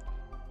sooner.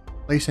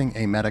 Placing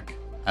a medic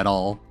at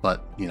all,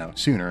 but, you know,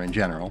 sooner in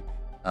general,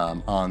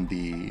 on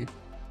the...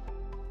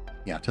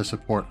 Yeah, to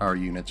support our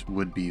units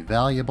would be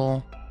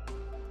valuable.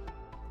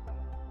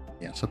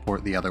 Yeah,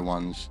 support the other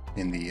ones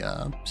in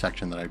the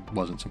section that I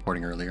wasn't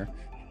supporting earlier.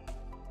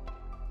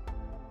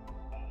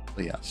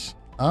 But yes.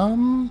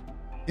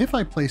 If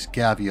I place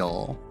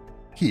Gavial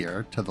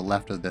here, to the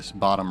left of this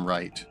bottom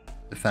right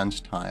defense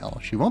tile,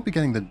 she won't be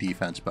getting the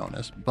defense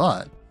bonus,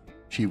 but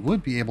she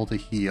would be able to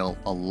heal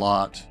a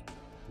lot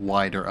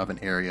wider of an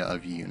area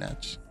of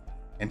units.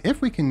 And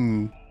if we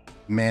can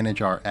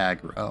manage our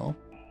aggro,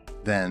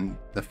 then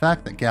the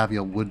fact that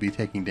Gavial would be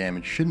taking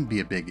damage shouldn't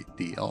be a big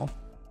deal.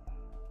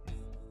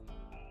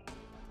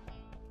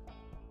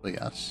 But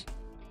yes.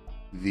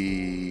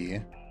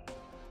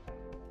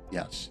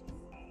 Yes.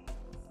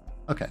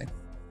 Okay.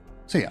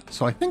 So yeah,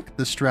 so I think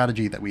the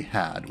strategy that we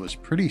had was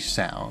pretty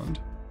sound.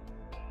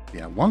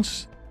 Yeah,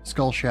 once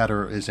Skull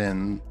Shatterer is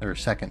in their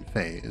second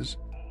phase,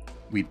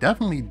 we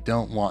definitely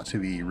don't want to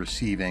be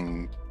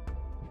receiving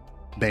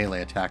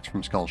melee attacks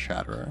from Skull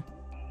Shatterer.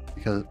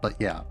 But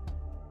yeah,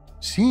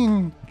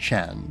 seeing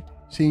Chen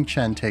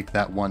take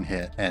that one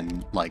hit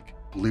and like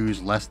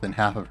lose less than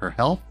half of her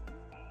health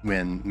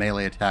when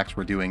melee attacks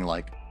were doing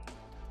like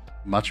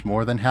much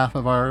more than half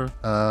of our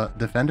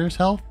defender's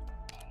health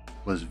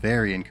was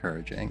very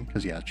encouraging.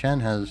 Because yeah, Chen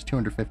has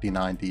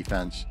 259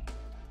 defense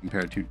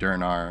compared to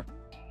Durnar,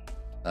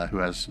 who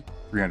has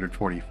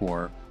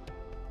 344.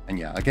 And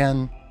yeah,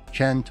 again,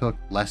 Chen took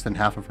less than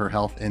half of her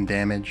health in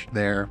damage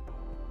there.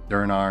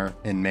 Durnar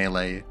in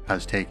melee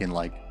has taken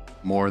like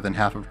more than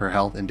half of her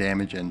health in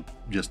damage and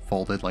just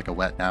folded like a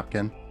wet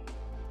napkin.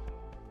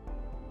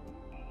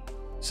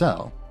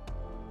 So.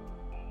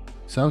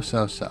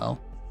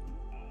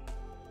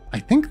 I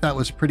think that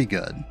was pretty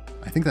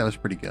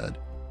good.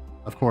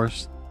 Of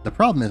course, the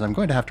problem is I'm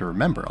going to have to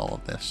remember all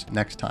of this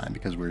next time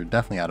because we're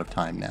definitely out of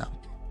time now.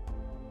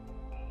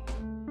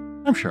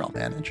 I'm sure I'll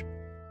manage.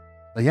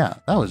 But yeah,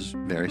 that was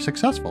very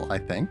successful, I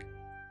think.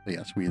 But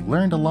yes, we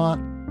learned a lot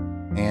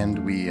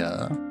and we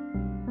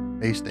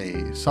faced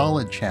a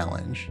solid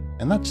challenge,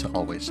 and that's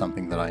always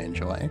something that I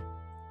enjoy.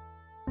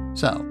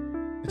 So,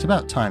 it's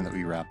about time that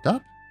we wrapped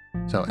up.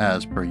 So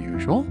as per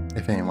usual,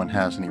 if anyone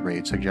has any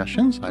raid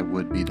suggestions, I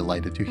would be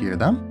delighted to hear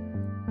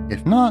them.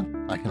 If not,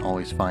 I can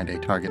always find a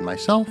target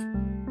myself.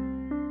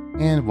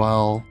 And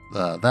while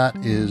that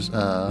is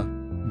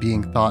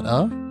being thought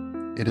of,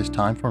 it is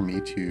time for me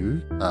to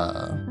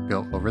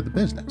go over the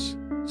business.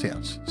 So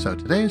yes, so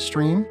today's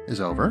stream is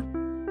over.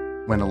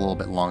 Went a little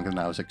bit longer than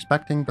I was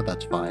expecting, but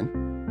that's fine.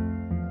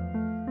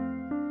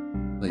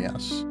 But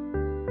yes,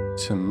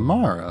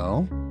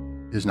 tomorrow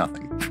is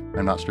nothing.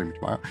 I'm not streaming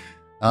tomorrow.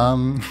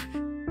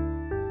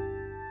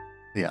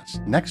 Yes,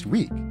 next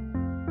week,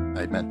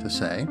 I meant to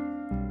say,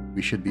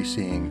 we should be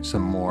seeing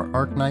some more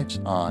Arknights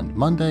on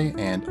Monday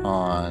and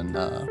on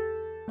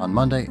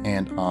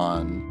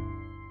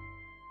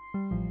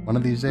one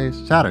of these days,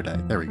 Saturday.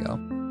 There we go.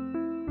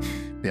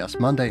 Yes,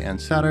 Monday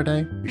and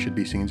Saturday, we should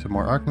be seeing some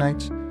more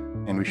Arknights,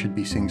 and we should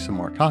be seeing some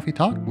more Coffee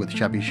Talk with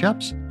Sheppy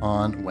Sheps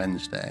on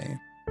Wednesday.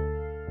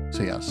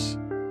 So yes,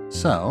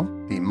 so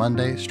the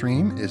Monday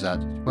stream is at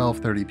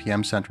 12:30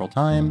 p.m. Central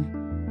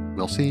Time.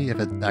 We'll see if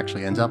it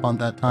actually ends up on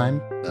that time,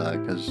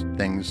 because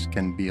things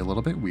can be a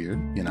little bit weird,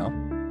 you know.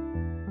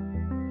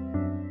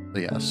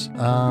 But yes,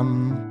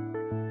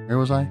 where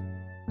was I?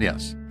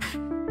 Yes.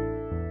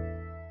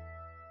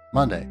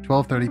 Monday,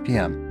 12:30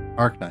 p.m.,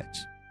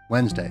 Arknights.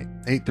 Wednesday,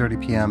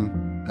 8:30 p.m.,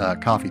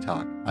 Coffee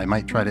Talk. I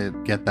might try to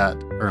get that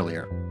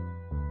earlier.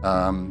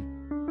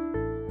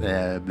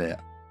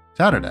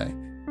 Saturday,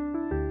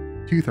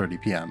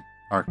 2:30 p.m.,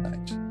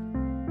 Arknights.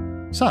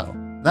 So,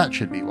 that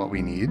should be what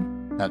we need.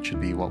 That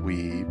should be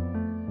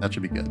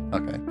good.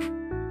 Okay.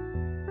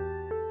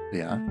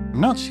 Yeah,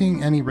 I'm not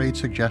seeing any raid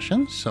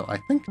suggestions, so I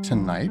think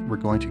tonight we're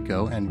going to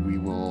go and we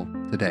will,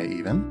 today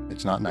even,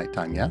 it's not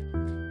nighttime yet.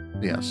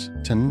 But yes,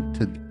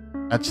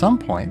 at some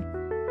point,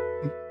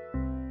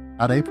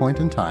 at a point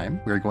in time,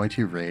 we're going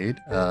to raid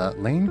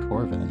Lane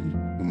Corvin,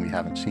 whom we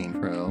haven't seen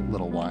for a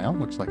little while.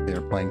 Looks like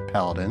they're playing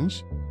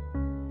Paladins.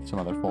 Some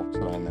other folks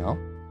that I know.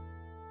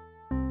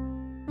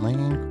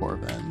 Lane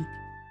Corvin.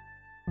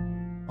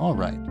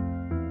 Alright,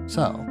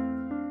 so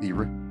the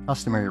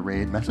customary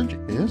raid message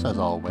is, as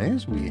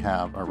always, we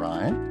have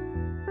arrived.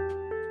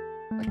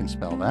 I can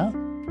spell that.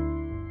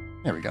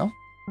 There we go.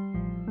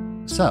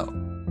 So,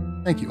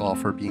 thank you all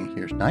for being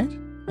here tonight.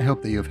 I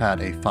hope that you've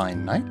had a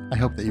fine night. I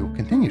hope that you will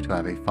continue to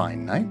have a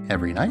fine night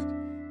every night.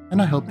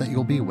 And I hope that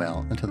you'll be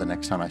well until the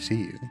next time I see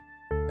you.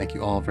 Thank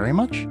you all very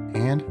much,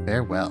 and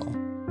farewell.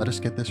 Let us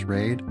get this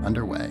raid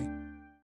underway.